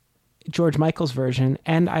like George Michael's version,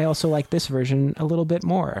 and I also like this version a little bit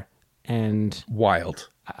more. And wild.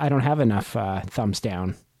 I don't have enough thumbs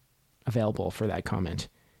down available for that comment.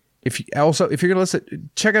 If you're going to listen,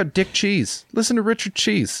 check out Dick Cheese. Listen to Richard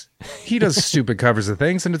Cheese. He does stupid covers of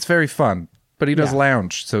things, and it's very fun. But he does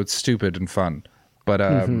lounge, so it's stupid and fun. But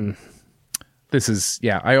this is,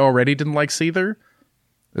 I already didn't like Seether.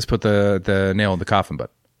 Let's put the nail in the coffin,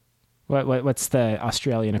 but. What's the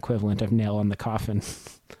Australian equivalent of nail in the coffin?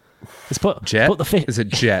 Jet? Is it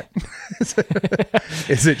Jet?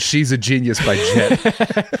 Is it She's a Genius by Jet?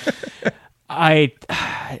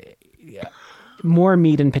 More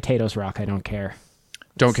meat and potatoes rock. I don't care.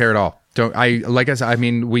 Don't care at all. Like I said, I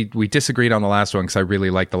mean, we disagreed on the last one because I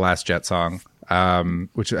really liked the last Jet song,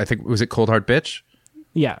 which I think, was it Cold Heart Bitch?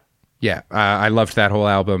 Yeah. Yeah. I loved that whole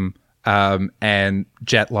album. And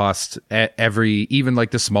Jet lost even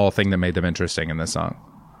the small thing that made them interesting in this song.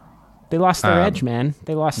 They lost their edge, man.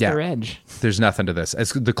 They lost their edge. There's nothing to this.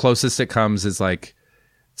 The closest it comes is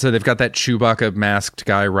so they've got that Chewbacca masked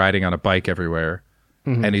guy riding on a bike everywhere.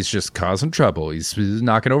 And he's just causing trouble. He's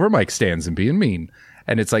knocking over mic stands and being mean.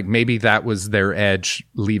 And it's maybe that was their edge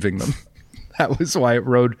leaving them. That was why it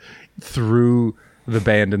rode through the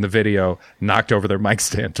band in the video, knocked over their mic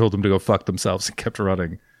stand, told them to go fuck themselves, and kept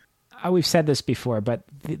running. We've said this before, but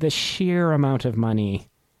the sheer amount of money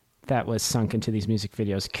that was sunk into these music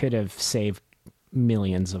videos could have saved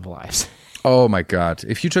millions of lives. Oh my God.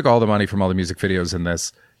 If you took all the money from all the music videos in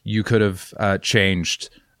this, you could have changed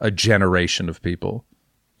a generation of people.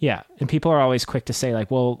 Yeah. And people are always quick to say,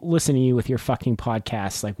 like, well, listen to you with your fucking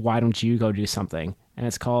podcast. Like, why don't you go do something? And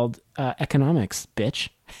it's called economics, bitch.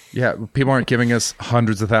 Yeah, people aren't giving us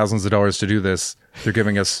hundreds of thousands of dollars to do this. They're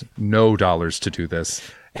giving us no dollars to do this.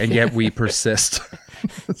 And yet we persist.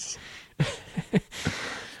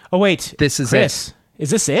 Oh, wait. This is Chris, it. Is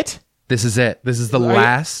this it? This is it. This is the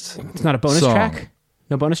last It's not a bonus song. track?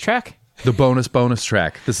 No bonus track? The bonus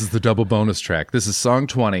track. This is the double bonus track. This is song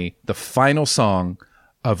 20, the final song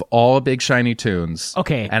of all Big Shiny Tunes.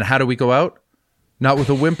 Okay. And how do we go out? Not with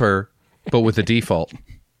a whimper, but with a default.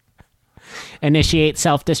 Initiate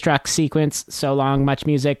self-destruct sequence. So long, much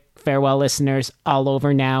music. Farewell, listeners. All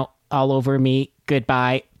over now. All over me.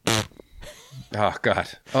 Goodbye. Oh, God.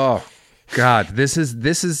 Oh, God. This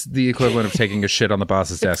is the equivalent of taking a shit on the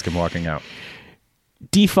boss's desk and walking out.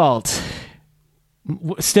 Default.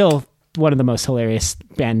 Still one of the most hilarious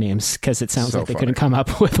band names because it sounds So like they funny. couldn't come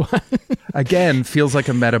up with one. Again, feels like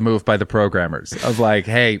a meta move by the programmers of like,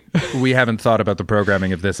 hey, we haven't thought about the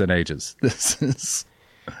programming of this in ages. This is...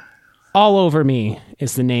 All Over Me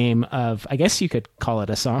is the name of, I guess you could call it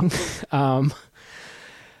a song.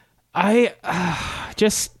 I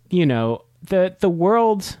just, the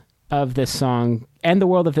world of this song and the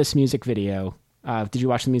world of this music video. Did you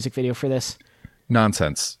watch the music video for this?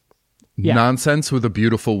 Nonsense. Yeah. Nonsense with a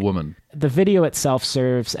beautiful woman. The video itself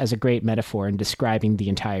serves as a great metaphor in describing the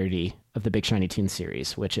entirety of the Big Shiny Tunes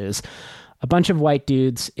series, which is a bunch of white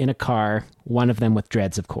dudes in a car, one of them with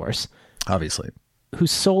dreads, of course, Obviously.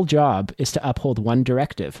 whose sole job is to uphold one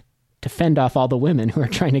directive: to fend off all the women who are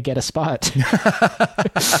trying to get a spot.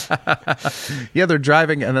 Yeah, they're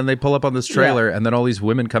driving and then they pull up on this trailer and then all these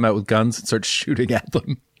women come out with guns and start shooting at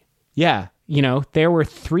them. Yeah, there were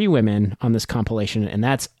 3 women on this compilation, and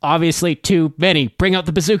that's obviously too many. Bring out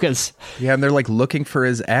the bazookas. Yeah, and they're like looking for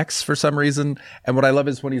his ex for some reason. And what I love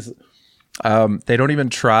is when he's, they don't even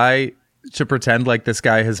try to pretend like this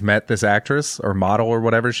guy has met this actress or model or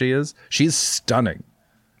whatever she is. She's stunning.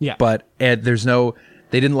 Yeah. But they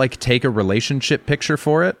didn't like take a relationship picture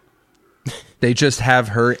for it. They just have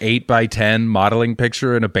her 8x10 modeling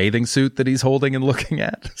picture in a bathing suit that he's holding and looking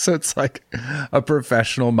at. So it's like a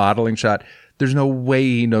professional modeling shot. There's no way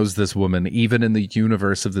he knows this woman, even in the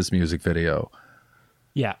universe of this music video.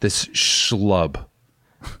 Yeah. This schlub.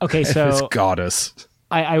 Okay, This so goddess.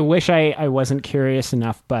 I wish I wasn't curious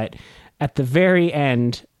enough, but at the very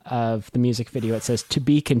end of the music video, it says "to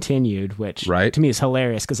be continued," which Right. to me is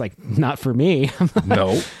hilarious because, like, not for me.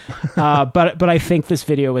 No. But I think this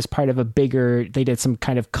video was part of a bigger. They did some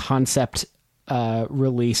kind of concept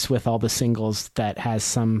release with all the singles that has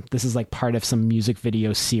some. This is like part of some music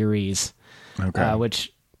video series, Okay.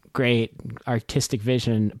 which great artistic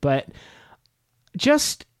vision. But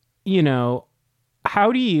just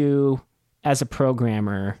how do you, as a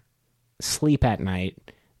programmer, sleep at night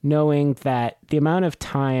knowing that the amount of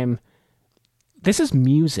time, this is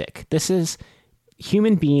music, this is,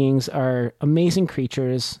 human beings are amazing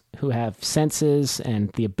creatures who have senses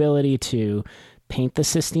and the ability to paint the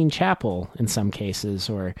Sistine Chapel in some cases,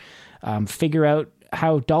 or figure out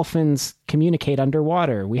how dolphins communicate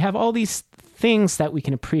underwater. We have all these things that we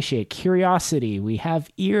can appreciate. Curiosity. We have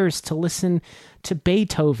ears to listen to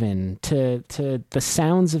Beethoven, to the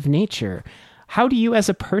sounds of nature. How do you, as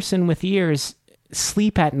a person with ears,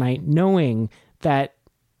 sleep at night knowing that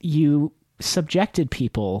you subjected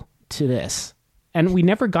people to this? And we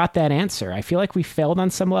never got that answer. I feel like we failed on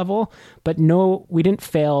some level, but no, we didn't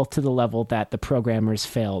fail to the level that the programmers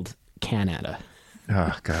failed Canada.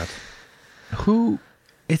 Oh, God.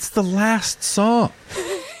 It's the last song.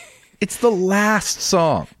 It's the last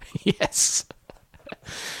song. Yes.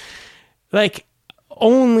 Like,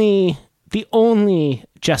 the only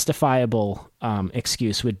justifiable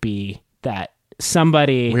excuse would be that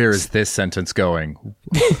somebody... Where is this sentence going?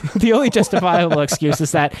 The only justifiable excuse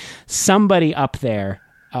is that somebody up there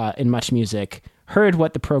in Much Music heard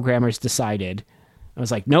what the programmers decided. I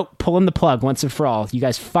was like, nope, pulling the plug once and for all. You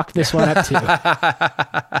guys fucked this one up too.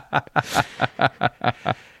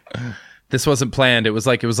 This wasn't planned. It was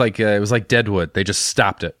like Deadwood. They just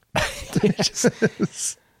stopped it.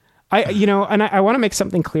 I want to make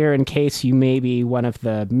something clear in case you may be one of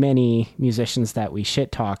the many musicians that we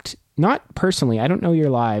shit talked. Not personally. I don't know your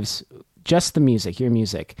lives. Just the music, your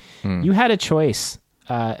music. You had a choice,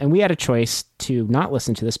 and we had a choice to not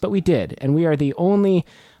listen to this, but we did. And we are the only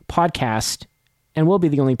podcast, and we'll be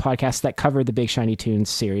the only podcast that covered the Big Shiny Tunes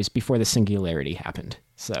series before the Singularity happened.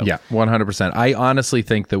 So Yeah, 100%. I honestly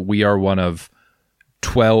think that we are one of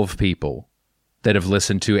 12 people that have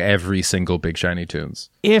listened to every single Big Shiny Tunes.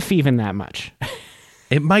 if even that much.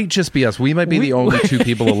 It might just be us. We might be the only 2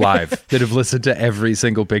 people alive that have listened to every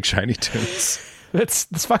single Big Shiny Tunes.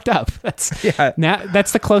 That's fucked up. Yeah. Now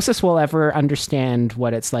that's the closest we'll ever understand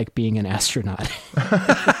what it's like being an astronaut.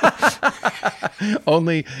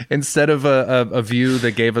 Only instead of a view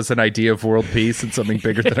that gave us an idea of world peace and something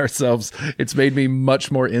bigger than ourselves, it's made me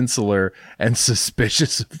much more insular and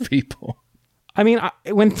suspicious of people. I mean,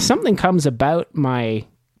 when something comes about my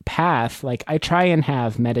path, like I try and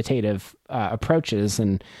have meditative approaches,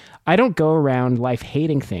 and I don't go around life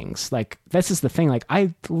hating things. Like, this is the thing. Like,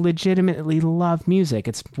 I legitimately love music.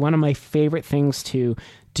 It's one of my favorite things to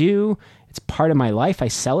do. It's part of my life. I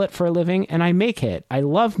sell it for a living and I make it. I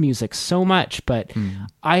love music so much, but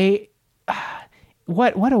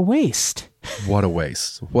what a waste. What a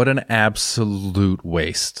waste. What an absolute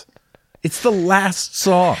waste. It's the last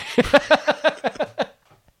song.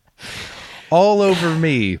 All Over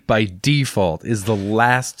Me by default is the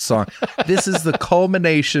last song. This is the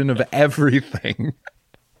culmination of everything.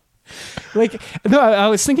 Like, no, I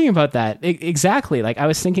was thinking about that. Exactly. Like, I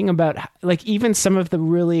was thinking about, like, even some of the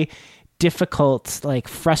really difficult, like,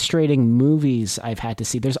 frustrating movies I've had to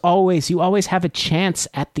see. You always have a chance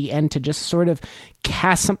at the end to just sort of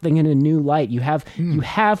cast something in a new light. You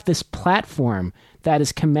have this platform that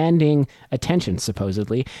is commanding attention,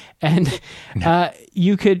 supposedly, and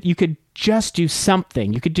you could just do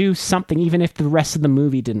something. You could do something even if the rest of the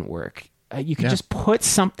movie didn't work. You could just put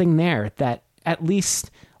something there that at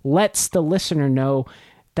least lets the listener know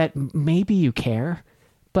that maybe you care.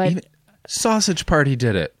 But even Sausage Party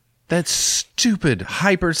did it. That stupid,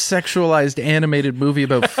 hyper-sexualized animated movie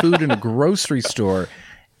about food in a grocery store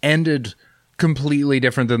ended completely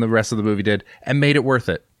different than the rest of the movie did and made it worth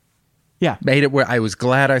it. Yeah. Made it where I was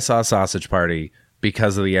glad I saw Sausage Party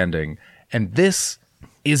because of the ending. And this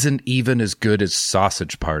isn't even as good as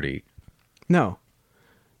Sausage Party. No.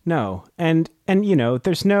 And you know,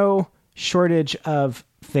 there's no shortage of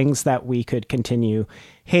things that we could continue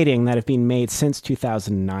hating that have been made since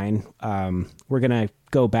 2009. We're going to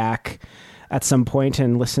go back at some point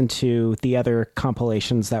and listen to the other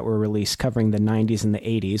compilations that were released covering the 90s and the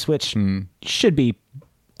 80s, which should be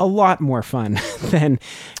a lot more fun than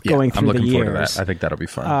going through the years. I'm looking forward to that. I think that'll be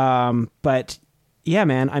fun. But yeah,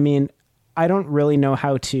 man, I mean, I don't really know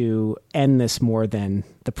how to end this more than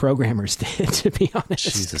the programmers did, to be honest.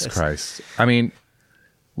 Jesus Christ. I mean,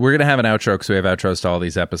 we're going to have an outro because we have outros to all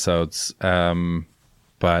these episodes.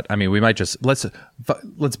 But I mean, we might just let's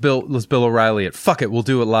Bill O'Reilly it. Fuck it, we'll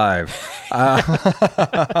do it live.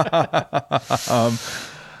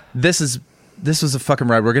 This was a fucking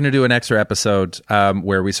ride. We're going to do an extra episode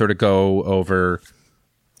where we sort of go over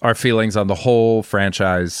our feelings on the whole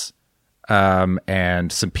franchise,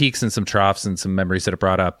 and some peaks and some troughs and some memories that it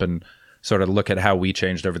brought up, and sort of look at how we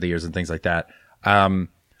changed over the years and things like that.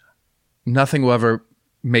 Nothing will ever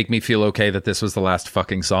make me feel okay that this was the last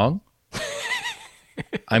fucking song.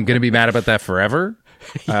 I'm going to be mad about that forever.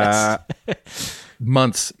 Yes.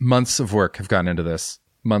 Months of work have gone into this.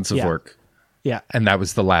 Months of work. Yeah. And that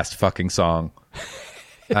was the last fucking song.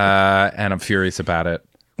 And I'm furious about it.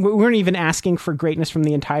 We weren't even asking for greatness from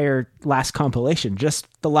the entire last compilation, just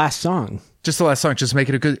the last song. Just the last song. Just make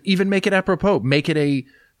it even make it apropos. Make it a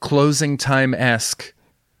closing time-esque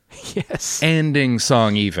ending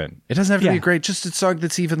song even. It doesn't have to be great, just a song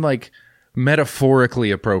that's even like metaphorically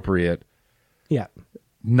appropriate. Yeah.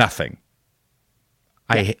 Nothing.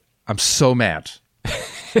 I'm so mad.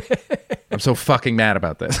 I'm so fucking mad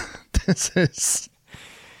about this. This is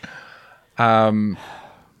God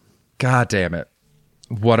damn it.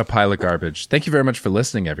 What a pile of garbage. Thank you very much for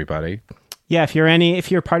listening, everybody. Yeah,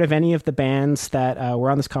 if you're part of any of the bands that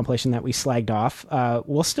were on this compilation that we slagged off,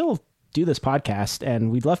 we'll still do this podcast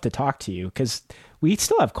and we'd love to talk to you because we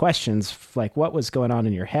still have questions like what was going on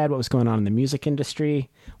in your head, what was going on in the music industry,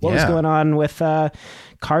 what was going on with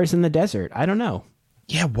cars in the desert. I don't know.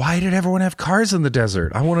 Yeah, why did everyone have cars in the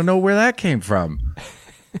desert? I want to know where that came from.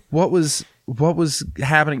 What was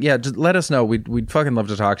happening? Yeah, just let us know. We'd fucking love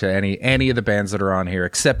to talk to any of the bands that are on here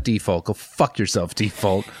except Default. Go fuck yourself,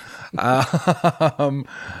 Default.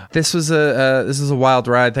 This was a wild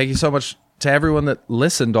ride. Thank you so much to everyone that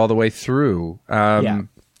listened all the way through.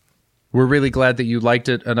 We're really glad that you liked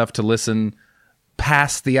it enough to listen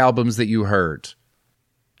past the albums that you heard.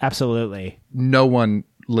 Absolutely. No one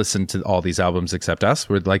listened to all these albums except us.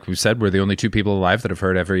 Like we've said, we're the only two people alive that have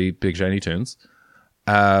heard every Big Shiny Tunes.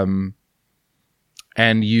 And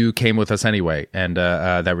you came with us anyway, and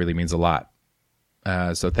that really means a lot.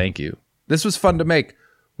 So thank you. This was fun to make.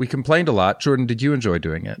 We complained a lot. Jordan, did you enjoy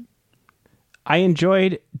doing it? I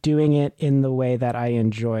enjoyed doing it in the way that I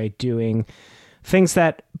enjoy doing things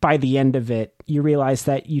that by the end of it, you realize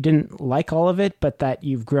that you didn't like all of it, but that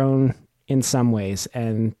you've grown in some ways.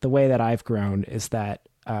 And the way that I've grown is that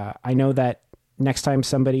I know that next time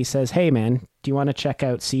somebody says, "Hey, man, do you want to check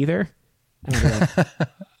out Seether?" And I'll be like,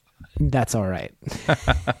 that's all right.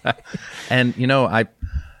 And,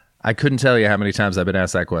 I couldn't tell you how many times I've been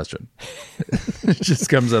asked that question. It just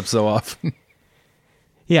comes up so often.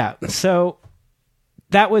 Yeah, so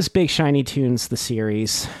that was Big Shiny Tunes, the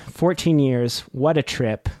series. 14 years, what a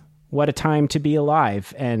trip. What a time to be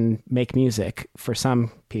alive and make music for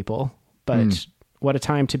some people. But what a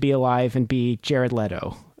time to be alive and be Jared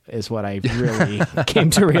Leto is what I really came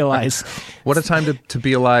to realize. What a time to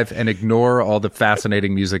be alive and ignore all the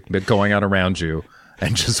fascinating music going on around you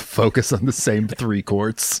and just focus on the same 3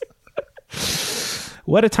 chords.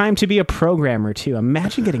 What a time to be a programmer, too.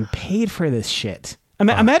 Imagine getting paid for this shit.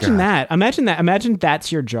 Imagine that. Imagine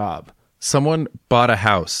that's your job. Someone bought a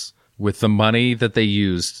house with the money that they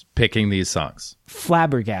used picking these songs.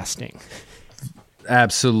 Flabbergasting.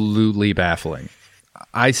 Absolutely baffling.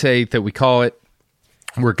 I say that we call it.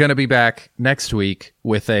 We're going to be back next week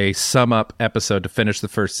with a sum up episode to finish the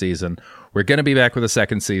first season. We're going to be back with a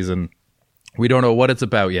second season. We don't know what it's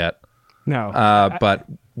about yet. No. But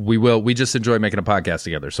we will. We just enjoy making a podcast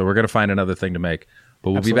together. So we're going to find another thing to make.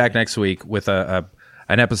 But we'll be back next week with an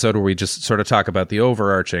episode where we just sort of talk about the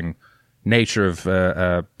overarching nature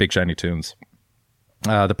of Big Shiny Tunes,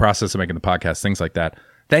 the process of making the podcast, things like that.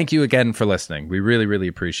 Thank you again for listening. We really, really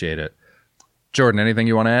appreciate it. Jordan, anything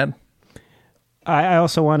you want to add? I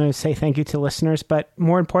also want to say thank you to listeners, but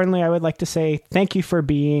more importantly, I would like to say thank you for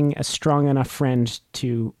being a strong enough friend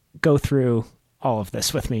to go through all of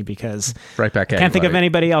this with me, because right back I can't think of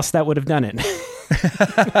anybody else that would have done it.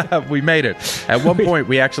 We made it. At one point,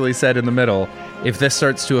 we actually said in the middle, if this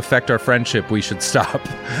starts to affect our friendship, we should stop.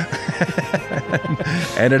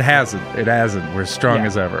 And it hasn't. It hasn't. We're strong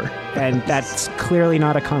as ever. And that's clearly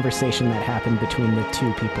not a conversation that happened between the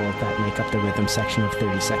 2 people that make up the rhythm section of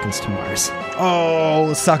 30 Seconds to Mars.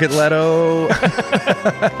 Oh, suck it, Leto.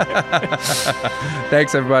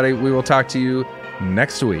 Thanks, everybody. We will talk to you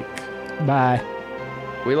next week. Bye.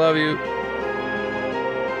 We love you.